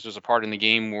characters because there's a part in the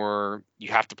game where you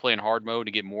have to play in hard mode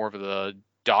to get more of the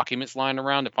documents lying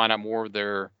around to find out more of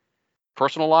their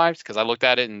personal lives. Because I looked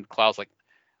at it and Cloud's like,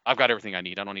 I've got everything I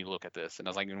need. I don't need to look at this. And I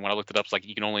was like, and when I looked it up, it's like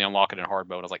you can only unlock it in hard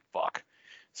mode. I was like, fuck.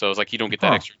 So it's like you don't get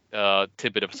that extra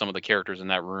tidbit of some of the characters in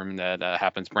that room that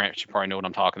happens. Brant should probably know what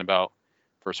I'm talking about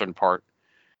for a certain part.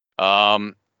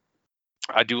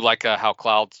 I do like how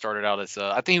Cloud started out as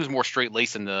I think he was more straight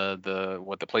laced in the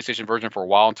PlayStation version for a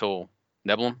while until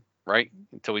Nebulum, right?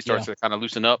 Until he starts to kind of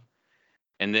loosen up.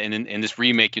 And then in this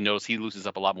remake, you notice he loosens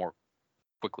up a lot more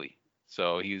quickly.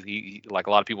 So he like a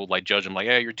lot of people like judge him like,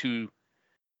 hey, you're too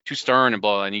stern and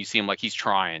blah, and you see him like he's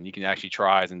trying. You can actually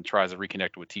tries to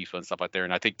reconnect with Tifa and stuff like that.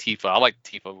 And I think I like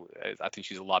Tifa. I think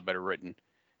she's a lot better written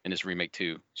in this remake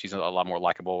too. She's a lot more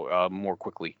likable, more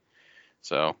quickly.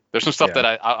 So there's some stuff that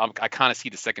I kind of see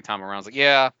the second time around. It's like,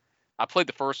 yeah, I played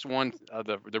the first one,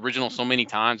 the original, so many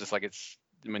times. It's like it's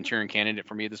the Manchurian Candidate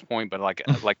for me at this point. But like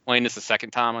playing this a second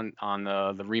time on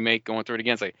the remake, going through it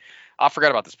again, it's like I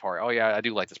forgot about this part. Oh yeah, I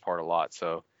do like this part a lot.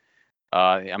 So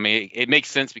I mean, it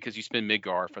makes sense because you spend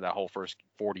Midgar for that whole first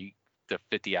 40 to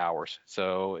 50 hours.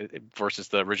 So versus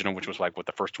the original, which was like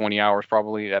the first 20 hours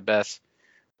probably at best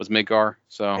was Midgar.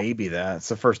 So maybe that's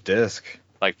the first disc.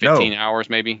 Like 15 hours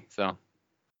maybe. So.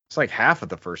 It's like half of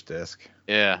the first disc.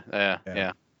 Yeah.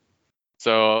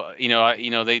 So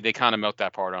they kind of milked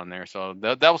that part on there. So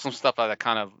that was some stuff that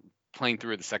kind of playing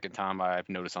through it the second time I've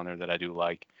noticed on there that I do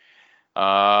like.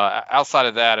 Outside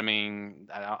of that, I mean,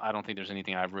 I don't think there's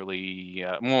anything I've really.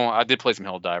 Well, I did play some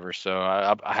Helldivers, so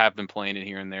I have been playing it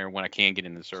here and there when I can get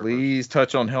in the server. Please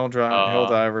touch on Uh,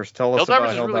 Helldivers. Tell us Helldivers about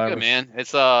is really good, Helldivers. man.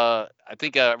 It's I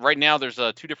think right now there's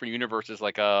two different universes,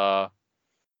 like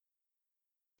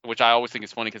which I always think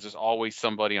is funny because there's always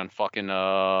somebody on fucking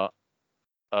was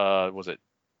it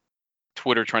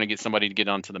Twitter trying to get somebody to get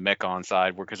onto the Mechon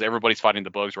side, because everybody's fighting the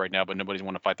bugs right now, but nobody's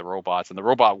want to fight the robots, and the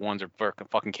robot ones are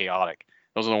fucking chaotic.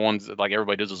 Those are the ones that like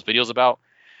everybody does those videos about.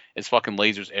 It's fucking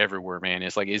lasers everywhere, man.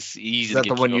 It's like it's easy Is that to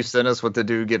the get one killed. you sent us with the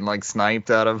dude getting like sniped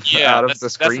out of Yeah, the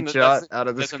screenshot out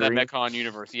of the that's in that screen? Mechon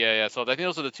universe. Yeah. So I think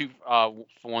those are the two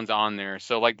ones on there.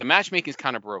 So like the matchmaking is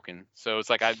kind of broken. So it's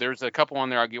like there's a couple on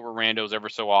there I get with randos ever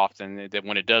so often that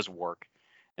when it does work.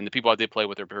 And the people I did play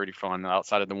with are pretty fun.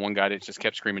 Outside of the one guy that just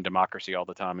kept screaming democracy all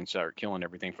the time and started killing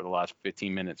everything for the last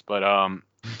 15 minutes. But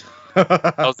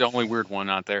that was the only weird one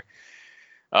out there.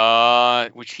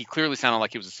 Which he clearly sounded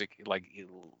like he was like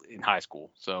in high school.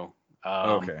 So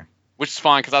Okay. which is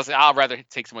fine because I'd rather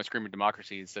take someone screaming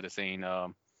democracy instead of saying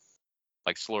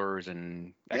like slurs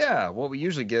and Yeah, what we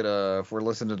usually get if we're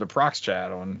listening to the prox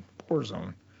chat on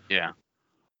Warzone. yeah.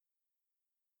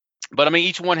 But I mean,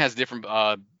 each one has different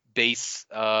base.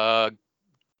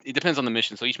 It depends on the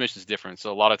mission, so each mission is different.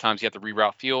 So a lot of times you have to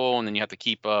reroute fuel, and then you have to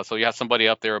keep. So you have somebody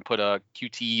up there and put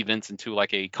QT events into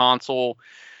like a console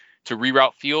to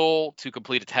reroute fuel to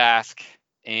complete a task,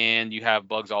 and you have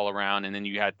bugs all around, and then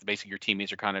you have basically your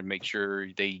teammates are kind of make sure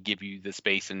they give you the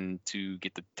space and to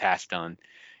get the task done.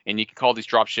 And you can call these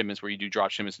drop shipments where you do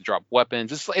drop shipments to drop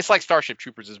weapons. It's like Starship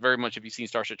Troopers. It's very much, if you've seen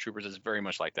Starship Troopers, it's very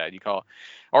much like that. You call,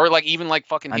 or like even like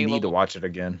fucking I Halo, need to watch it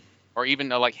again. or even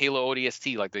like Halo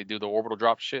ODST, like they do the orbital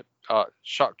drop ship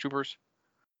shock troopers.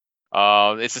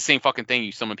 It's the same fucking thing.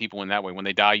 You summon people in that way. When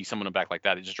they die, you summon them back like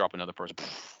that. They just drop another person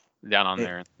down on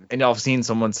there. And I've seen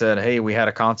someone said, "Hey, we had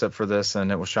a concept for this,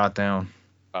 and it was shot down."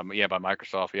 Yeah, by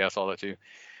Microsoft. Yeah, I saw that too.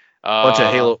 Bunch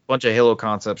of Halo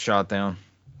concepts shot down.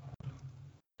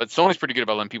 But Sony's pretty good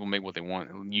about letting people make what they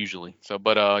want usually. So,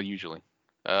 but usually.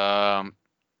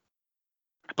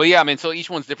 But yeah, I mean, so each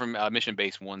one's different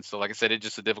mission-based ones. So like I said,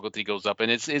 the difficulty goes up, and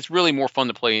it's really more fun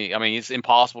to play. I mean, it's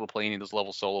impossible to play any of those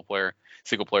levels single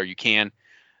player. You can,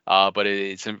 but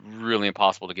it's really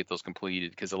impossible to get those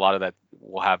completed because a lot of that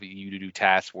will have you to do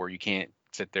tasks where you can't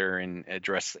sit there and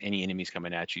address any enemies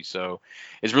coming at you. So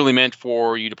it's really meant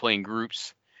for you to play in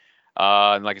groups.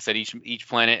 And like I said, each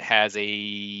planet has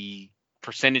a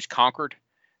percentage conquered.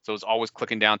 So it's always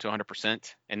clicking down to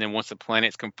 100%. And then once the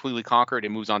planet's completely conquered, it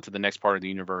moves on to the next part of the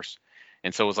universe.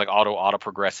 And so it's like auto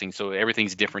progressing. So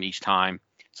everything's different each time.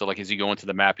 So like as you go into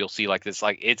the map, you'll see like this,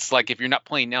 like it's like if you're not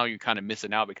playing now, you're kind of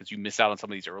missing out because you miss out on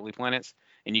some of these early planets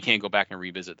and you can't go back and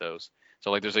revisit those.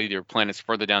 So like there's either planets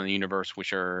further down the universe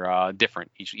which are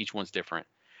different. Each one's different.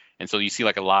 And so you see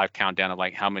like a live countdown of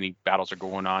like how many battles are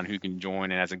going on, who can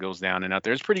join, and as it goes down and out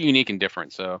there, it's pretty unique and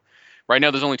different. So right now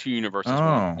there's only two universes,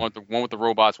 one with the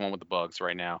robots, one with the bugs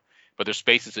right now. But there's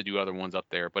spaces to do other ones up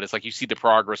there. But it's like you see the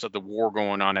progress of the war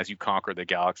going on as you conquer the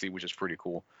galaxy, which is pretty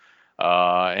cool.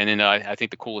 And then I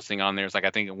think the coolest thing on there is like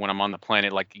I think when I'm on the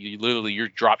planet, like you literally your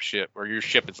drop ship or your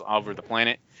ship is over the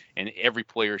planet, and every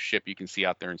player's ship you can see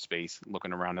out there in space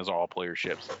looking around. Those are all player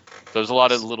ships. So there's a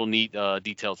lot of little neat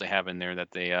details they have in there that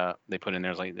they put in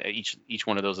there. It's like each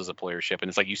one of those is a player ship, and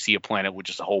it's like you see a planet with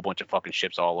just a whole bunch of fucking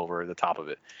ships all over the top of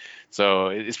it. So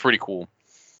it's pretty cool.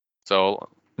 So.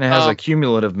 And it has a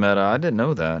cumulative meta. I didn't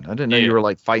know that. I didn't know you were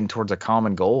like fighting towards a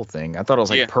common goal thing. I thought it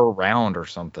was like per round or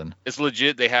something. It's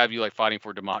legit. They have you like fighting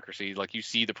for democracy. Like you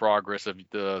see the progress of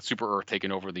the Super Earth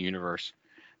taking over the universe.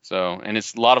 So, and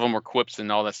it's a lot of them are quips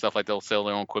and all that stuff. Like they'll sell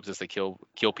their own quips as they kill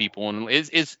people, and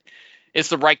it's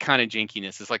the right kind of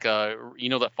jankiness. It's like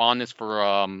that fondness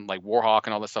for like Warhawk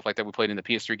and all that stuff like that we played in the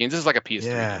PS3 games. This is like a PS3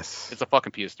 game. It's a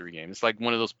fucking PS3 game. It's like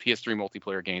one of those PS3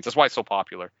 multiplayer games. That's why it's so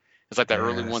popular. It's like the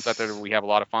early ones out there that we have a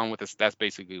lot of fun with. That's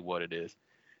basically what it is.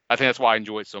 I think that's why I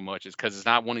enjoy it so much. Is because it's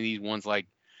not one of these ones like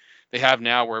they have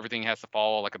now where everything has to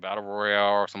follow like a battle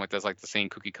royale or something like that. It's like the same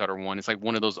cookie cutter one. It's like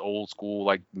one of those old school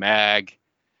like mag.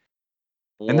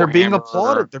 And they're being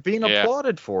applauded. They're being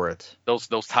applauded for it. Those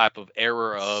type of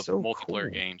era of multiplayer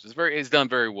games. It's done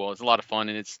very well. It's a lot of fun,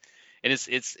 and it's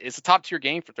a top tier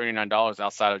game for $39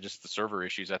 outside of just the server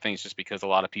issues. I think it's just because a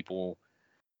lot of people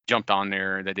jumped on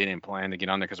there that they didn't plan to get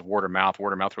on there because of word of mouth.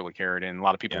 Word of mouth really carried in. A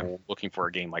lot of people were looking for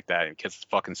a game like that because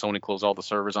fucking Sony closed all the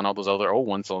servers on all those other old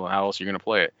ones. So how else are you gonna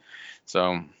play it?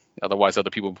 So otherwise,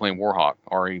 other people were playing Warhawk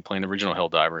or even playing the original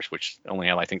Helldivers, which only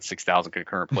had I think 6,000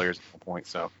 concurrent players at the point.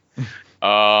 So,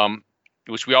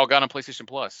 which we all got on PlayStation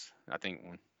Plus, I think.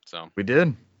 So we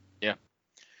did. Yeah.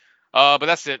 But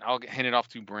that's it. I'll hand it off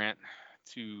to Brant.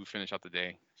 to finish out the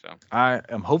day. So I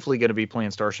am hopefully going to be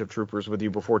playing Starship Troopers with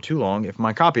you before too long if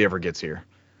my copy ever gets here.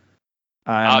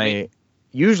 I'm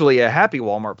usually a happy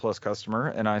Walmart Plus customer,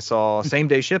 and I saw same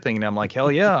day shipping, and I'm like,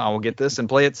 hell yeah, I will get this and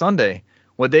play it Sunday.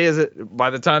 What day is it? By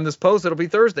the time this posts, it'll be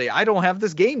Thursday. I don't have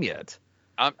this game yet.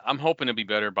 I'm hoping it'll be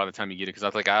better by the time you get it,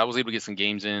 because I was able to get some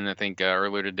games in, I think,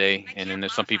 earlier today, and then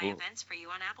there's some people. Events for you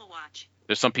on Apple Watch.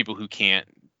 There's some people who can't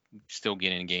still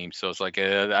get in games, so it's like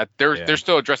they're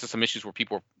still addressing some issues where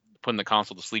people are putting the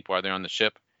console to sleep while they're on the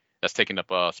ship. That's taking up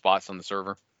spots on the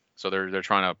server, so they're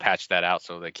trying to patch that out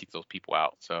so they keep those people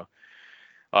out. So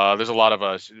there's a lot of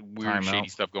weird, shady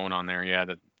stuff going on there. Yeah,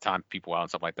 the time people out and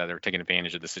stuff like that. They're taking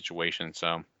advantage of the situation.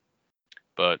 So,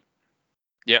 but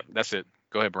yeah, that's it.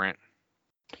 Go ahead, Brant.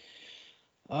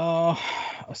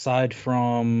 Aside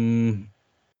from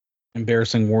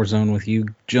embarrassing Warzone with you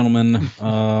gentlemen,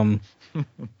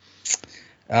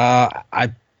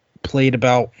 I played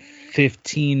about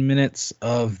 15 minutes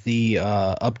of the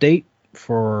update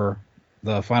for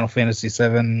the Final Fantasy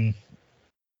VII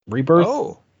Rebirth.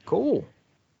 Oh, cool.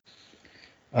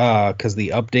 Because the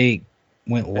update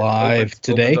went live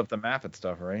today. Opens up the map and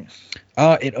stuff, right?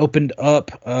 It opened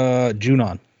up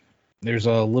Junon. There's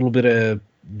a little bit of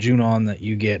Junon that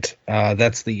you get.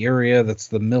 That's the area. That's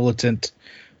the militant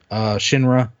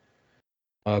Shinra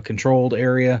controlled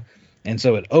area. And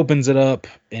so it opens it up,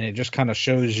 and it just kind of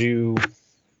shows you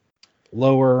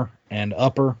lower and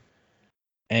upper,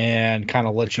 and kind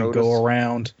of lets you go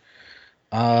around.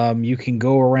 You can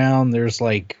go around. There's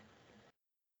like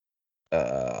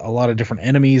a lot of different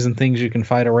enemies and things you can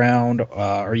fight around,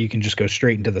 or you can just go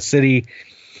straight into the city.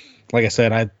 Like I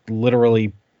said, I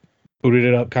literally booted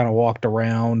it up, kind of walked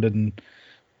around and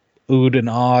oohed and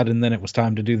awed, and then it was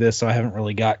time to do this, so I haven't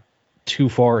really got too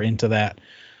far into that.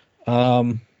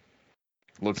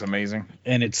 Looks amazing.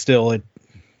 And it's still it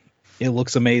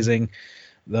looks amazing.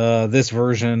 This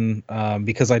version,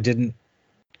 because I didn't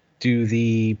do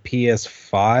the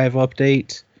PS5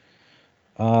 update,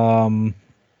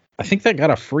 I think that got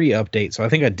a free update, so I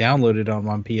think I downloaded it on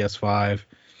my PS5,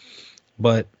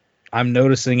 but I'm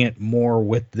noticing it more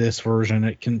with this version.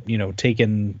 It can,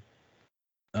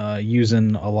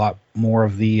 using a lot more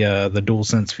of the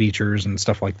DualSense features and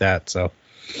stuff like that. So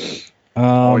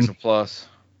always a plus.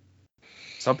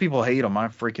 Some people hate them. I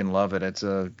freaking love it. It's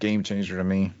a game changer to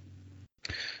me.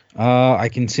 I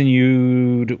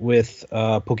continued with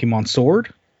Pokemon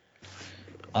Sword.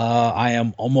 I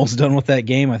am almost done with that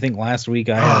game. I think last week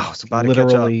I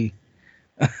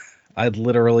I'd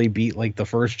literally beat like the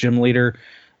first gym leader.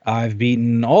 I've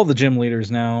beaten all the gym leaders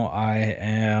now.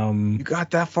 You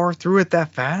got that far through it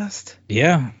that fast?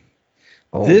 Yeah.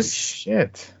 Holy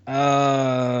shit.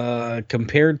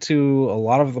 Compared to a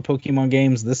lot of the Pokemon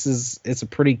games, it's a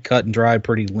pretty cut and dry,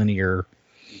 pretty linear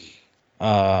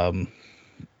game.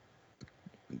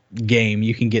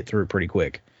 You can get through it pretty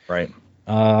quick. Right.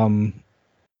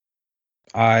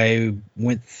 I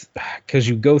went because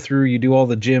you go through, you do all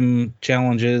the gym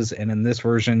challenges, and in this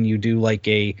version you do like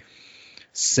a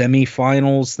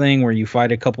semi-finals thing where you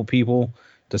fight a couple people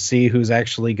to see who's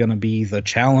actually going to be the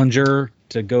challenger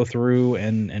to go through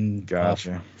and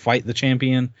gotcha. Fight the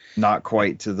champion. Not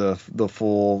quite to the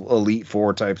full Elite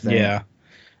Four type thing. Yeah,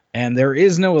 and there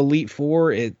is no Elite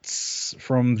Four. It's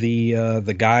from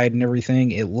the guide and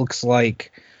everything. It looks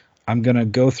like I'm gonna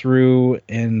go through,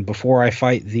 and before I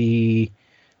fight the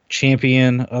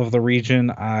champion of the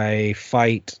region, I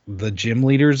fight the gym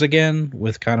leaders again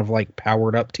with kind of like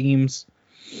powered up teams.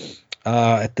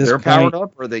 At this point, powered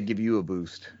up, or they give you a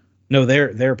boost? No,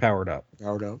 they're powered up.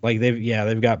 Powered up. Like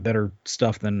they've got better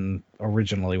stuff than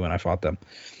originally when I fought them.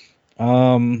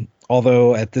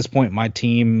 Although at this point my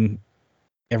team,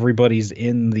 everybody's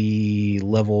in the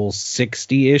level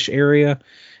 60-ish area,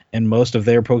 and most of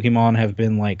their Pokemon have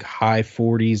been like high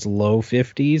 40s, low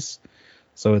 50s.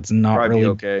 So it's not really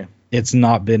okay. It's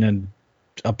not been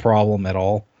a problem at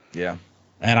all. Yeah.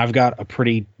 And I've got a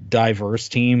pretty diverse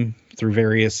team through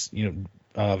various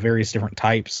different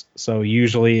types. So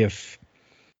usually if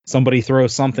somebody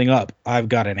throws something up, I've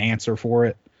got an answer for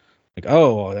it. Like,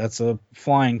 oh, that's a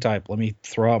flying type. Let me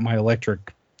throw out my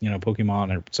electric,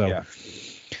 Pokemon. So yeah.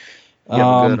 You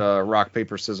have a good rock,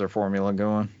 paper, scissors formula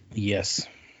going. Yes.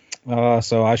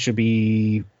 So I should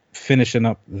be finishing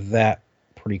up that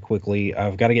pretty quickly.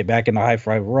 I've got to get back into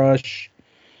Hi-Fi Rush.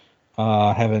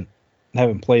 Haven't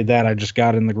played that. I just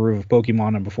got in the groove of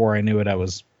Pokemon, and before I knew it, I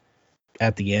was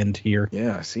at the end here.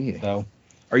 Yeah, I see. So,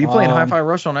 are you playing Hi-Fi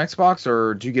Rush on Xbox,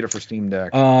 or did you get it for Steam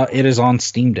Deck? It is on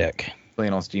Steam Deck.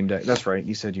 Playing on Steam Deck. That's right.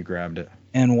 You said you grabbed it.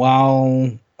 And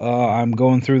while I'm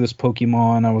going through this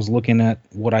Pokemon, I was looking at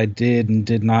what I did and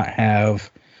did not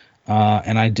have.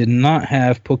 And I did not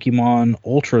have Pokemon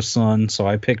Ultra Sun, so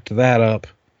I picked that up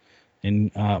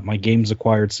in my games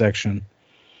acquired section.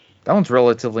 That one's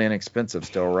relatively inexpensive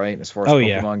still, right? As far as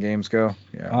Pokemon games go.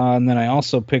 Yeah. And then I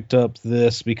also picked up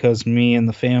this because me and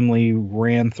the family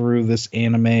ran through this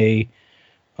anime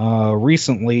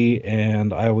recently,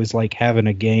 and I always like having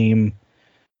a game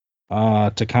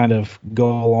to kind of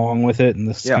go along with it. And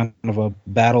this is kind of a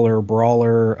battler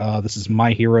brawler. This is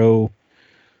My Hero.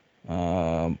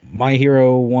 My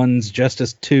Hero 1's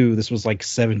Justice 2. This was like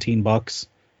 $17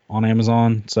 on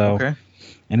Amazon. So,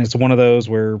 and it's one of those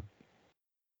where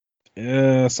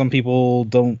some people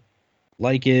don't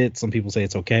like it. Some people say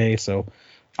it's okay. So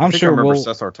I'm sure we'll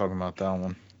start talking about that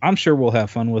one. I'm sure we'll have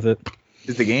fun with it.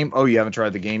 Is the game? Oh, you haven't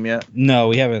tried the game yet? No,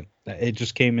 we haven't. It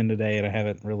just came in today, and I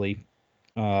haven't really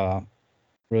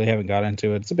haven't got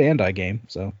into it. It's a Bandai game,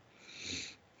 so.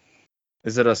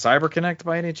 Is it a CyberConnect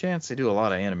by any chance? They do a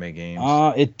lot of anime games.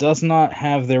 It does not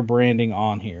have their branding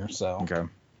on here, so. Okay.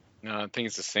 No, I think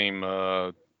it's the same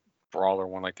brawler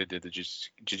one like they did the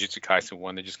Jujutsu Kaisen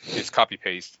one. It's copy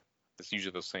paste. It's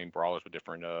usually the same brawlers with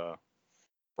different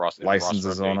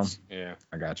licenses on them. Yeah,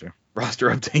 I got you. Roster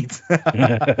updates.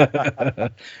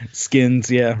 Skins,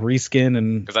 reskin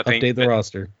and update the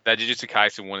roster. That Jujutsu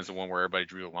Kaisen one is the one where everybody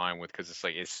drew a line with because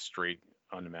it's straight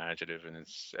unimaginative and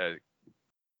it's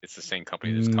the same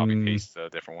company that just copy paste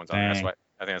different ones. I think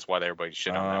that's why everybody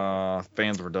shit on that.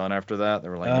 Fans were done after that. They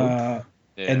were like, nope.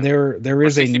 Yeah. And there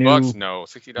is a new $60? No,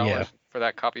 $60 for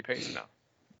that copy paste? No.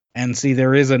 And see,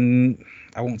 there is I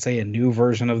won't say a new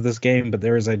version of this game, but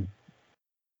there is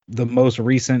the most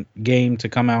recent game to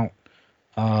come out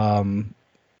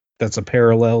that's a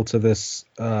parallel to this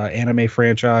anime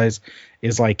franchise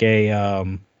is like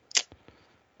a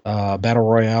battle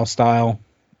royale style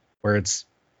where it's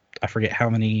I forget how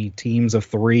many teams of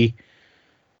 3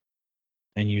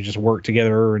 and you just work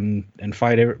together and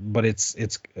fight it, but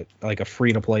it's like a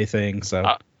free to play thing.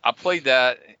 So I played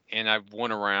that and I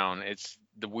won around. It's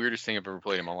the weirdest thing I've ever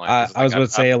played in my life. I was going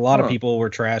to say a lot of people were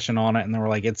trashing on it and they were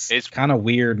like, it's kind of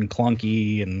weird and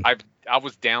clunky. And I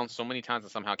was down so many times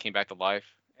and somehow came back to life.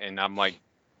 And I'm like,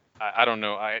 I don't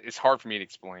know. It's hard for me to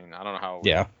explain. I don't know how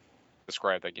to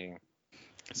describe that game.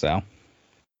 So,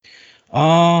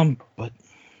 but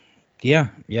yeah,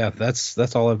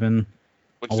 that's all I've been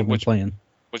playing.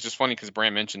 Which is funny because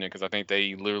Brand mentioned it because I think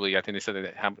they said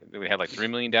that they had like 3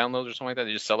 million downloads or something like that.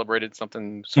 They just celebrated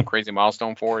some crazy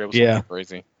milestone for it. It was something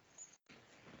crazy.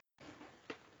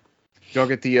 Did y'all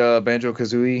get the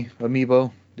Banjo-Kazooie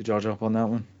amiibo? Did y'all jump on that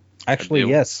one? Actually,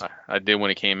 yes. I did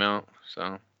when it came out.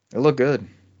 So it looked good.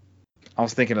 I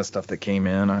was thinking of stuff that came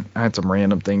in. I had some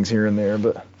random things here and there,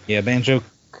 but yeah,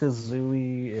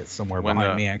 Banjo-Kazooie, it's somewhere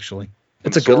behind me actually.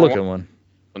 It's a good looking one.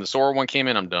 When the Sora one came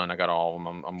in, I'm done. I got all of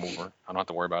them. I'm over. I don't have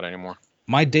to worry about it anymore.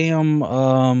 My damn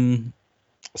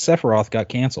Sephiroth got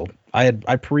canceled. I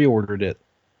pre-ordered it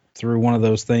through one of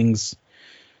those things.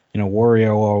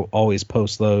 Wario always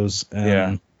posts those.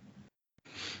 And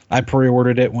I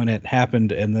pre-ordered it when it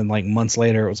happened, and then like months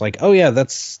later, it was like, oh yeah,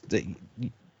 that's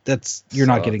you're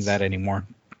not getting that anymore.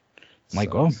 I'm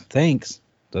like, oh, thanks.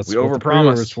 That's we what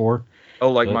overpromised. The for.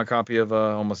 Oh, my copy of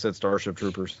almost said Starship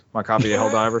Troopers. My copy of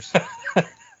Helldivers.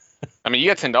 I mean, you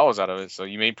got $10 out of it, so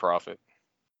you made profit.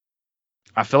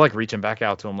 I feel like reaching back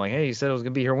out to him, like, hey, you said it was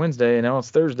gonna be here Wednesday, and now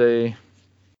it's Thursday.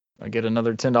 I get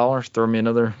another $10. Throw me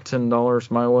another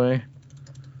 $10 my way.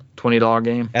 $20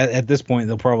 game. At this point,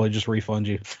 they'll probably just refund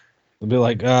you. They'll be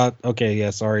like, okay,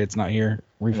 yeah, sorry, it's not here.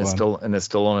 Refund. And it's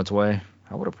still on its way.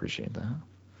 I would appreciate that.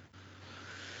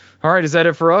 All right, is that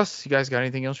it for us? You guys got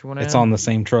anything else you want to add? It's on the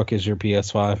same truck as your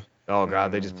PS5. Oh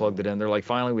god, they just plugged it in. They're like,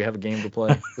 finally, we have a game to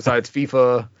play. Besides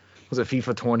FIFA. Was it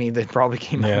FIFA 20 that probably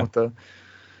came out with the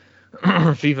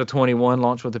FIFA 21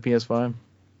 launched with the PS5?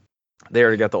 They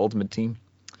already got the Ultimate Team.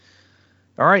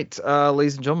 All right,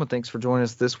 ladies and gentlemen, thanks for joining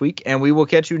us this week, and we will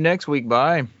catch you next week.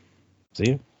 Bye.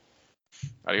 See you.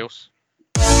 Adios.